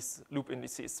 with these loop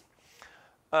indices.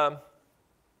 What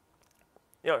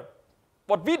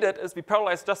we did is we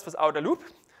parallelized just this outer loop,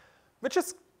 which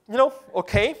is,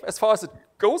 okay as far as it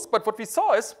goes. But what we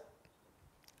saw is,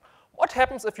 what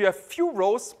happens if you have few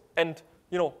rows and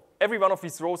every one of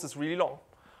these rows is really long?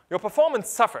 Your performance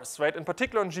suffers, right? In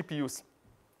particular on GPUs,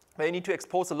 where you need to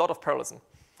expose a lot of parallelism.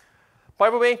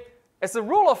 By the way, as a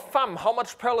rule of thumb, how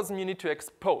much parallelism you need to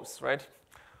expose, right?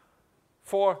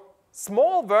 For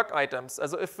small work items,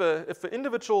 as if the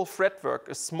individual thread work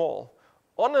is small,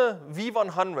 on a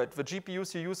V100, the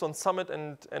GPUs you use on Summit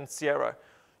and Sierra,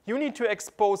 you need to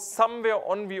expose somewhere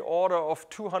on the order of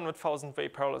 200,000 way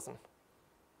parallelism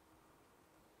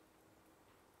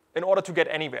in order to get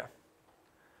anywhere.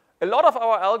 A lot of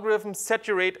our algorithms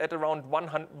saturate at around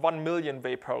 1 million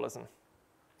way parallelism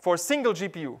for a single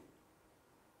GPU.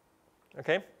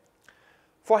 Okay?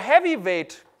 For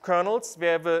heavyweight kernels,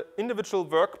 where the individual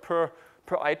work per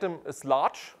item is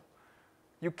large,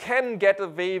 you can get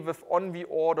away with on the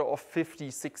order of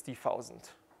 50,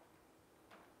 60,000.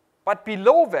 But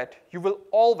below that, you will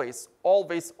always,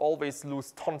 always, always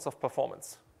lose tons of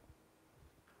performance.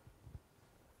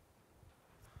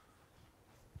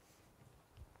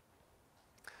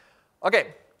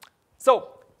 Okay, so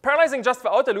parallelizing just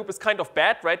the outer loop is kind of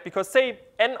bad, right? Because say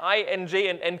Ni, Nj,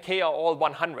 and Nk are all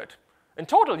 100. In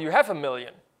total, you have 1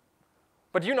 million.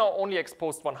 But you now only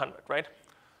exposed 100, right?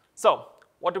 So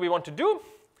what do we want to do?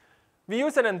 We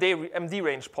use an MD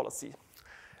range policy.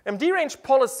 MD range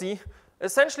policy,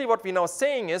 essentially what we're now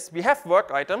saying is we have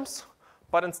work items,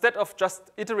 but instead of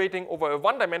just iterating over a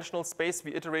one-dimensional space,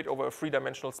 we iterate over a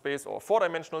three-dimensional space or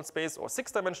four-dimensional space or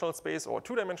six-dimensional space or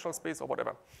two-dimensional space or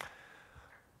whatever.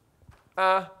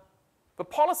 The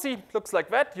policy looks like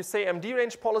that. You say MD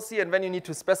range policy, and then you need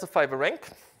to specify the rank.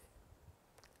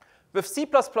 With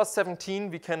C++17,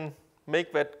 we can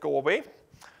make that go away.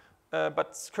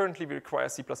 But currently, we require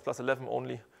C++11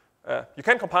 only. You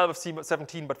can compile with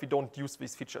C17, but we don't use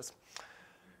these features.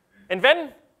 And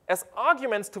then, as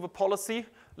arguments to the policy,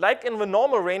 like in the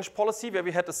normal range policy, where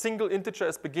we had a single integer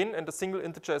as begin and a single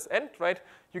integer as end, right?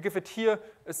 You give it here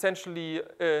essentially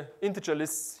integer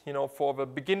lists, for the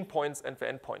begin points and the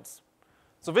end points.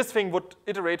 So this thing would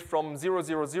iterate from 0,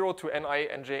 0, 0 to Ni,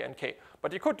 Nj, Nk.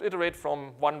 But you could iterate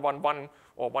from 1, 1, 1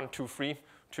 or 1, 2, 3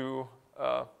 to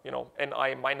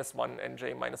Ni minus 1,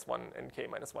 Nj minus 1, Nk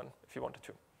minus 1 if you wanted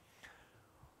to.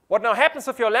 What now happens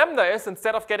with your lambda is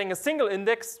instead of getting a single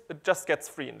index, it just gets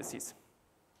 3 indices.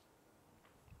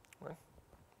 Right?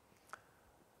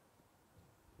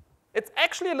 It's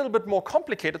actually a little bit more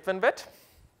complicated than that,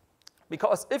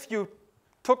 because if you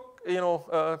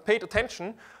paid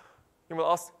attention, you will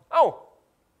ask, oh,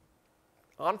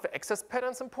 aren't the access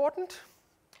patterns important?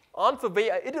 Aren't the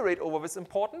way I iterate over this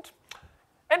important?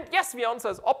 And yes, the answer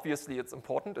is obviously it's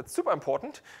important. It's super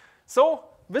important. So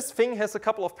this thing has a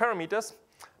couple of parameters.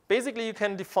 Basically, you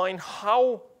can define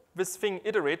how this thing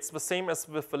iterates, the same as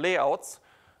with the layouts,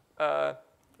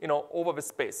 over the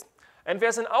space. And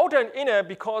there's an outer and inner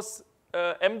because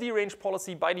MD range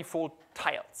policy by default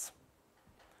tiles.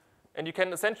 And you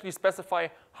can essentially specify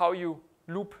how you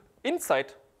loop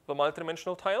inside the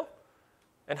multidimensional tile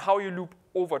and how you loop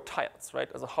over tiles, right?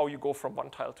 Also how you go from one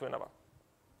tile to another.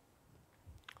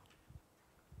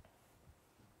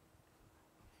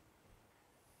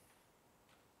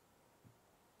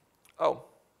 Oh,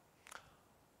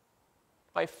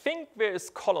 I think there is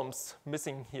columns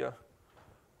missing here,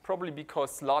 probably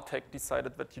because LaTeX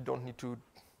decided that you don't need to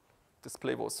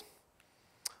display those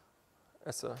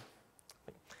as a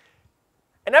thing.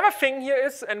 Another thing here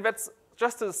is, and that's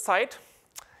just a side,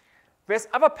 there's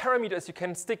other parameters you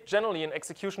can stick generally in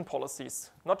execution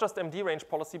policies, not just MD range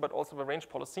policy, but also the range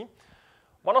policy.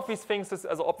 One of these things is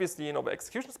obviously the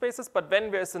execution spaces, but then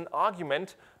there's an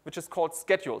argument which is called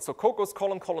schedule. So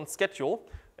Kokkos : schedule,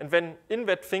 and then in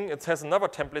that thing it has another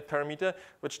template parameter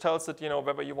which tells it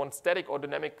whether you want static or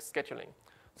dynamic scheduling.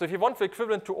 So if you want the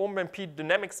equivalent to OpenMP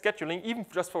dynamic scheduling, even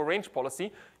just for range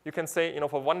policy, you can say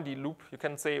for 1D loop, you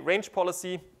can say range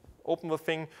policy, open the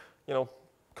thing,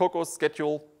 Kokkos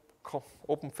schedule,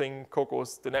 open thing,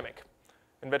 Kokkos dynamic,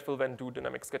 and that will then do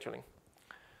dynamic scheduling.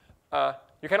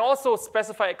 You can also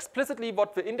specify explicitly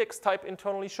what the index type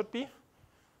internally should be.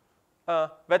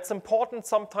 That's important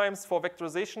sometimes for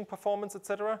vectorization performance,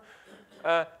 etc.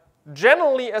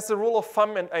 Generally, as a rule of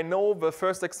thumb, and I know the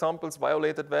first examples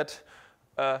violated that,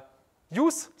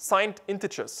 use signed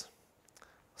integers.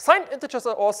 Signed integers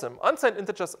are awesome. Unsigned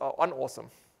integers are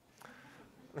unawesome.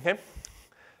 Okay?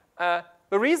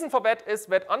 The reason for that is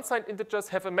that unsigned integers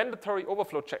have a mandatory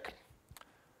overflow check,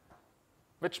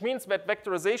 which means that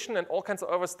vectorization and all kinds of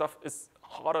other stuff is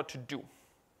harder to do.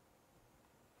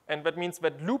 And that means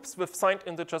that loops with signed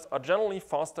integers are generally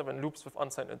faster than loops with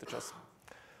unsigned integers.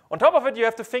 On top of it, you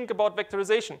have to think about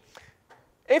vectorization.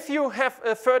 If you have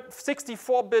a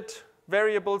 64-bit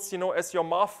variables, as your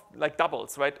math like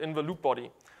doubles, right, in the loop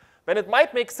body. Then it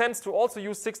might make sense to also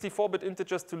use 64-bit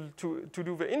integers to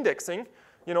do the indexing,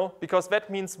 because that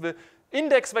means the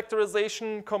index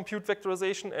vectorization, compute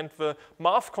vectorization, and the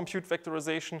math compute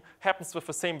vectorization happens with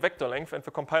the same vector length, and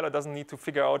the compiler doesn't need to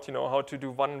figure out, how to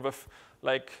do one with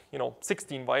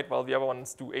 16 byte while the other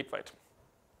ones do 8 byte.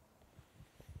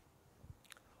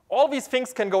 All these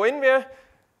things can go in there.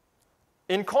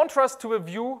 In contrast to a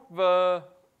view, the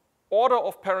order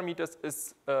of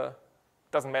parameters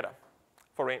doesn't matter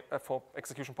for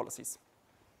execution policies.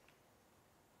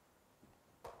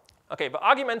 Okay, the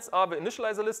arguments are the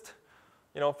initializer list.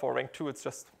 For rank 2, it's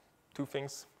just 2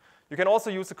 things. You can also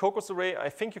use a Kokkos array. I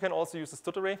think you can also use a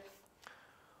std array.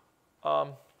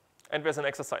 And there's an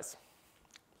exercise.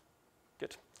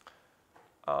 Good.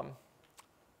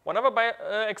 One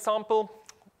other example,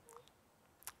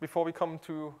 before we come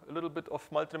to a little bit of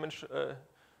multidimensional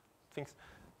things.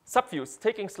 Subviews,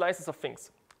 taking slices of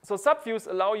things. So subviews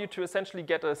allow you to essentially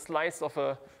get a slice of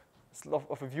a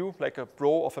view, like a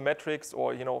row of a matrix,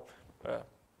 or a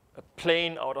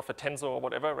plane out of a tensor or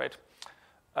whatever, right?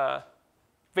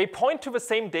 They point to the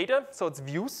same data, so it's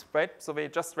views, right? So they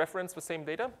just reference the same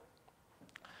data.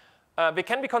 They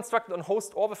can be constructed on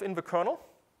host or within the kernel,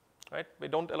 right? They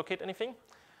don't allocate anything.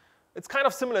 It's kind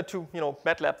of similar to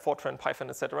MATLAB, Fortran, Python,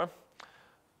 etc.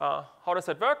 How does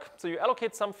that work? So you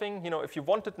allocate something. If you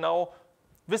wanted now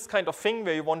this kind of thing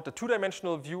where you want a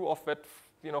 2-dimensional view of that,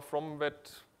 from that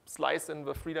slice in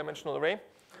the 3-dimensional array.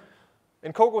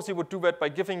 In Kokkos, you would do that by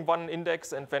giving one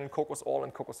index and then Kokkos all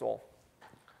and Kokkos all.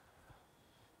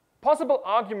 Possible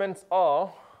arguments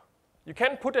are, you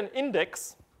can put an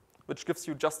index, which gives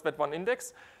you just that one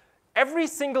index. Every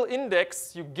single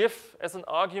index you give as an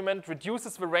argument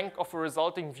reduces the rank of a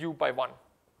resulting view by 1,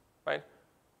 right?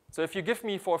 So if you give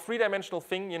me for a 3-dimensional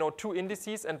thing, 2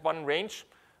 indices and 1 range,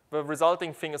 the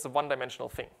resulting thing is a 1-dimensional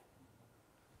thing.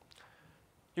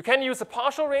 You can use a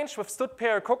partial range with std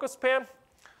pair or Kokkos pair,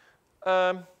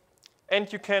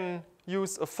 and you can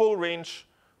use a full range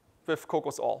with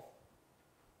Kokkos all.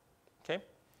 Okay.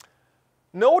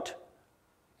 Note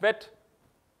that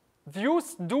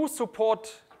views do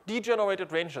support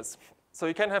degenerated ranges. So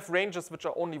you can have ranges which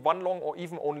are only 1 long or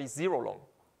even only 0 long.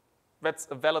 That's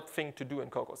a valid thing to do in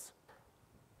Kokkos.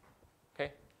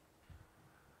 Okay.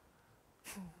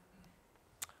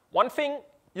 One thing,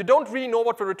 you don't really know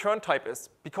what the return type is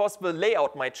because the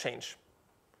layout might change.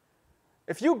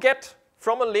 If you get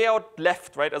from a layout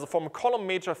left, right, from a column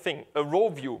major thing, a row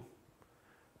view,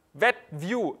 that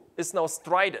view is now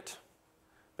strided.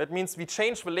 That means we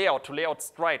change the layout to layout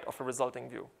stride of a resulting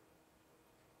view.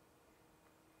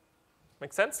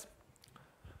 Make sense?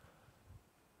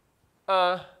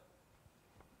 Another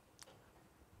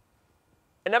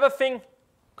thing,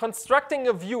 constructing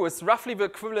a view is roughly the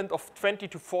equivalent of 20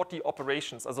 to 40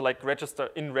 operations, also like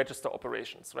in-register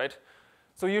operations, right?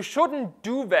 So you shouldn't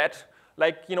do that.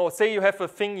 Like, say you have a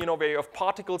thing, where you have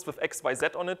particles with x, y, z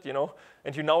on it,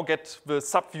 and you now get the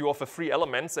subview of the 3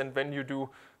 elements, and when you do,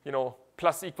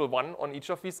 plus equal 1 on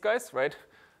each of these guys, right?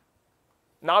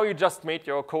 Now you just made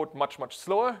your code much, much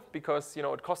slower because,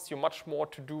 it costs you much more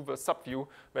to do the subview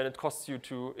than it costs you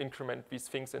to increment these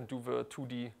things and do the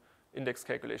 2D index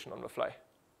calculation on the fly.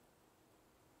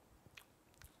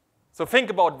 So think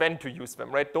about when to use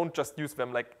them, right? Don't just use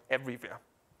them like everywhere.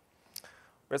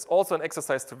 There's also an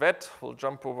exercise to that. We'll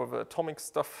jump over the atomic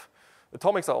stuff.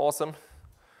 Atomics are awesome.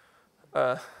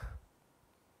 Okay.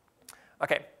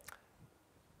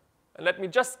 And let me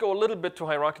just go a little bit to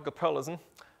hierarchical parallelism.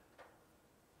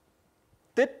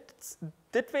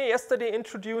 Did they yesterday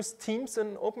introduce teams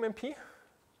in OpenMP?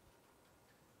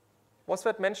 Was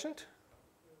that mentioned?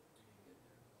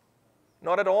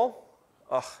 Not at all?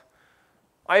 Ugh.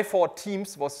 I thought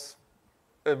teams was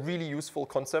a really useful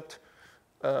concept.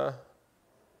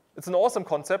 It's an awesome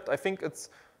concept. I think it's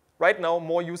right now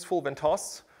more useful than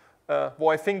tasks. Well,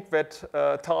 I think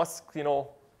that tasks,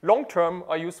 long-term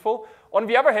are useful. On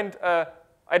the other hand,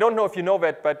 I don't know if you know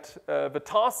that, but the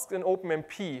tasks in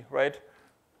OpenMP, right,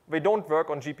 they don't work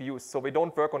on GPUs, so they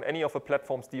don't work on any of the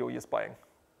platforms DOE is buying.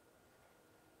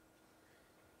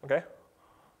 Okay?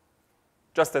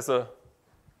 Just as a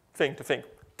thing to think.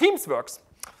 Teams works.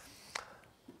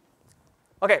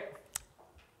 Okay.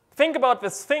 Think about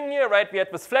this thing here, right? We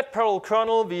had this flat parallel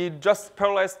kernel. We just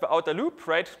parallelized the outer loop,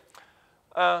 right?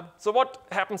 So what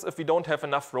happens if we don't have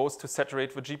enough rows to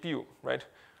saturate the GPU, right?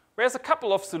 There's a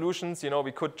couple of solutions.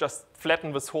 We could just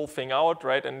flatten this whole thing out,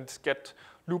 right, and get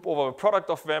loop over the product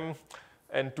of them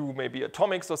and do maybe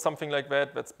atomics or something like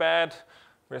that. That's bad.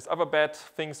 There's other bad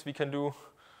things we can do.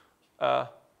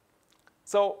 But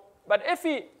if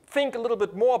we think a little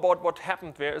bit more about what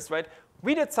happened there is, right,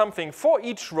 we did something for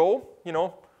each row,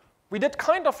 we did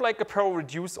kind of like a parallel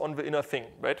reduce on the inner thing,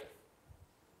 right?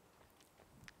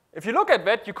 If you look at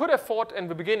that, you could have thought in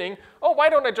the beginning, oh, why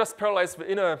don't I just parallelize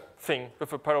the inner thing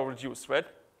with a parallel reduce, right?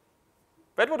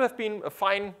 That would have been a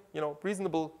fine,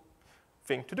 reasonable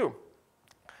thing to do.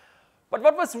 But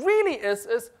what this really is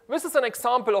this is an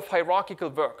example of hierarchical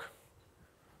work.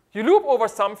 You loop over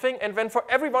something, and then for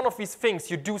every one of these things,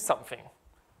 you do something.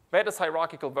 That is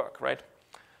hierarchical work, right?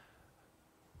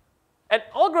 And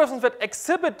algorithms that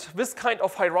exhibit this kind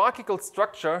of hierarchical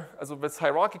structure, also this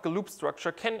hierarchical loop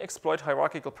structure, can exploit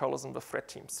hierarchical parallelism with thread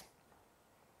teams.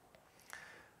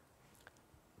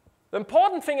 The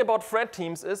important thing about thread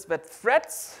teams is that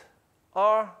threads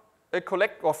are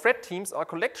thread teams are a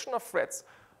collection of threads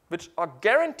which are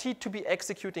guaranteed to be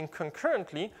executing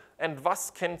concurrently and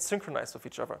thus can synchronize with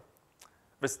each other.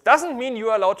 This doesn't mean you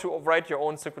are allowed to write your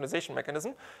own synchronization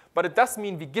mechanism, but it does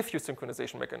mean we give you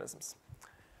synchronization mechanisms.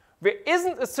 There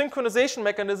isn't a synchronization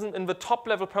mechanism in the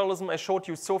top-level parallelism I showed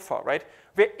you so far, right?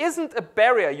 There isn't a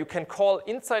barrier you can call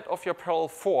inside of your parallel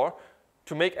 4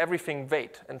 to make everything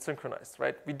wait and synchronize,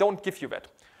 right? We don't give you that.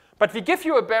 But we give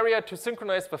you a barrier to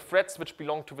synchronize the threads which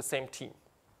belong to the same team.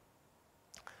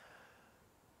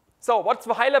 So what's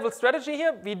the high-level strategy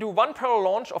here? We do one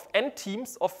parallel launch of n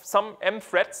teams of some m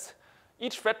threads.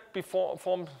 Each thread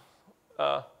formed,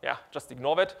 just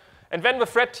ignore that. And then the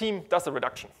thread team does a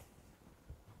reduction.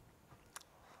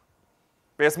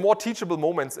 There's more teachable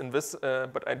moments in this,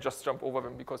 but I just jump over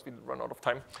them because we run out of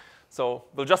time. So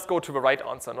we'll just go to the right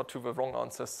answer, not to the wrong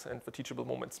answers and the teachable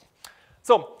moments.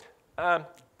 So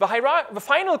the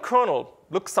final kernel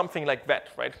looks something like that,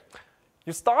 right?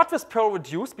 You start with parallel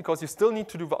reduce because you still need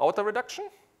to do the outer reduction,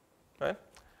 right?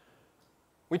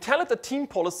 We tell it a team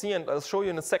policy, and I'll show you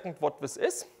in a second what this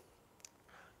is.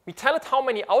 We tell it how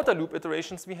many outer loop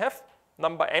iterations we have,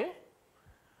 number n.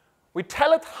 We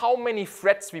tell it how many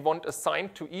threads we want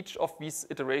assigned to each of these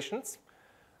iterations.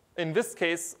 In this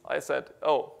case, I said,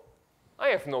 oh, I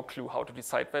have no clue how to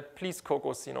decide that. Please,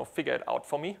 Kokkos, figure it out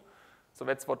for me. So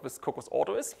that's what this Kokkos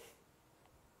auto is.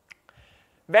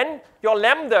 When your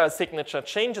lambda signature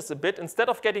changes a bit, instead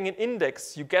of getting an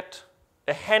index, you get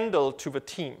a handle to the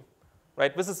team,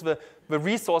 right? This is the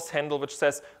resource handle which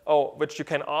says, which you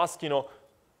can ask,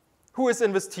 who is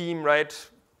in this team, right?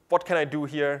 What can I do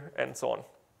here, and so on.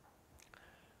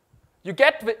 You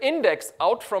get the index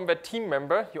out from that team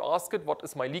member. You ask it, what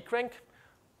is my leak rank?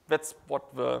 That's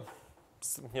what the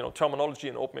terminology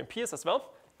in OpenMP is as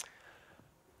well.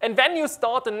 And then you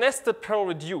start a nested parallel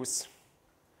reduce.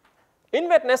 In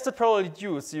that nested parallel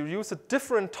reduce, you use a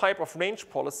different type of range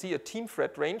policy, a team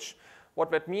thread range.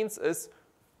 What that means is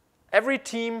every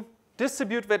team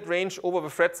distribute that range over the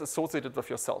threads associated with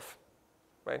yourself,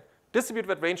 right? Distribute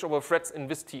that range over threads in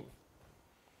this team.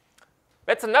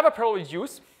 That's another parallel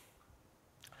reduce.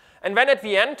 And then at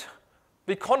the end,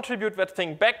 we contribute that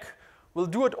thing back. We'll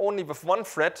do it only with one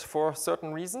thread for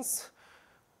certain reasons.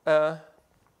 Very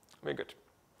good.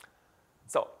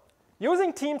 So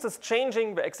using teams is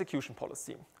changing the execution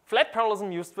policy. Flat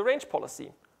parallelism used the range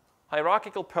policy.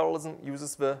 Hierarchical parallelism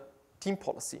uses the team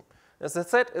policy. As I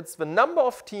said, it's the number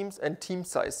of teams and team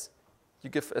size you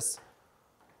give as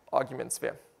arguments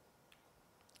there.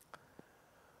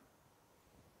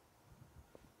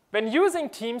 When using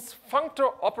teams,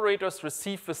 functor operators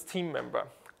receive this team member.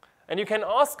 And you can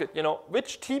ask it,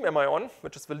 which team am I on,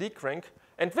 which is the leak rank,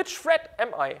 and which thread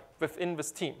am I within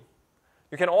this team?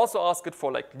 You can also ask it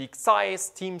for like leak size,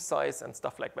 team size, and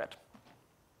stuff like that.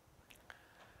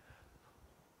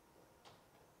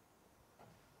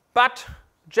 But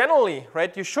generally,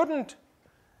 right, you shouldn't,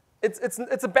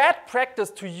 it's a bad practice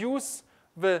to use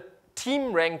the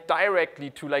team rank directly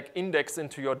to like index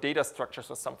into your data structures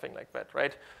or something like that,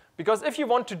 right? Because if you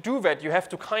want to do that, you have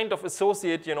to kind of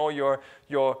associate,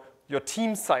 your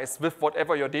team size with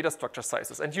whatever your data structure size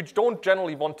is, and you don't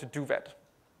generally want to do that,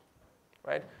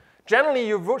 right? Generally,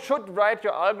 you should write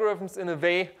your algorithms in a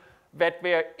way that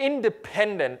they are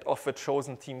independent of the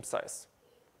chosen team size.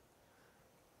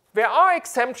 There are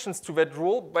exemptions to that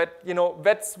rule, but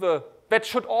that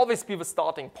should always be the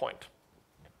starting point.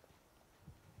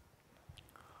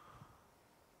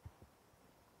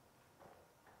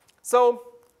 So,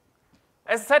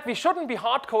 as I said, we shouldn't be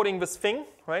hard coding this thing,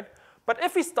 right? But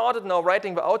if we started now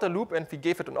writing the outer loop and we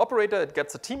gave it an operator, it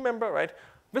gets a team member, right?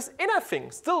 This inner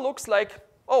thing still looks like,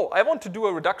 oh, I want to do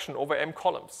a reduction over m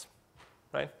columns,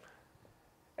 right?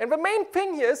 And the main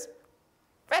thing here is,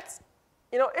 that's,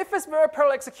 if this were a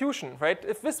parallel execution, right?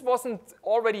 If this wasn't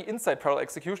already inside parallel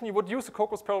execution, you would use a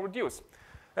Kokkos parallel reduce.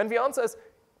 And the answer is,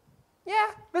 yeah,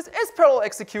 this is parallel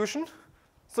execution.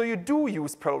 So you do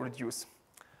use parallel reduce.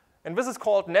 And this is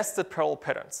called nested parallel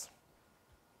patterns.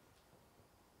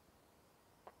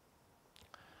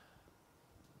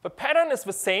 The pattern is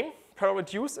the same, parallel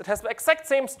reduce. It has the exact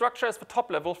same structure as the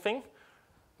top level thing.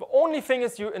 The only thing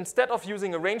is you, instead of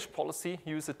using a range policy,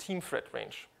 you use a team thread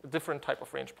range, a different type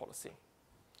of range policy.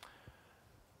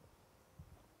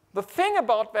 The thing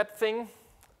about that thing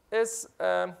is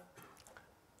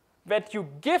that you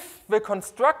give the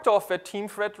constructor of that team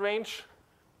thread range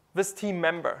this team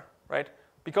member, right?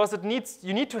 Because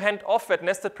you need to hand off that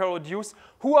nested parallel reduce.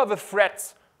 Who are the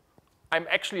threads I'm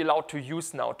actually allowed to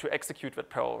use now to execute that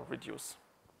parallel reduce?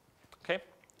 Okay.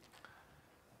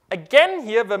 Again,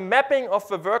 here the mapping of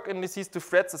the work indices to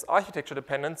threads is architecture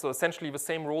dependent. So essentially, the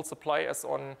same rules apply as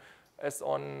on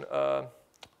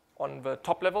the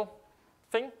top level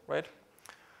thing, right?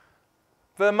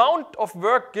 The amount of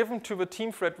work given to the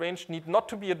team thread range need not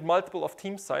to be a multiple of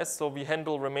team size. So we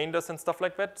handle remainders and stuff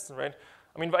like that, right?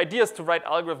 I mean, the idea is to write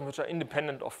algorithms which are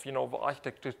independent of,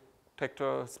 the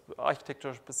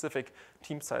architecture-specific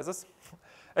team sizes.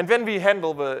 And then we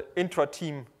handle the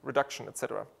intra-team reduction,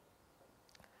 etc.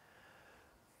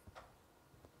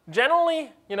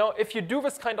 Generally, if you do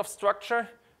this kind of structure,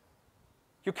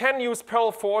 you can use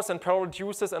parallel force and parallel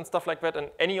reduces and stuff like that in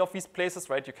any of these places,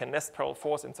 right? You can nest parallel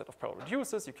force instead of parallel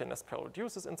reduces. You can nest parallel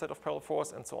reduces instead of parallel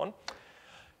force, and so on.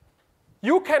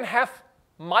 You can have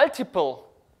multiple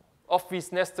of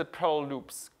these nested parallel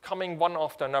loops coming one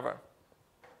after another,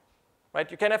 right?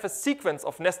 You can have a sequence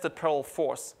of nested parallel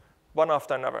force one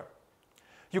after another.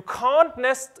 You can't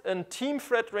nest a team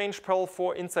thread range parallel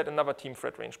 4 inside another team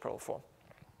thread range parallel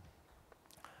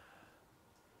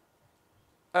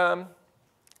 4.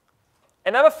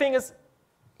 Another thing is,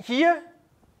 here,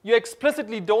 you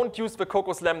explicitly don't use the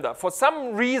Kokkos lambda. For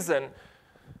some reason,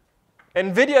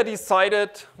 NVIDIA decided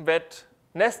that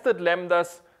nested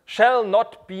lambdas shall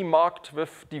not be marked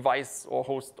with device or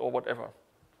host or whatever.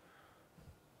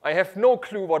 I have no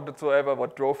clue whatsoever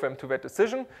what drove them to that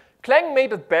decision. Clang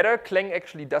made it better. Clang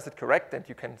actually does it correct, and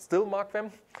you can still mark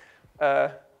them.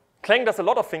 Clang does a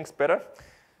lot of things better.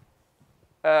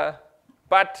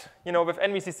 But with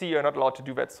NVCC, you're not allowed to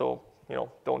do that, so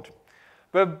don't.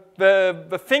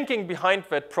 The thinking behind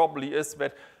that probably is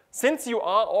that since you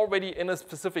are already in a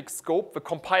specific scope, the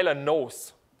compiler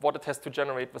knows what it has to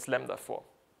generate this lambda for.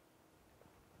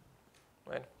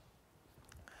 Right?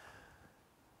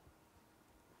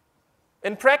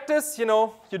 In practice, you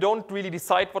don't really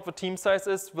decide what the team size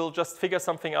is. We'll just figure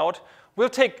something out. We'll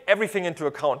take everything into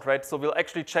account, right? So we'll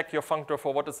actually check your functor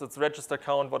for what is its register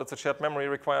count, what is the shared memory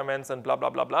requirements, and blah, blah,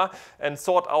 blah, blah, and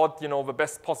sort out, the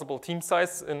best possible team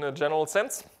size in a general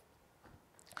sense.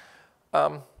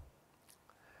 And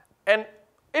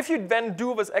if you then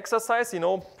do this exercise,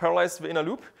 parallelize the inner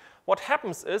loop, what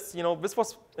happens is, this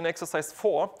was in exercise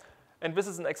 4, and this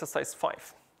is in exercise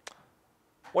 5.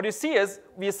 What you see is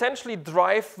we essentially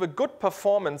drive the good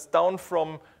performance down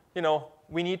from,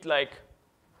 we need like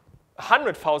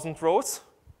 100,000 rows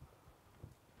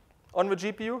on the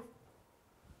GPU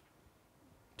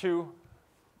to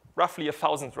roughly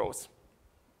 1,000 rows.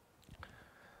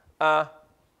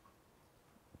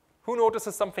 Who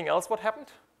notices something else what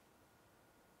happened?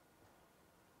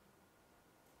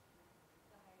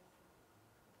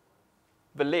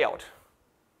 The layout.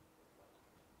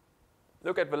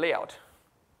 Look at the layout.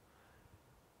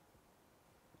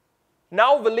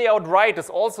 Now the layout right is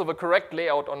also the correct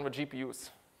layout on the GPUs.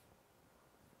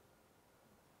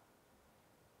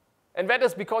 And that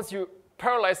is because you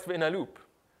parallelized the inner loop.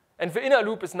 And the inner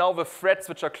loop is now the threads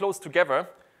which are close together,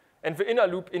 and the inner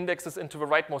loop indexes into the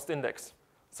rightmost index.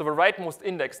 So the rightmost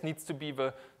index needs to be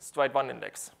the stride 1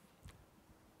 index.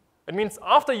 It means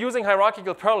after using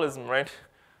hierarchical parallelism, right,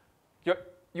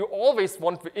 you always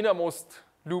want the innermost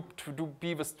loop to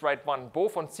be the stride 1,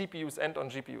 both on CPUs and on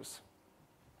GPUs.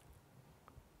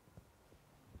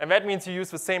 And that means you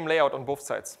use the same layout on both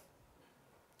sides.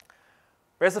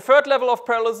 There's a third level of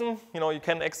parallelism. You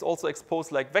can also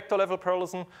expose like vector level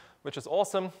parallelism, which is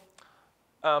awesome.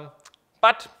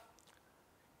 But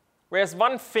there's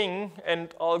one thing,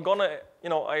 and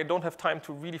I don't have time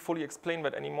to really fully explain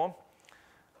that anymore.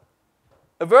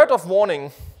 A word of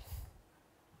warning.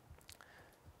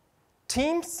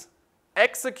 Teams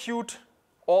execute,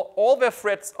 all their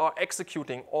threads are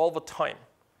executing all the time.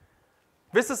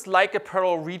 This is like a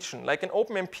parallel region. Like in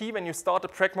OpenMP, when you start a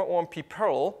Pragma OMP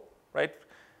parallel, right,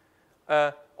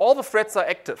 all the threads are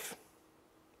active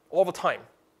all the time.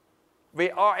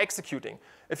 They are executing.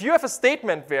 If you have a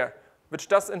statement there, which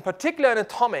does in particular an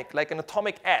atomic, like an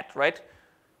atomic add, right,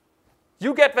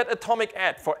 you get that atomic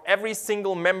add for every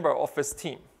single member of this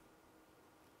team,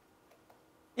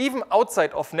 even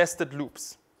outside of nested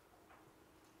loops.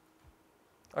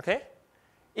 Okay?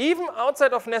 Even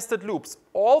outside of nested loops,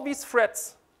 all these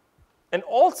threads, and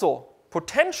also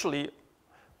potentially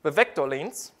the vector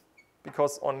lanes,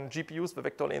 because on GPUs the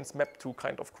vector lanes map to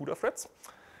kind of CUDA threads,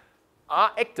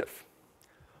 are active.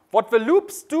 What the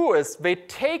loops do is they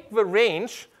take the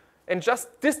range and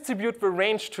just distribute the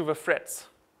range to the threads.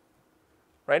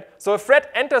 Right? So a thread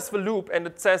enters the loop and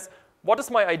it says, what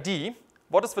is my ID,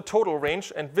 what is the total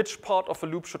range, and which part of the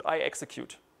loop should I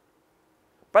execute?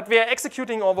 But we are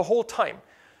executing all the whole time.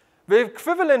 The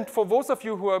equivalent for those of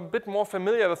you who are a bit more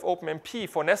familiar with OpenMP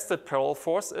for nested parallel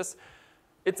force is,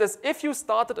 it's as if you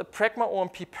started a Pragma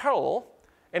OMP parallel,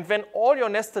 and then all your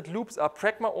nested loops are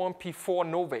Pragma OMP 4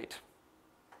 no wait.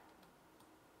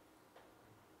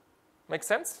 Make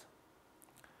sense?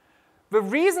 The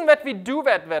reason that we do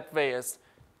that way is,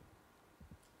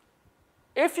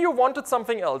 if you wanted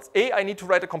something else, A, I need to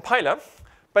write a compiler,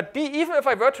 but B, even if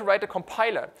I were to write a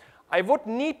compiler, I would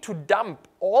need to dump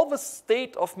all the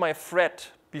state of my thread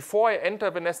before I enter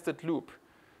the nested loop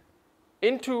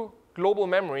into global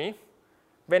memory,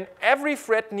 when every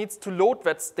thread needs to load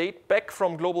that state back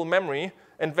from global memory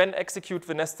and then execute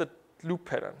the nested loop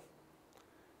pattern.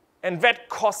 And that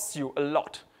costs you a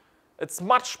lot. It's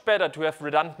much better to have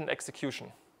redundant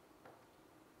execution.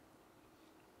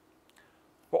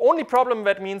 The only problem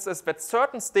that means is that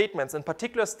certain statements, in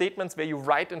particular statements where you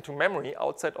write into memory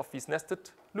outside of these nested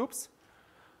loops,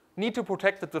 need to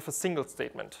protect it with a single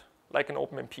statement, like an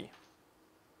OpenMP.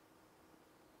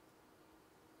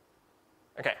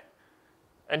 Okay.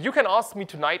 And you can ask me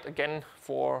tonight again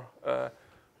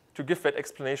to give that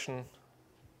explanation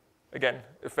again,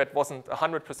 if that wasn't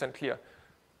 100% clear.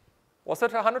 Was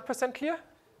that 100% clear?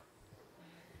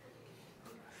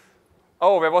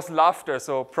 Oh, there was laughter,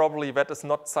 so probably that is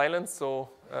not silence, so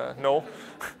no.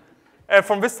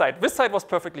 From this side was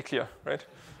perfectly clear, right?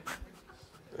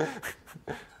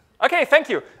 Okay, thank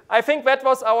you. I think that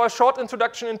was our short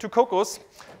introduction into Kokkos.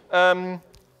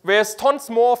 There's tons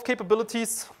more of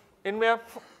capabilities in there.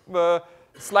 The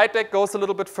slide deck goes a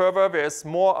little bit further. There's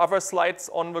more other slides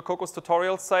on the Kokkos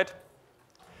tutorial site.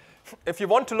 If you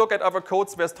want to look at other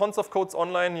codes, there's tons of codes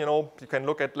online. You know, you can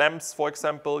look at LAMPS, for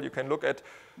example. You can look at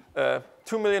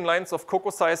 2 million lines of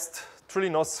Kokkos-sized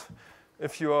Trillinos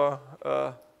if you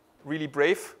are really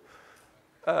brave.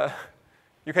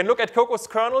 You can look at Kokkos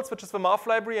kernels, which is the math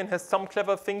library, and has some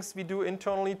clever things we do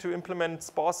internally to implement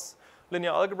sparse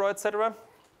linear algebra, etc.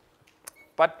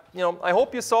 But you know, I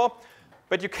hope you saw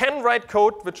that you can write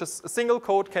code, which is a single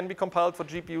code, can be compiled for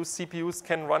GPUs, CPUs,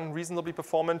 can run reasonably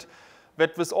performant.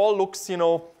 That this all looks, you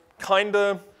know, kind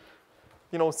of,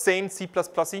 you know, sane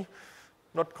C++-y,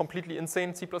 not completely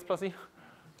insane C++-y.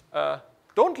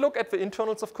 Don't look at the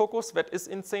internals of Kokkos. That is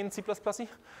insane C++-y.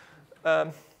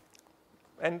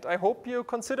 And I hope you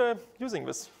consider using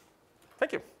this.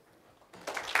 Thank you.